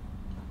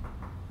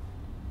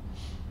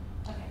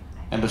 Okay.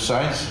 And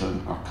besides,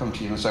 I'll come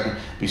to you in a second,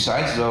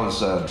 besides those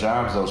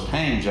jobs, those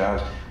paying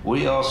jobs,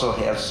 we also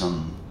have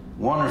some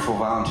wonderful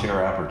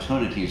volunteer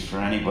opportunities for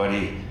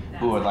anybody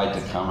who would like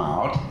to come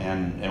out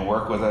and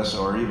work with us,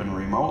 or even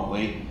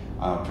remotely,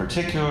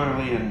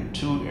 particularly in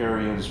two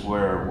areas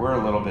where we're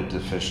a little bit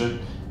deficient.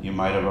 You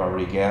might have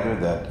already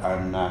gathered that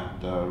I'm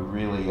not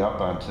really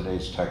up on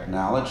today's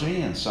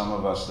technology, and some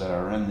of us that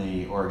are in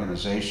the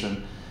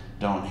organization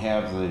don't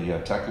have the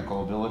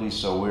technical ability,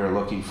 so we're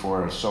looking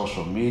for a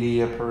social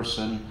media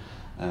person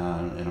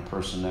and a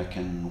person that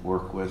can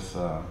work with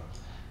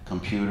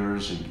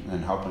computers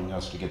and helping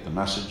us to get the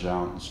message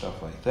out and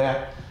stuff like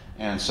that.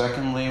 And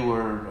secondly,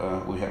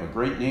 we have a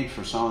great need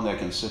for someone that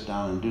can sit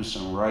down and do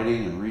some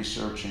writing and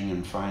researching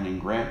and finding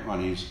grant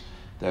monies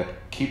that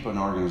keep an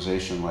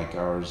organization like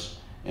ours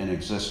in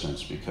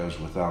existence, because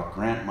without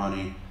grant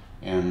money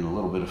and a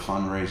little bit of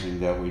fundraising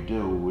that we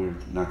do, we're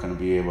not going to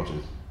be able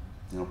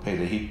to pay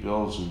the heat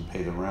bills and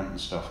pay the rent and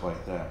stuff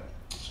like that.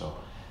 So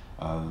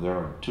there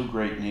are two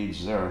great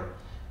needs there,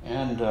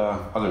 and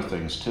other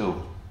things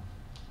too.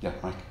 Yeah,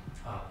 Mike.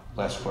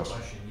 Last question.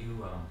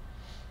 You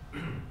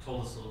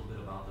told us a little bit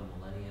about the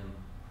Millennium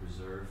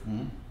Preserve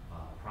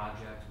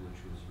project, which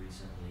was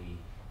recently,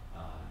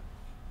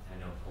 I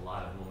know a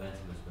lot of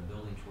momentum has been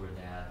building toward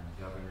that, and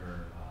the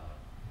governor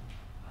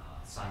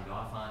signed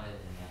off on it,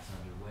 and that's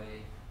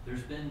underway.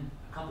 There's been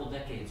a couple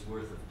decades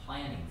worth of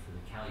planning for the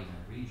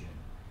Calumet region,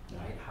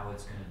 right? How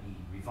it's going to be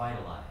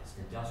revitalized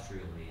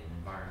industrially and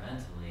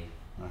environmentally.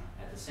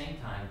 At the same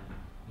time,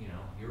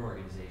 your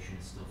organization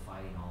is still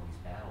fighting all these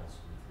battles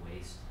with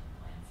waste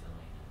and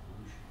landfilling and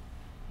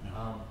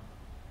pollution.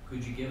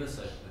 Could you give us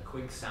a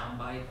quick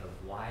soundbite of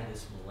why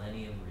this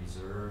Millennium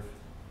Reserve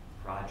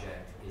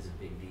project is a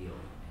big deal?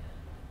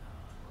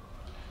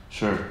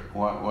 Sure.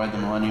 Why the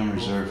Millennium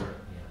Reserve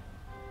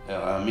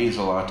means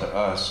a lot to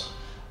us,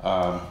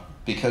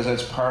 because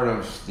that's part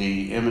of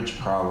the image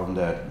problem,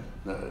 that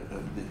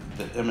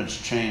the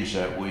image change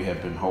that we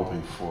have been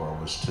hoping for,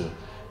 was to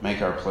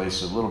make our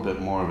place a little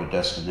bit more of a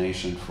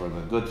destination for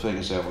the good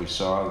things that we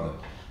saw,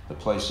 the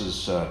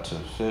places to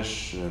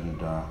fish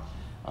and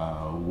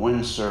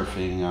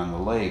windsurfing on the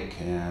lake,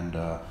 and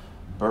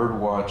bird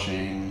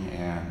watching,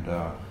 and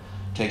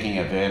taking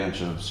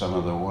advantage of some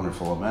of the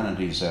wonderful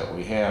amenities that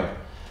we have.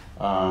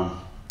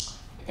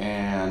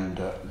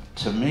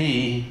 To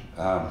me,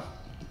 on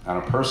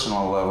a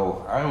personal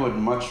level, I would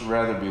much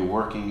rather be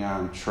working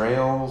on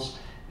trails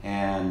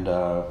and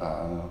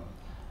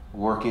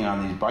working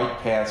on these bike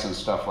paths and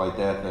stuff like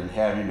that than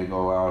having to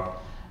go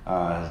out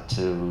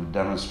to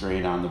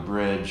demonstrate on the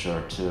bridge,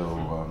 or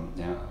to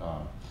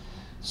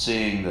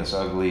seeing this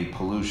ugly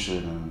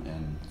pollution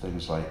and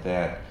things like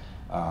that.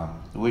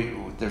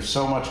 There's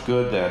so much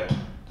good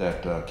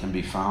that can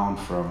be found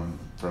from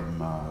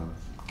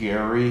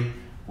Gary,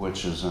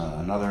 which is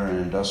another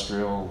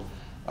industrial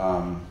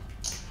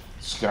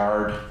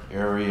scarred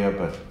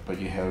area, but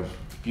you have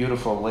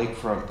beautiful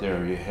lakefront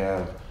there. You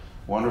have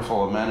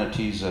wonderful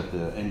amenities at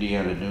the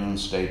Indiana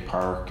Dunes State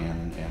Park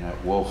and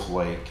at Wolf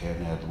Lake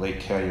and at Lake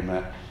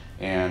Calumet,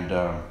 and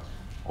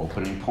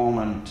opening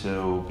Pullman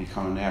to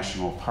become a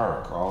national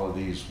park. All of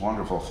these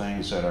wonderful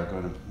things that are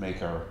going to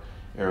make our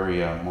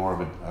area more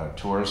of a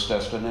tourist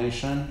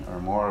destination, or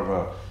more of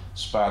a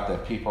spot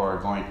that people are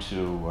going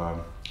to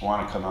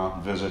want to come out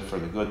and visit for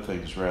the good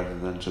things, rather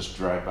than just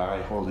drive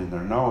by holding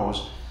their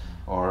nose,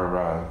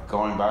 or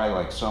going by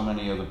like so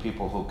many of the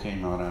people who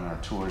came out on our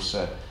tour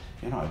said,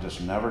 I just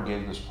never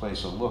gave this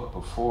place a look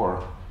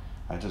before.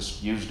 I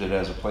just used it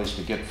as a place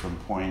to get from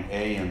point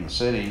A in the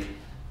city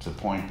to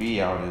point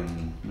B out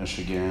in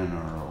Michigan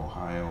or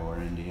Ohio or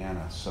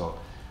Indiana. So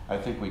I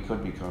think we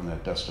could become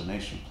that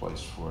destination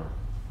place for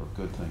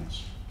good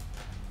things.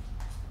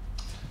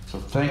 So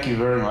thank you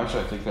very much.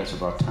 I think that's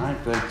about time.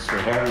 Thanks for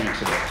having me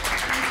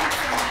today.